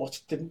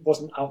thought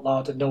wasn't out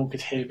loud and no one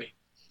could hear me,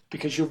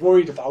 because you're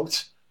worried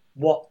about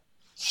what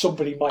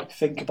somebody might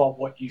think about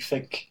what you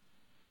think.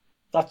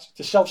 That's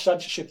the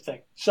self-censorship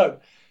thing.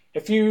 So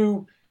if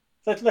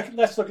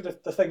let's look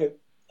at the thing.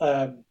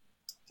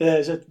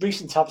 There's a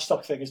recent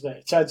Tavistock thing, isn't it?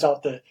 It turns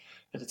out that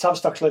at the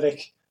Tavistock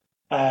clinic,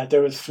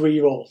 there were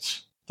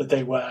 3-year-olds that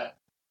they were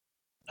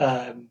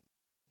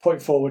putting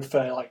forward for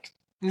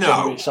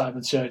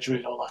reassignment surgery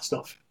and all that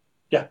stuff.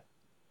 Yeah.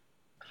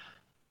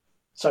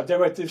 So there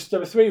were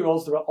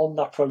 3-year-olds that were on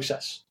that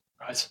process,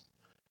 right?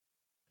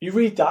 You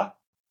read that,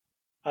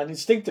 and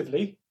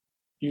instinctively,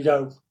 you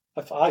go,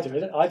 if I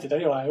did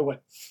anyway, I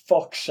went,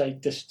 fuck's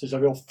sake, there's a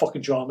real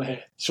fucking drama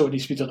here. So it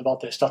needs to be done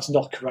about this. That's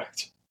not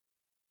correct.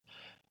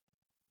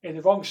 In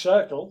the wrong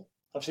circle,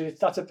 obviously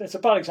it's a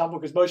bad example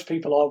because most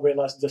people are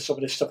realising that some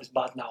of this stuff is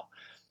bad now.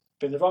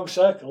 But in the wrong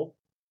circle...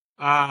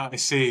 I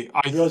see.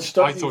 I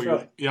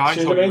thought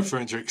you were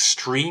referring to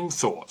extreme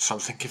thoughts. I'm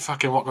thinking,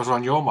 fucking what goes on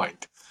in your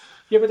mind?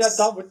 Yeah, but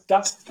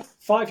that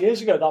 5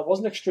 years ago, that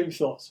wasn't extreme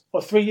thought.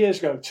 Or 3 years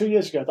ago, 2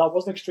 years ago, that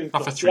wasn't extreme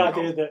thought. The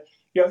idea that,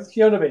 you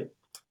know what I mean?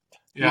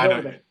 You Yeah, I know know.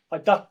 what I mean?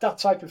 Like that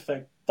type of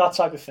thing. That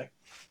type of thing.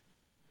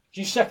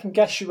 You second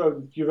guess your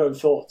own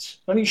thoughts,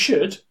 and you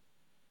should.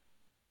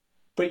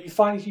 But you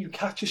find you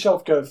catch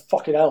yourself going,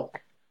 "Fucking hell!"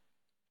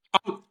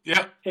 Oh,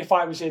 yeah, If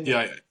I was in,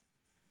 yeah,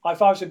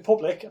 if I was in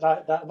public and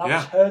that was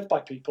yeah. heard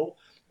by people,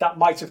 that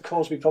might have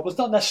caused me problems.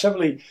 Not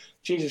necessarily,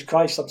 Jesus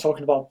Christ, I'm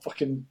talking about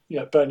fucking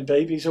burning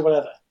babies or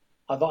whatever.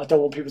 I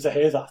don't want people to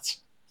hear that.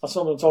 That's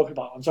not what I'm talking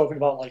about. I'm talking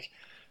about like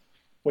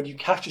when you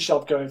catch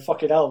yourself going,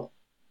 "Fucking hell."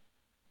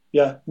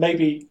 Yeah,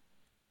 maybe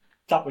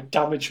that would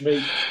damage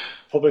me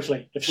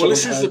publicly if Well, someone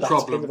this is the heard that in the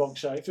problem. wrong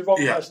show. If the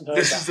wrong Yeah, person heard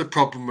this is that. the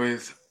problem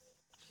with.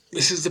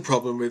 This is the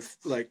problem with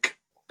like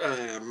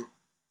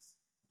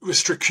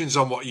restrictions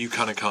on what you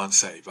can and can't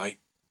say, right?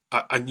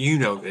 And you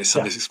know this,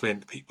 and Yeah, this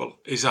explained to people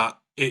is that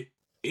it.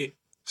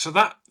 So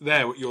that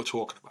there, what you're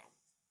talking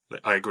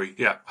about. I agree.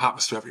 Yeah,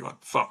 happens to everyone.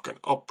 Fucking,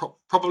 or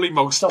probably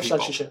most self people,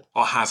 censorship.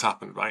 or has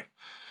happened, right?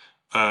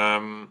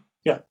 Um,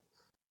 Yeah,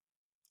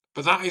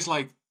 but that is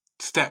like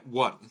step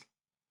one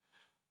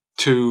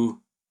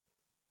to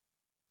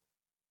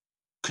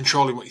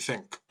controlling what you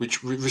think,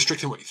 which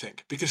restricting what you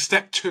think. Because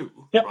step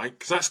two, yeah, right?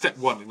 Because that's step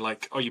one in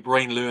like, oh, your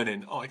brain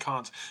learning. Oh, I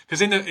can't.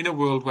 Because in a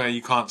world where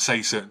you can't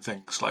say certain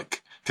things,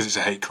 like because it's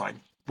a hate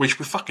crime, which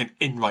we're fucking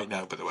in right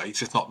now, by the way. It's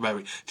just not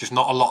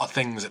a lot of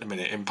things at the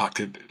minute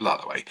impacted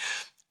that way.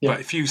 yeah,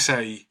 But if you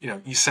say,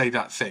 you say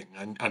that thing,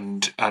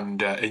 and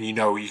you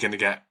know you're going to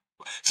get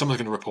someone's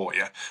going to report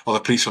you, or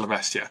the police will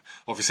arrest you,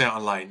 or if you say it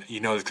online,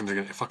 you know they're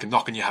going to fucking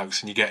knock on your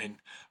house, and you're getting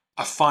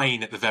a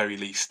fine at the very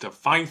least of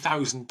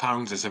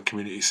 £5,000 as a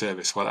community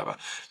service, whatever.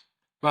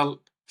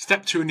 Well,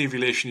 step two in the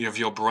evolution of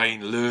your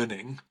brain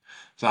learning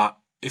that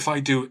if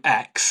I do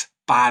X,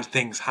 bad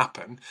things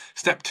happen.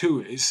 Step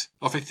two is,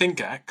 if I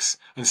think X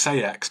and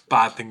say X,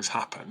 bad things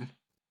happen.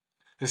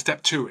 And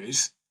step two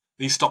is,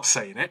 you stop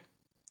saying it.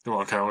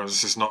 Oh, okay, well,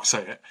 let's just not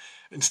say it.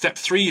 And step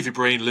three of your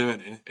brain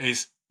learning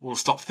is, we'll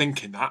stop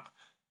thinking that.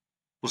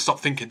 We'll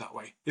stop thinking that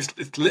way.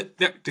 It's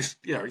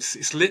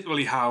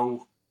literally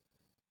how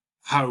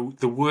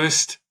the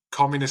worst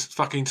communist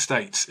fucking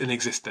states in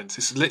existence.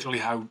 It's literally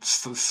how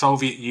the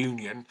Soviet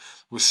Union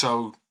was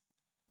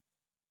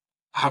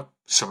how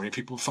so many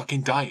people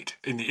fucking died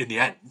in the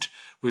end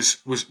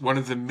was one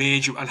of the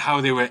major, and how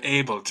they were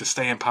able to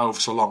stay in power for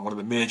so long. One of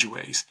the major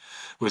ways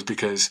was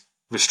because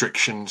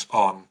restrictions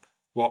on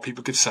what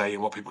people could say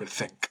and what people could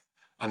think,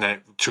 and then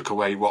it took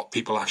away what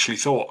people actually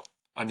thought,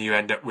 and you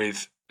end up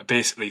with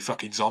basically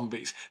fucking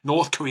zombies.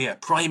 North Korea,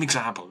 prime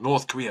example.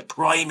 North Korea,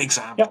 prime yeah.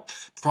 example.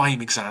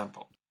 Prime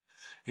example.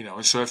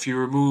 And so if you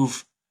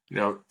remove,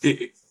 in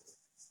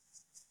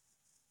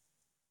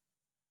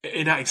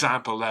that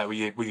example there with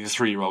your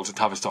 3-year-olds at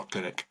Tavistock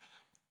Clinic,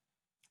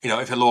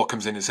 if a law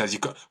comes in and says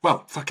you've got,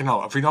 well, fucking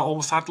hell, have we not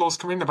almost had laws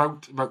come in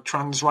about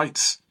trans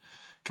rights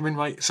come in,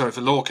 right? So if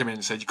a law came in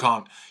and said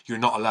you're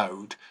not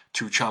allowed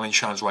to challenge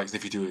trans rights, and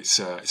if you do, it's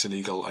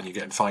illegal and you're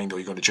getting fined or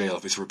you're going to jail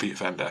if it's a repeat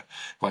offender,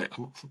 right?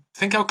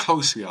 Think how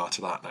close we are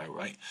to that now,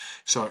 right?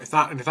 So if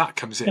that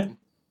comes in,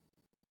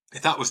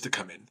 if that was to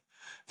come in,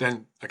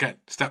 then again,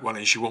 step one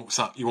is you won't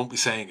be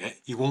saying it.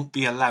 You won't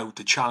be allowed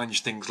to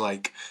challenge things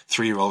like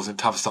 3-year-olds in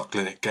Tavistock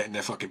Clinic getting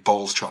their fucking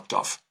balls chopped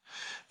off,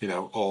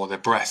 or their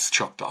breasts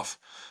chopped off,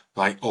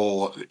 right?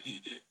 Or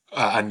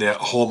and their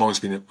hormones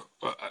being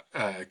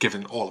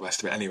given, all the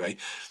rest of it anyway.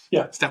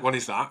 Yeah. Step one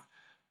is that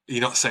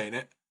you're not saying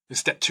it. And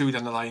step two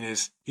down the line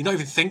is you're not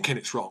even thinking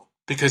it's wrong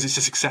because it's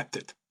just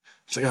accepted.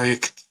 It's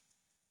like,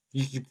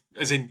 you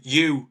as in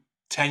you,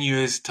 10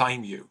 years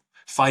time,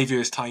 5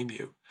 years time,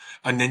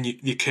 and then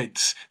your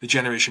kids, the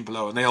generation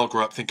below, and they all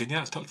grow up thinking,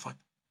 yeah, it's totally fine.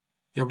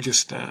 Yeah, we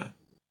just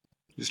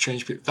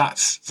change people.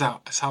 That's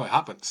how it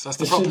happens. That's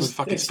the problem with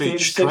fucking speech.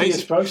 It's the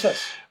insidious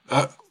process.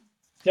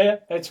 Yeah,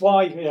 it's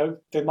why,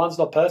 the man's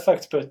not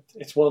perfect, but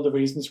it's one of the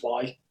reasons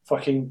why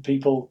fucking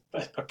people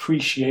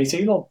appreciate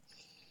Elon.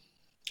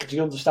 Because he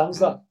understands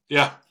that.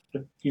 Yeah.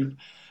 But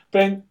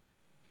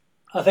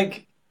I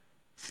think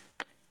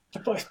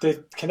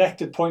the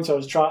connected point I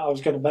was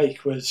going to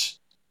make was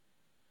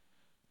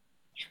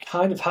you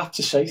kind of have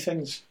to say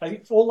things.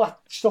 All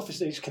that stuff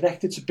is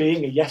connected to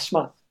being a yes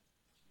man.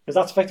 Because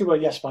that's effectively what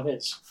a yes man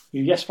is.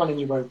 You're a yes man in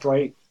your own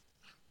brain.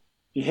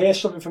 You hear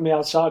something from the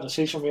outside or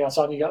see something from the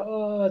outside and you go,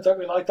 oh, I don't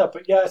really like that,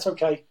 but yeah, it's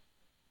okay.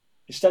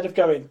 Instead of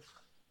going,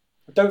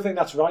 I don't think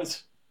that's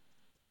right.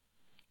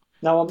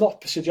 Now, I'm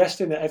not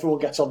suggesting that everyone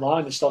gets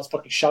online and starts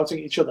fucking shouting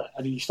at each other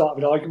and you start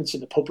having arguments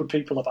in the pub with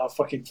people about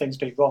fucking things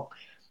being wrong.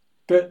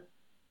 But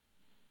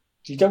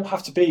you don't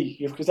have to be,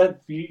 because then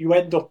you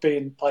end up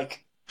being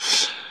like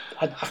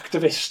an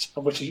activist,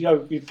 which is,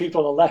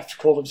 people on the left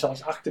call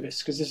themselves activists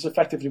because this is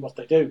effectively what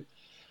they do.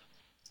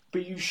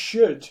 But you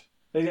should.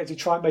 They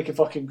try and make a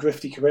fucking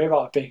grifty career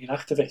out of being an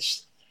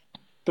activist.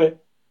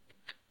 But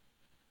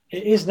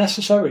it is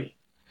necessary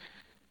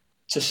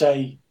to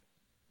say,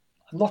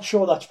 I'm not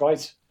sure that's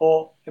right.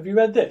 Or, have you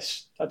read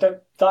this? I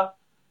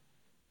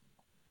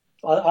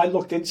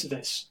looked into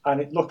this and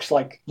it looks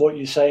like what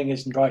you're saying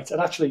isn't right. And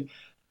actually,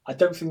 I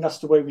don't think that's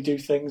the way we do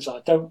things.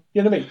 I don't,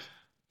 you know what I mean?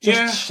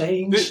 Just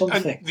saying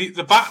something.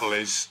 The battle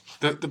is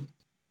that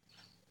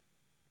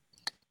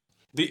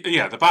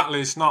The battle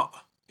is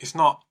not. It's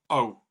not.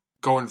 Oh,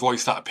 go and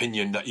voice that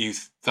opinion that you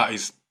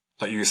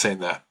were saying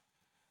there.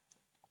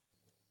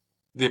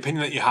 The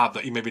opinion that you have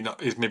that you maybe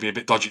not is maybe a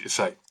bit dodgy to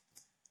say.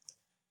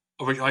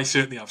 I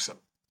certainly have some,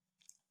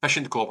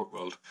 especially in the corporate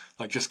world.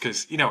 Like just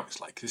because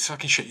it's like there's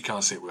fucking shit you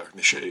can't say at work and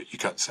the shit you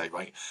can't say,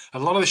 right?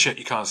 And a lot of the shit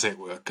you can't say at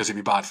work because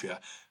it'd be bad for you.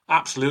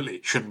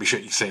 Absolutely shouldn't be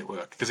shit you say at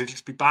work because it'd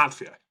just be bad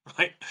for you,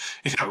 right?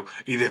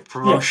 Either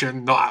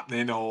promotion not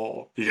happening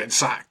or you're getting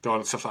sacked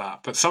or stuff like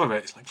that. But some of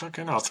it's like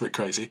fucking hell, it's a bit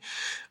crazy.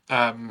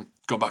 Going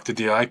back to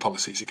DI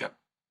policies again.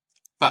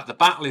 But the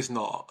battle is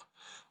not.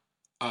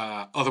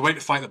 Or the way to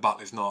fight the battle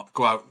is not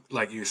go out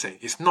like you were saying.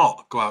 It's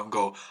not go out and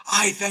go.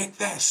 I think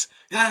this.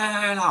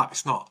 Yeah.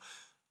 It's not.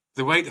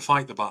 The way to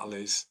fight the battle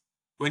is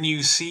when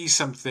you see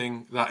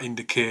something that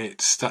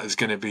indicates that there's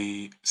going to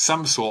be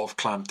some sort of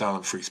clampdown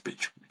on free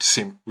speech,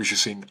 which you've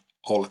seen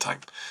all the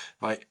time,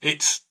 right?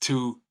 It's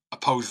to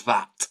oppose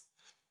that.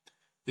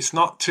 It's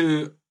not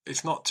to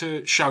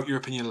shout your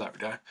opinion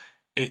louder.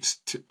 It's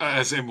to,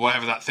 as in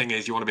whatever that thing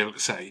is you want to be able to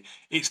say.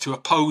 It's to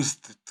oppose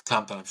the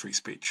clampdown on free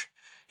speech.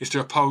 Is to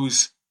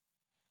oppose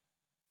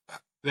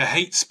the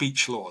hate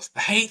speech laws. The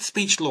hate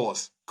speech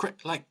laws,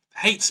 like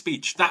hate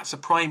speech, that's a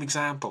prime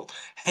example.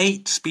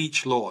 Hate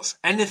speech laws.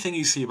 Anything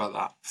you see about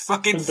that,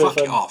 fucking fuck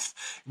it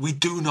off. We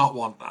do not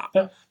want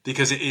that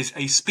because it is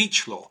a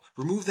speech law.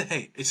 Remove the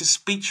hate. It's a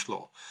speech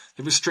law.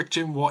 They're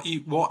restricting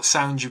what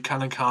sounds you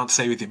can and can't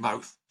say with your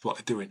mouth. What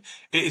they're doing.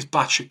 It is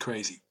batshit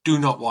crazy. Do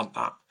not want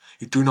that.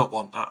 You do not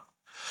want that.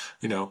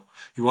 You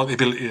want the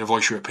ability to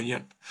voice your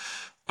opinion,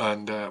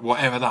 and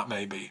whatever that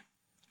may be.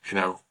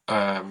 Yep.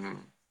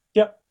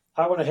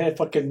 I want to hear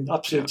fucking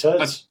absolute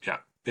turds. Yeah,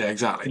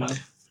 exactly.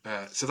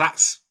 So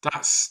that's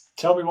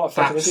tell me what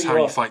that's how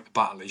you fight the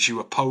battle. Is you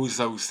oppose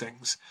those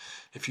things.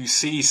 If you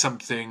see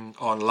something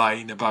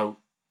online about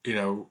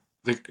whether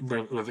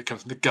it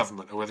comes from the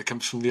government or whether it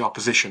comes from the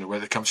opposition or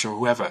whether it comes from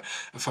whoever,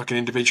 a fucking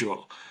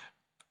individual,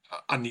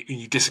 and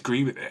you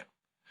disagree with it,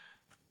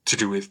 to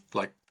do with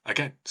like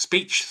again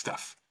speech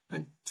stuff,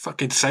 then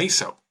fucking say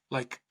so.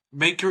 Like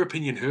make your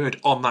opinion heard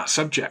on that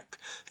subject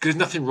because there's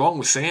nothing wrong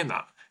with saying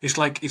that. It's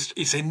like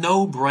it's a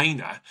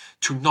no-brainer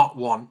to not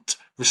want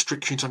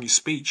restrictions on your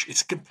speech.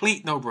 It's a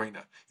complete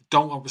no-brainer. You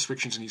don't want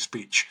restrictions on your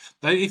speech.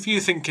 Now, if you're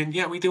thinking,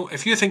 yeah, we do.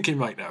 If you're thinking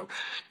right now,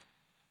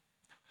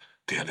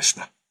 dear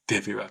listener,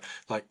 dear viewer,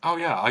 like, oh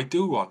yeah, I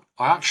do want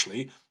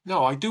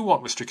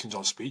restrictions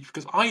on speech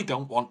because I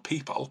don't want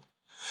people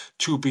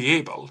to be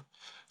able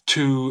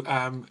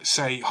to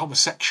say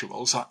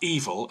homosexuals are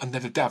evil and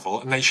they're the devil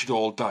and they should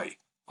all die.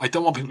 I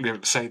don't want people to be able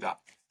to say that.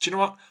 Do you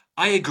know what?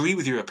 I agree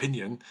with your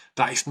opinion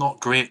that it's not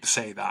great to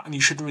say that, and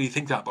you shouldn't really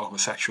think that about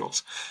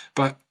homosexuals.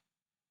 But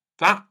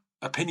that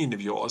opinion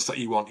of yours that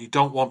you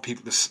don't want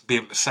people to be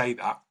able to say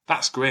that,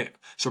 that's great.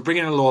 So bring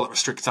in a law that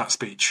restricts that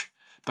speech.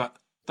 But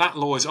that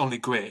law is only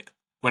great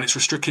when it's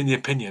restricting the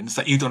opinions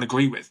that you don't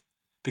agree with.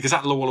 Because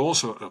that law will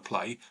also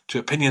apply to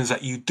opinions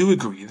that you do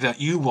agree, that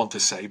you want to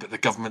say, but the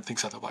government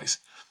thinks otherwise.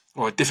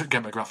 Or a different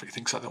demographic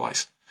thinks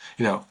otherwise.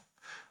 And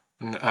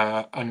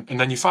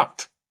then you're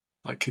fucked.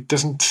 Like, it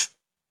doesn't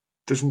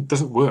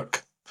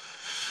work.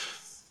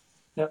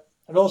 Yeah,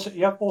 and also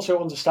you have to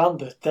also understand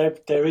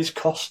that there is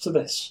cost to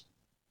this.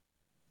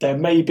 There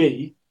may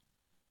be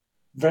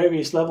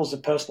various levels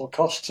of personal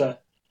cost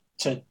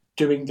to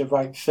doing the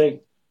right thing,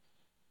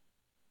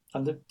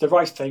 and the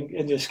right thing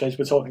in this case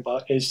we're talking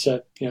about is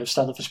to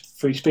stand up for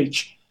free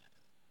speech.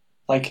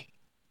 Like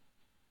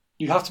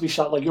you have to be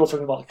like you're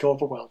talking about the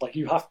corporate world. Like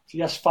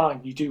yes,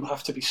 fine, you do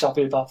have to be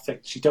savvy about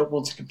things. You don't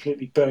want to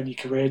completely burn your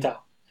career down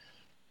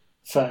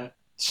for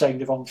saying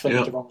the wrong thing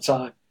at the wrong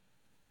time.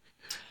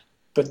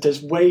 But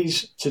there's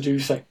ways to do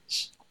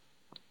things.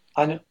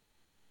 And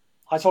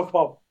I talk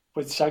about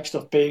with sex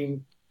stuff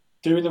doing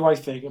the right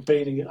thing and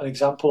being an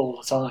example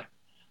all the time.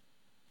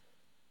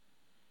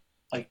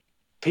 Like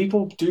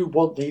people do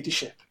want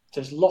leadership.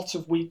 There's lots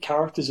of weak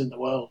characters in the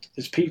world.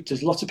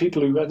 There's lots of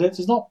people who, and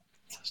there's not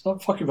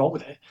fucking wrong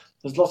with it.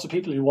 There's lots of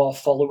people who are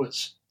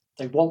followers.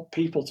 They want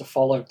people to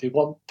follow. They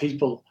want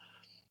people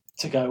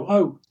to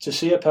go, to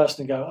see a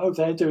person and go,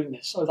 they're doing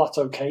this. Oh, that's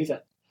okay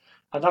then.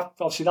 And that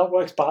obviously that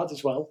works bad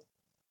as well.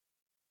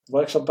 It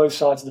works on both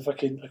sides of the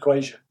fucking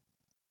equation.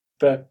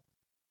 But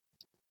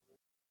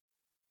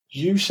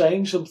you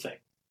saying something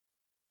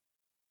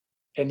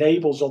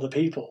enables other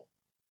people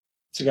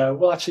to go,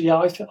 well, actually,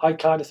 yeah, I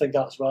kind of think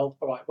that as well.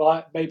 All right,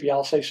 well, maybe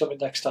I'll say something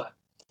next time.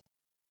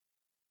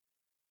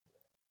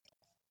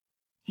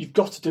 You've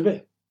got to do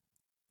it.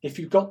 If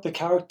you've got the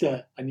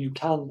character and you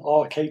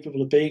are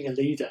capable of being a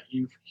leader,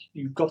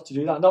 you've got to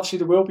do that. And obviously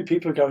there will be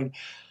people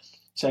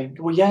saying,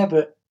 well, yeah,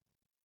 but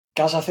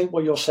Gaz, I think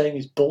what you're saying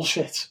is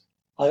bullshit.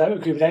 I don't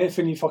agree with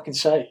anything you fucking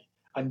say.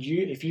 And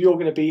if you're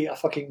going to be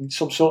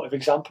some sort of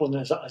example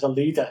as a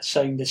leader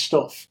saying this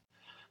stuff,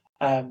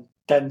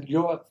 then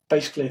you're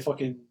basically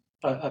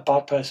a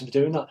bad person for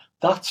doing that.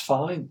 That's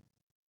fine.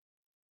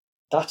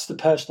 That's the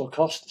personal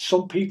cost.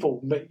 Some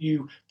people,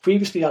 you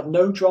previously had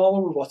no drama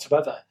with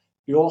whatsoever.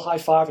 You're all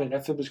high-fiving and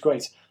everything was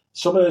great.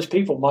 Some of those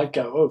people might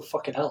go, oh,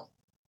 fucking hell.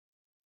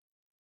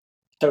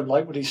 don't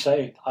like what he's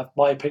saying.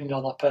 My opinion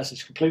on that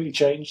person's completely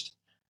changed.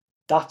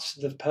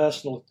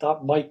 That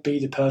might be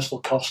the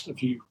personal cost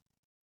of you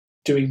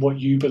doing what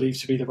you believe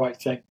to be the right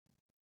thing.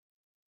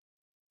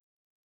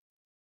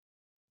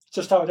 It's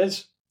just how it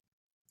is.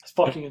 It's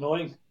fucking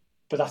annoying,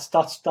 but that's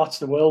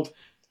the world.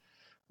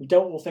 We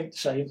don't all think the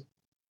same.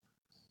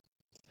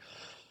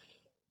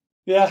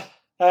 Yeah.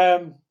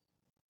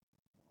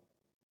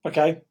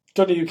 Okay.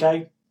 Done the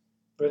UK.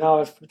 But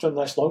now I've done a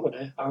nice long one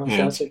here. Hour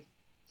and 30.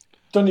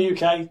 Done the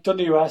UK. Done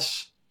the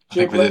US. I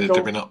think we did it,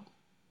 did we not?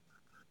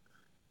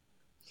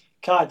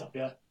 Kind of,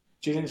 yeah.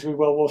 Do you think it's going to be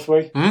World War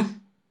III?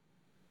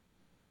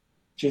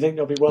 Do you think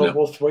there'll be World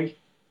War III?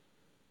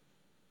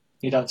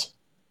 You don't?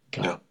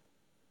 Okay.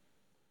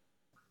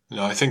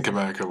 No, I think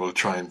America will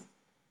try and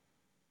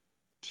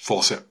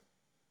force it,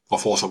 or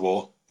force a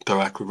war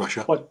direct with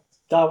Russia. But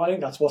I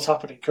think that's what's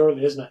happening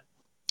currently, isn't it?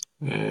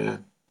 Yeah.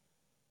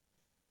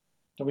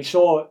 And we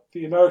saw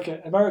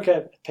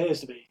America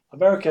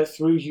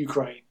through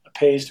Ukraine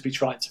appears to be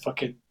trying to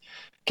fucking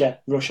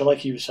get Russia,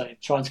 like you were saying,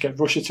 trying to get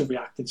Russia to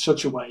react in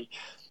such a way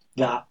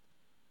that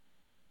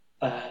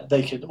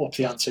they can up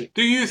the ante.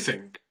 Do you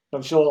think?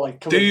 I'm sure,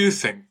 do you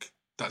think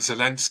that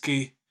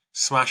Zelensky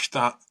smashed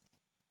that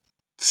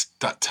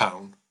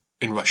town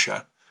in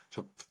Russia?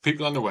 So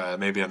people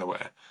maybe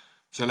unaware,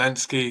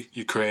 Zelensky,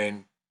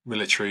 Ukraine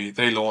military,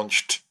 they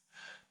launched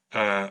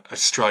a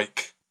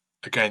strike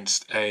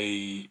against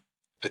a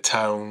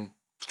town,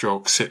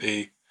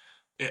 city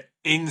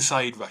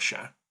inside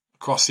Russia,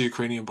 across the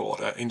Ukrainian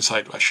border,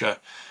 inside Russia.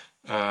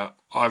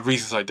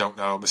 Reasons I don't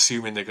know. I'm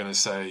assuming they're going to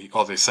say,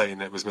 or they're saying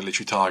there was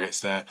military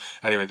targets there.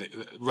 Anyway,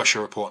 Russia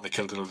reporting they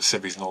killed a lot of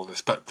civvies and all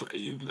this. But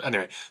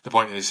anyway, the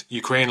point is,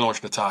 Ukraine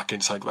launched an attack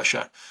inside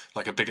Russia,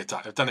 like a big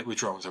attack. They've done it with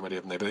drones already,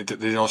 haven't they? But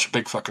they launched a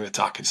big fucking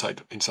attack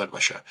inside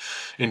Russia,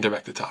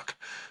 indirect attack,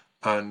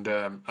 and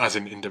as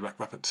in indirect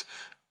weapons.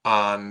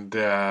 And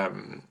so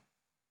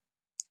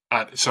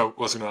what I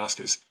was going to ask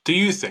is, do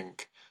you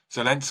think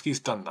Zelensky's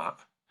done that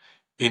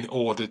in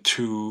order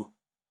to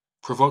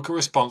provoke a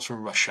response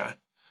from Russia,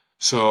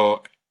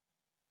 so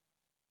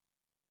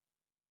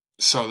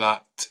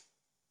that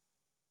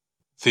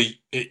the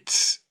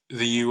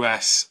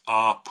US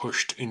are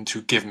pushed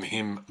into giving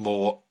him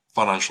more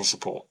financial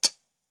support?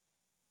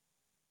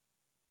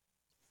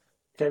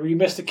 Okay, well, you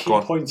missed a key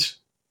point.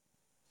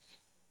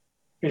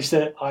 Is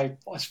that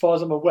as far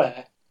as I'm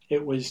aware,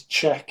 it was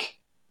Czech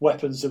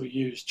weapons that were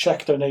used.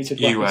 Czech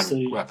donated weapons.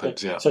 UN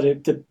weapons, yeah. So we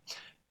did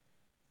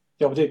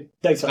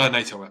NATO.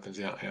 NATO weapons,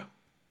 yeah.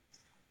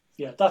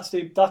 Yeah, that's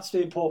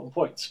the important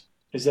point.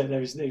 Is that there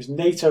was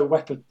NATO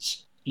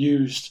weapons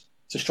used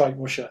to strike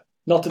Russia.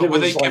 Not that it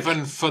was. Were they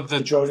given for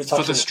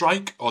the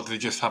strike, or did they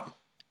just happen?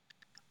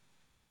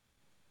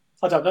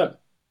 I don't know.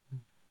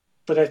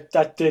 But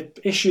the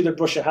issue that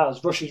Russia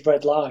has, Russia's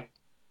red line,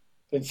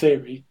 in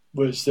theory,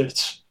 was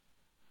that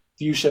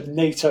the use of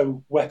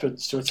NATO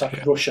weapons to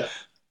attack Russia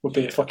would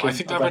be a fucking. I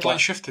think that red line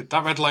shifted.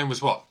 That red line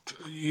was what,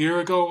 a year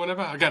ago or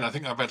whatever. Again, I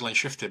think that red line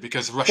shifted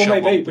because Russia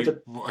won't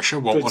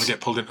want to get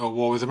pulled into a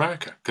war with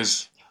America.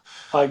 Because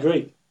I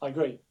agree.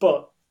 But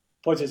the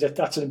point is that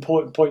that's an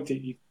important point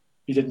that you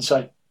didn't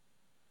say.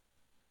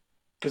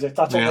 Because if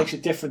that's what makes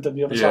it different than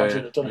the other sides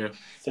that have done it,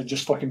 than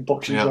just fucking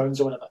boxing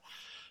drones or whatever.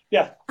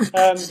 Yeah,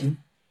 I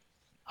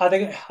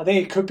think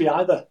it could be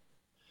either.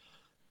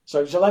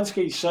 So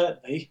Zelensky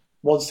certainly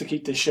wants to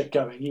keep this shit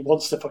going. He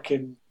wants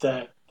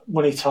the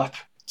money tap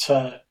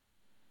to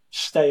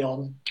stay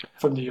on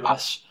from the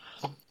US,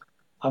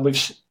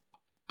 and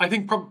I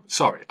think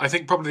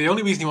probably the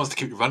only reason he wants to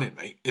keep it running,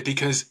 mate, is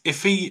because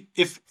if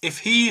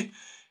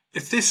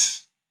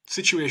this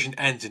situation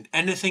ends in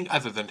anything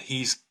other than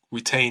he's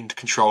retained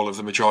control of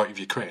the majority of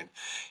Ukraine,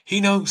 he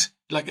knows,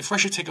 like, if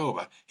Russia take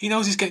over, he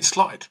knows he's getting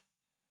slaughtered.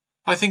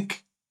 I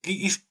think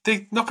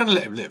they're not going to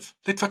let him live.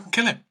 They'd fucking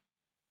kill him.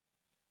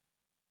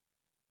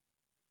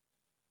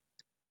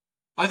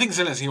 I think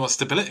Zelensky wants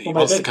stability. He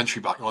wants the country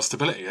back. He wants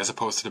stability as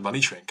opposed to the money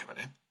train coming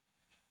in.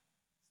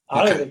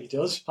 I don't think he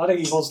does. I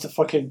think he wants to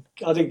fucking.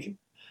 I think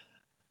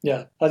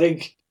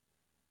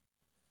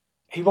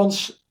he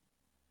wants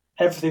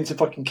everything to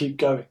fucking keep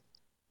going.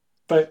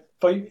 But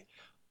the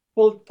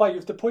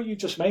point you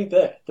just made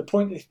there, the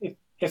point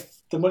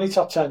if the money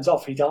tap turns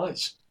off, he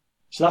dies.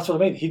 So that's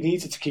what I mean. He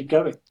needs it to keep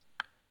going.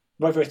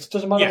 Whether it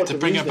doesn't matter what to the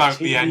bring reason about is,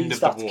 the end of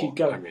the war. to keep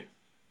going. I mean.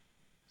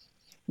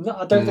 No,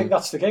 I don't think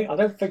that's the case. I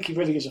don't think he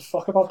really gives a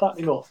fuck about that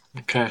anymore.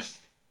 Okay.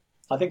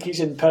 I think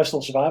he's in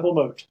personal survival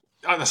mode.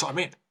 Oh, that's what I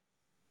mean.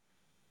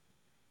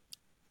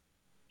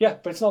 Yeah,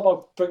 but it's not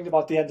about bringing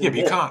about the end of the war.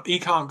 Yeah, but he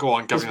can't go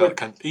on governing that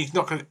country. He's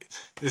not going to.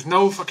 There's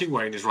no fucking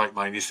way in his right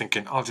mind he's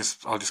thinking, I'll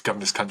just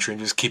govern this country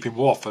and just keep in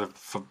war for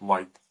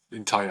my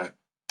entire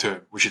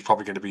term, which is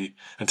probably going to be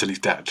until he's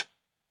dead.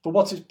 But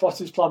what's his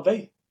plan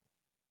B?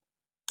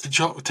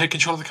 Take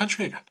control of the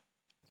country again.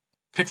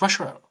 Kick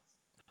Russia out.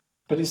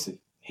 But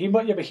he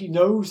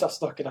knows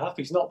that's not going to happen.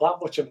 He's not that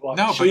much of a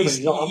no, but he's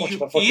not that much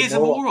of a fucking he is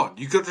moron. A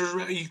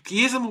moron.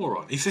 He is a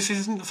moron. This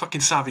isn't a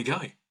fucking savvy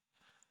guy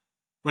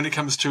when it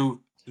comes to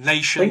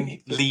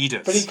nation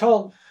leaders. But he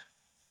can't.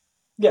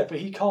 Yeah, but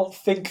he can't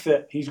think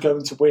that he's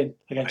going to win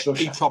against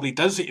Russia. He probably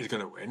does think he's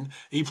going to win.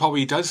 He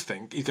probably does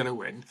think he's going to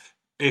win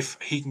if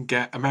he can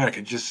get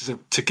America just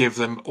to give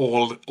them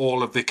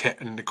all of the kit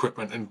and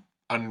equipment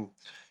and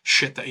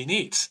shit that he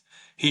needs.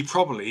 He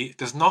probably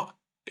does not.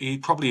 He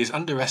probably is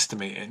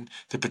underestimating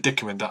the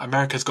predicament that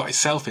America's got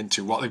itself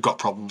into while they've got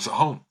problems at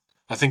home.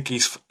 I think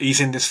he's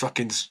in this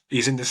fucking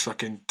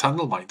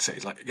tunnel mindset.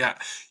 He's like, yeah,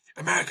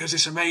 America's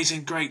this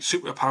amazing, great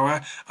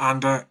superpower,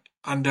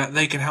 and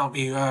they can help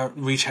me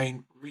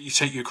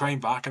retake Ukraine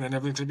back, and then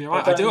everything's gonna be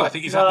alright. I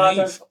think he's that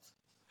naive.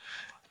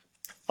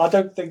 I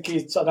don't think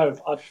he's. I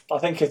know. I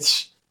think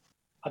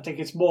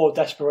it's more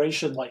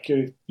desperation, like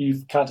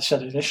you've kind of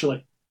said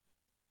initially.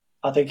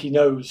 I think he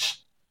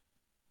knows,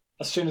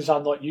 as soon as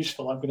I'm not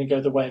useful, I'm going to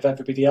go the way of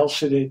everybody else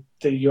who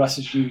the US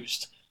has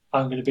used.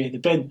 I'm going to be in the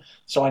bin,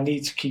 so I need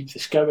to keep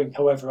this going.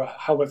 However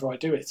I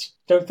do it,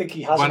 don't think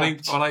he has.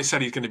 When I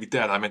said he's going to be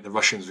dead, I meant the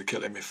Russians would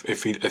kill him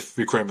if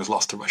Ukraine was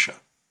lost to Russia.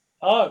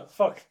 Oh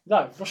fuck!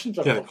 No, Russians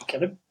won't kill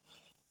him.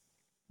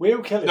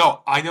 We'll kill him.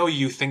 No, I know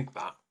you think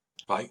that,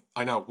 right?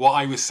 I know. What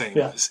I was saying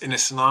was, in a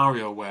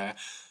scenario where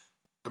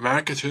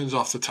America turns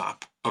off the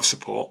tap of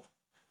support,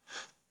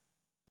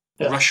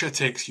 Russia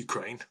takes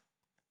Ukraine.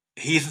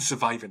 He isn't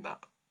surviving that.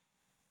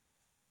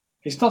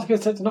 He's not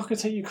going to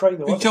take Ukraine,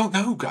 though. We don't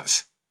know,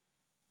 guys.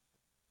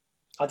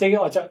 I think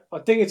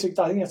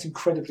that's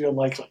incredibly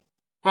unlikely.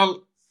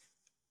 Well,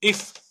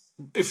 if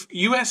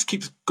US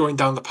keeps going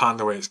down the pan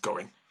the way it's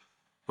going,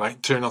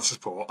 right, turn off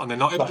support, and they're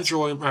not able to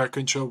draw America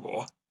into a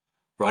war,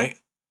 right?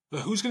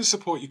 But who's going to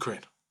support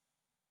Ukraine?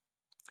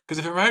 Because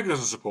if America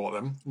doesn't support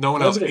them, no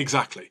one else.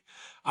 Exactly.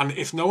 And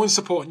if no one's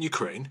supporting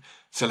Ukraine,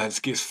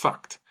 Zelensky is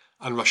fucked,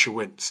 and Russia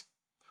wins.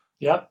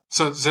 Yeah.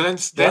 So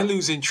they're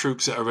losing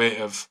troops at a rate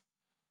of,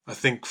 I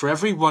think, for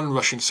every one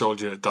Russian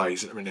soldier that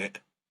dies at the minute,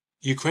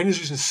 Ukraine is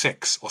losing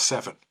 6 or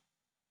 7.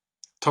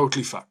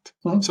 Totally fucked.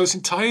 Mm-hmm. So it's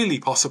entirely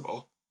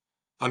possible,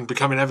 and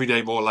becoming every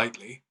day more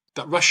likely,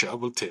 that Russia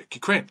will take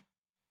Ukraine.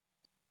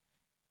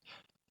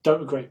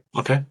 Don't agree.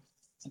 Okay. I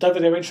don't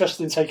think they're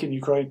interested in taking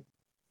Ukraine.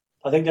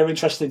 I think they're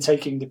interested in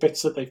taking the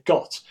bits that they've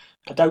got.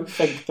 I don't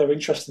think they're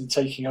interested in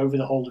taking over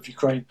the whole of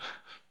Ukraine.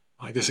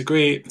 I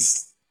disagree.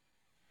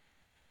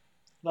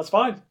 That's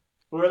fine.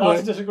 We're allowed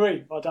to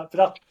disagree. But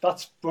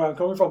that's where I'm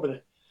coming from with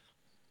it.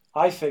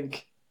 I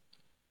think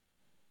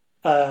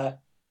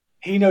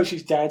he knows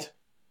he's dead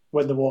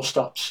when the war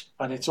stops.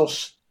 And it's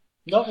us,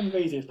 not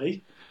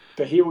immediately,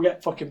 but he will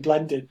get fucking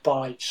blended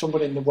by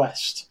someone in the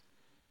West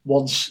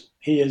once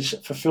he has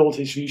fulfilled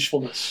his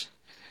usefulness.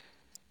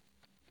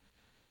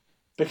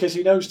 Because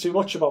he knows too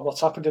much about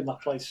what's happened in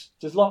that place.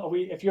 There's a lot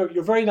of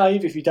you're very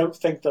naive if you don't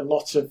think that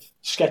lots of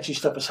sketchy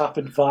stuff has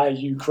happened via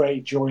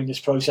Ukraine during this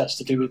process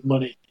to do with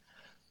money.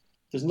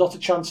 There's not a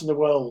chance in the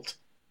world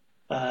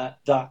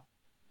that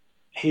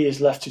he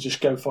is left to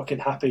just go fucking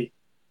happy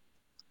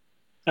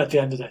at the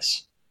end of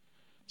this.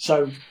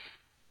 So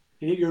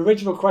your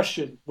original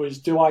question was,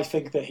 do I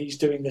think that he's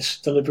doing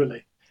this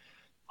deliberately?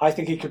 I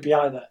think he could be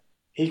either.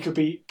 He could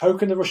be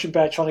poking the Russian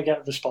bear trying to get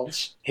a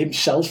response,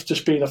 himself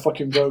just being a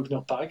fucking rogue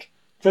nutbag.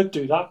 Could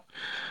do that.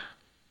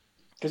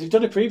 Because he's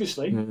done it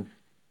previously. Mm.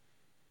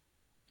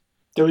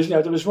 There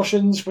was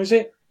Russians, was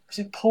it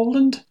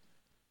Poland?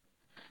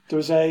 There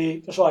was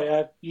a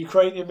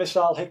Ukrainian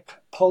missile hit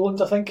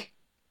Poland, I think.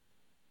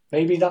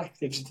 Maybe it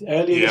was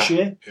earlier this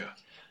year. Yeah.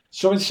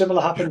 Something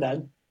similar happened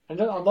then. And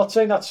I'm not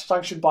saying that's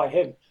sanctioned by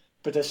him,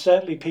 but there's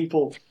certainly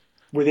people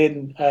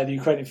within the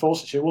Ukrainian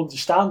forces who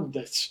understand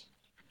that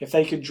if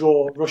they can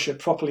draw Russia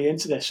properly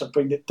into this and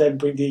bring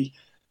the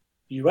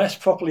US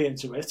properly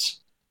into it,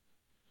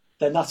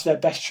 then that's their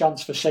best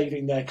chance for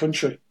saving their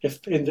country.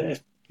 The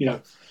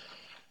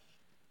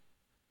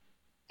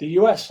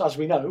US, as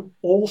we know,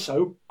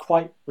 also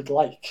quite would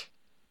like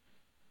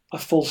a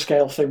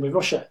full-scale thing with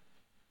Russia.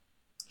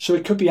 So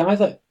it could be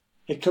either.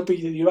 It could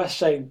be the US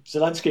saying,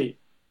 Zelensky,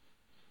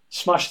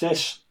 smash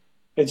this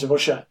into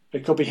Russia.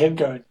 It could be him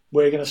going,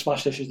 we're going to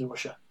smash this into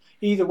Russia.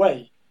 Either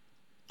way,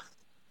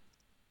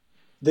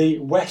 the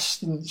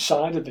Western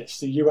side of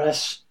this, the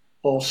US,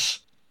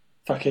 us,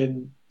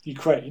 fucking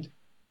Ukraine,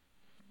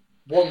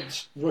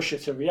 want Russia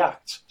to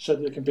react so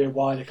that there can be a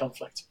wider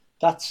conflict.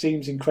 That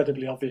seems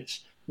incredibly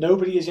obvious.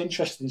 Nobody is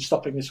interested in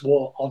stopping this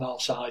war on our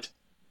side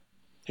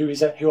who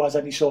has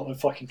any sort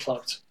of fucking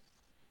clout.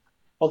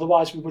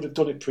 Otherwise, we would have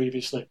done it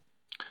previously.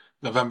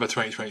 November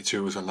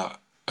 2022 was when that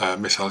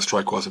missile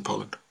strike was in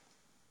Poland.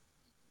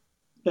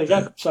 There you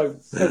go. So,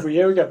 over a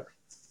year ago.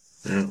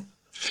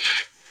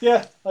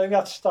 Yeah, I think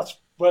that's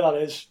where that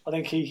is. I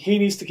think he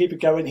needs to keep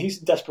it going. He's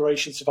in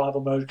desperation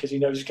survival mode because he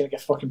knows he's going to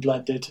get fucking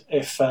blended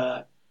if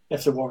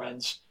the war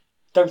ends.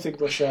 Don't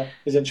think Russia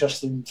is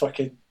interested in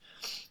fucking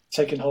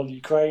taking hold of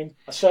Ukraine.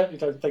 I certainly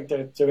don't think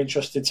they're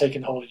interested in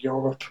taking hold of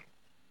Europe.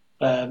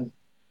 Yeah.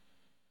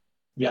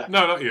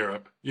 No, not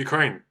Europe.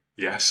 Ukraine,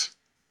 yes.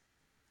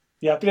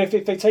 Yeah, but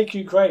if they take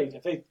Ukraine,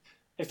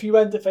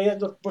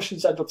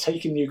 Russians end up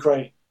taking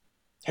Ukraine,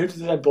 who do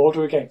they then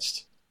border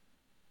against?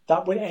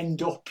 That would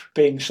end up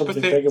being something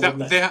bigger,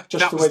 wouldn't it?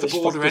 That was the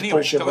border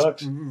anyway. That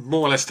was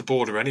more or less the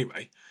border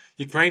anyway.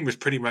 Ukraine was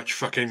pretty much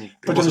fucking. It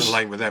But wasn't there's- in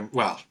line with them.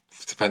 Well,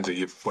 it depends on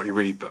what you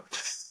read, but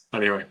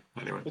anyway.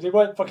 But they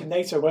weren't fucking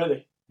NATO, were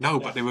they? No, Yeah.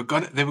 but they were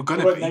gonna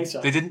weren't be.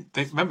 NATO. They didn't.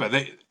 They remember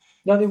they.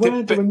 No, they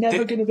weren't. They but were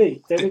never going to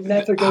be. They were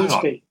never going to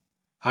be.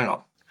 Hang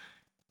on.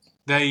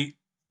 They.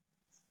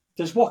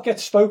 There's what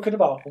gets spoken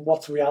about and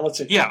what's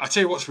reality. Yeah, I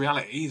tell you what's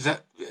reality is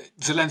that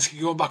Zelensky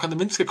going back on the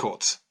Minsk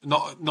Accords,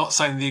 not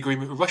signing the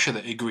agreement with Russia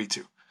that he agreed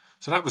to.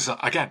 So that was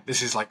again.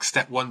 This is like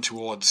step one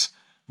towards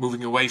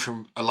moving away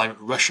from alignment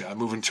with Russia and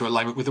moving to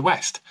alignment with the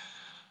West.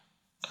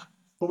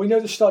 But we know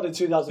this started in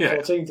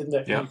 2014, didn't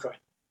it, in Ukraine?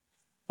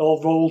 It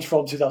all rolled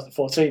from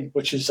 2014,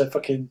 which is a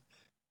fucking...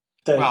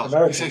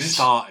 Americans. You say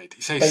started.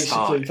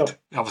 Basically,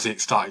 Obviously, it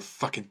started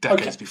fucking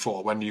decades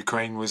before when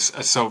Ukraine was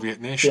a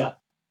Soviet nation.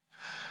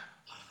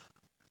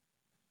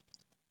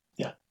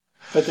 Yeah.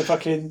 But the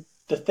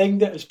thing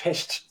that has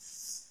pissed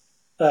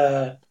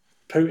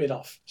Putin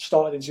off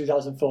started in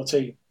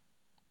 2014,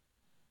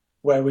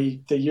 where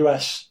the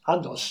US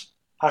and us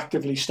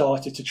actively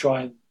started to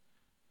try and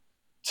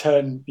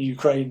turn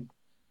Ukraine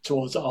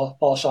towards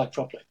our side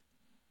properly.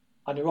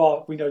 And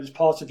we know there's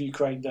parts of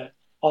Ukraine that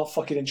aren't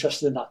fucking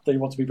interested in that. They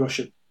want to be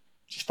Russian,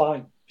 which is fine.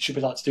 You should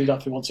be allowed to do that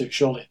if they want to,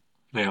 surely.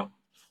 Yeah.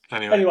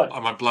 Anyway.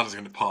 My blood is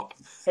going to pop.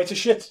 It's a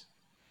shit.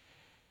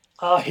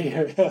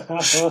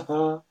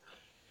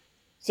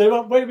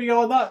 So where do we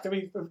go on that? Do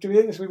we think it's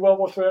going to be World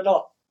War III or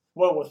not?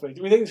 World War III.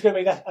 Do we think it's going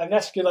to be an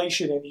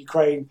escalation in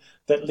Ukraine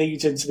that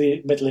leads into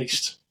the Middle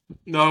East?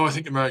 No, I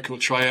think America will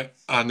try it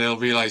and they'll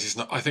realise it's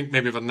not. I think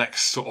maybe over the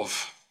next sort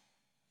of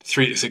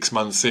 3 to 6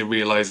 months they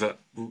realise that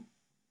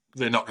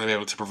they're not going to be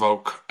able to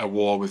provoke a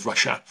war with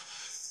Russia,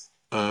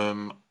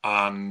 and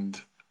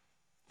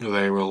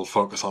they will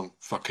focus on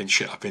fucking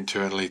shit up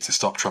internally to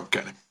stop Trump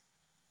getting him.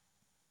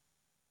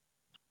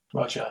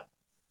 Roger.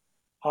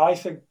 I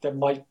think there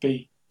might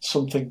be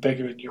something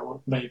bigger in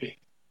Europe, maybe.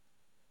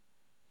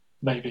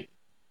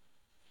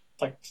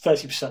 Like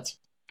 30%.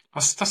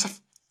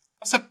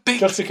 That's a big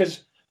just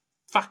because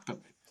factor.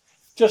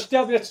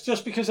 It's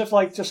just because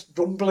of just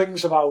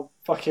rumblings about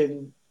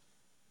fucking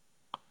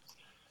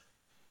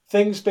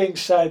things being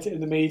said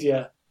in the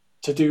media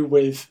to do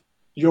with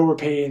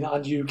European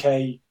and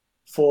UK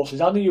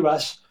forces and the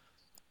US,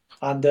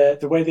 and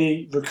the way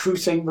the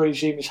recruiting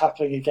regime is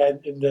happening again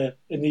in the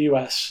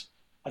US,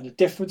 and the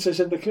differences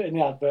in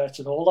the adverts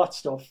and all that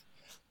stuff.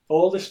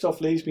 All this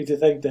stuff leads me to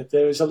think that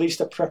there is at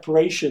least a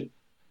preparation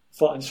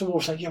for, and someone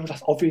will say, yeah, well,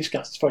 that's obvious,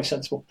 guys, it's very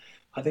sensible.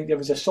 I think there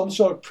was some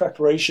sort of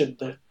preparation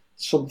that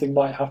something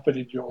might happen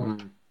in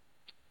Europe.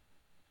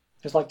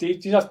 It's like, you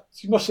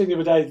must see the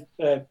other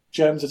day,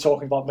 Germans are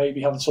talking about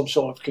maybe having some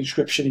sort of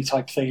conscription-y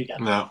type thing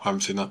again. No, I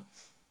haven't seen that.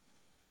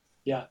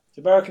 Yeah,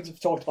 the Americans have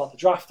talked about the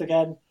draft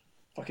again.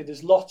 Fucking,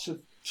 there's lots of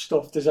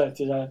stuff. There's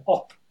an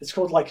op. It's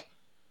called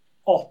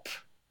Op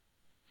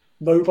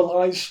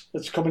Mobilise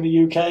that's coming to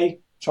the UK,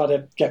 trying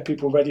to get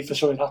people ready for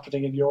something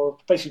happening in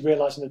Europe. Basically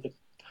realising that the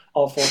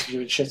armed forces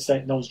are in shit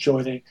state, no one's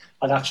joining,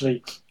 and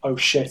actually, oh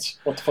shit,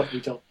 what the fuck have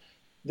we done?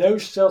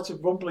 Those sorts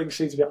of rumblings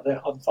seem to be out there.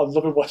 I'm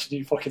loving watching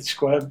you fucking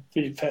squirm for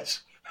your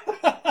piss.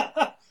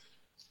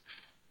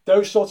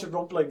 Those sorts of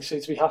rumblings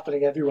seem to be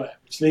happening everywhere,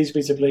 which leads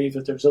me to believe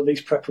that there's at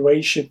least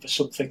preparation for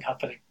something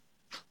happening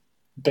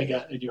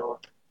bigger in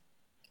Europe.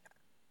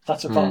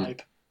 That's a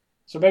vibe.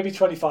 So maybe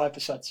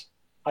 25%.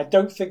 I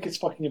don't think it's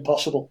fucking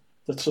impossible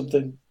that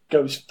something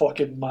goes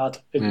fucking mad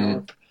in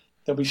Europe.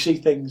 That we see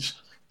things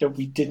that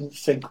we didn't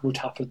think would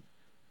happen.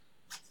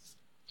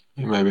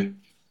 Maybe.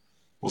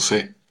 We'll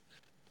see.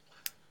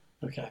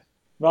 Okay.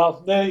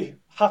 Well,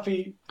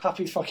 happy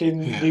fucking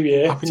New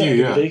Year. Happy New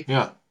Year.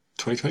 Yeah.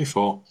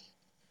 2024.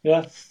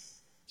 Yeah.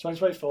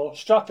 2024.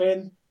 Strap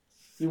in.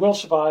 You will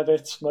survive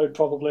it, most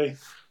probably.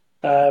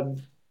 Get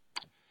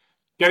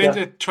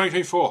into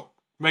 2024.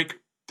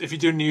 If you're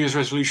doing New Year's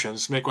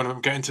resolutions, make one of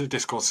them. Get into the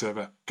Discord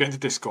server. Get into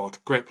Discord.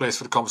 Great place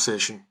for the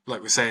conversation.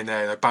 Like we're saying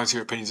there, bounce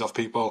your opinions off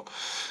people.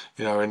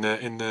 In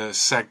the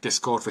SEG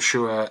Discord for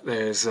sure.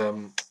 There's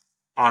on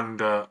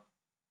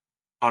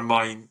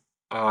mine.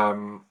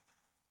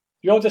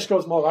 Your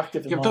Discord's more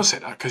active than mine. Don't say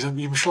that because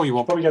I'm sure you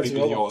want probably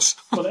people in yours.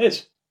 Well, it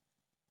is.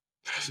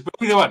 But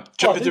either one,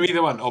 jump into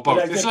either one or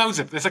both.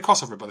 There's a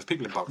crossover, but there's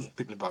people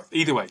in both.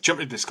 Either way, jump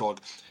into Discord.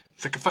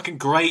 It's like a fucking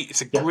great.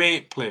 It's a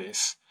great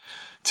place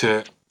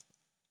to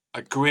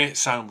a great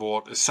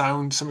soundboard to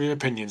sound some of your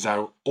opinions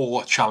out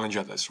or challenge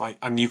others, right?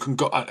 And you can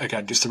go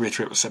again, just to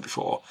reiterate what I said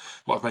before,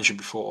 what I've mentioned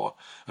before.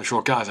 I'm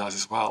sure Gaz has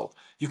as well.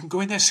 You can go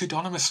in there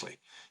pseudonymously.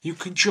 You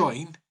can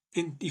join.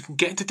 You can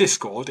get into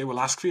Discord. It will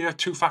ask for your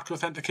 2-factor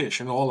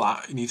authentication, all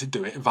that. You need to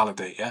do it and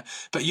validate it.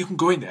 But you can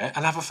go in there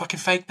and have a fucking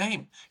fake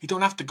name. You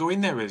don't have to go in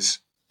there as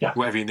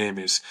whatever your name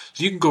is.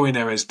 So you can go in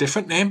there as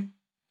different name.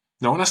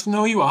 No one has to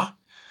know who you are.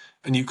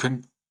 And you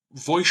can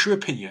voice your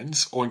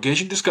opinions or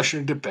engage in discussion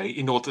and debate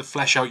in order to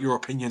flesh out your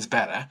opinions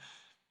better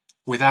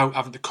without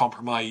having to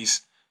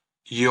compromise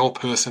your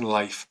personal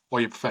life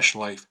or your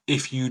professional life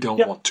if you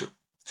don't want to.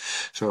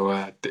 So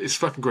it's a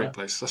fucking great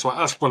place. That's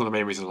one of the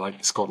main reasons I like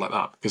Discord like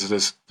that, because it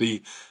is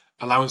the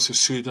allowance of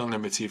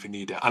pseudonymity if you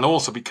need it, and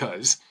also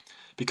because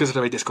because of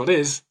the way Discord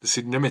is, the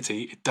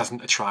pseudonymity, it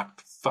doesn't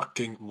attract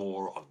fucking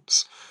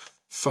morons.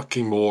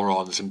 Fucking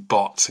morons and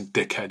bots and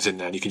dickheads in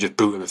there, and you can just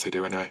boot them if they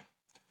do anyway.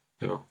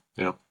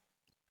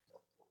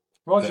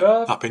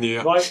 Roger. Happy New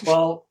Year. Right,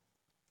 well,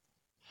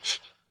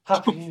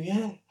 Happy New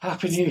Year.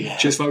 Happy New Year.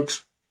 Cheers,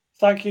 folks.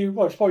 Thank you.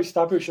 Well, it's probably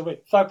taboo, shall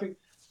we?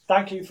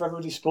 Thank you for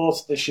everybody's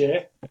support this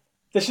year.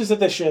 This is a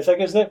this year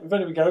thing, isn't it? We've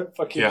only been going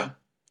fucking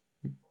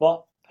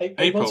what?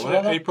 April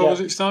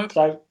was it started?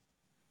 So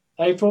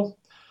April.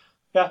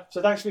 Yeah,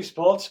 so thanks for your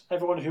support.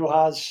 Everyone who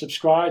has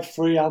subscribed,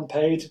 free and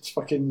paid,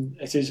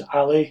 it is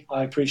Ali.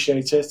 I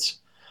appreciate it.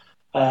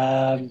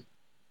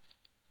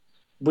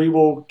 We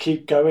will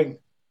keep going,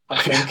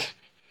 I think.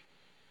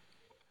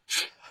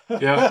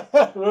 Yeah.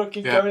 We'll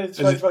keep going in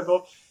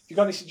 2024. If you've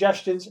got any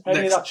suggestions,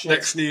 any of that shit.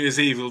 Next New Year's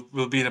Eve,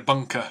 we'll be in a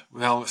bunker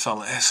with helmets on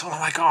like this. Oh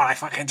my god, I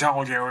fucking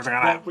told you it was going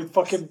to happen. With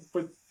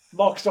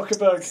Mark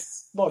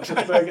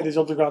Zuckerberg in his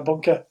underground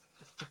bunker.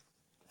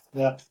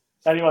 Yeah.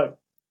 Anyway.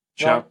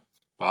 Ciao. Right.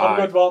 Bye. Have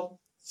a good one.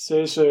 See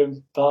you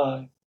soon.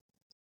 Bye.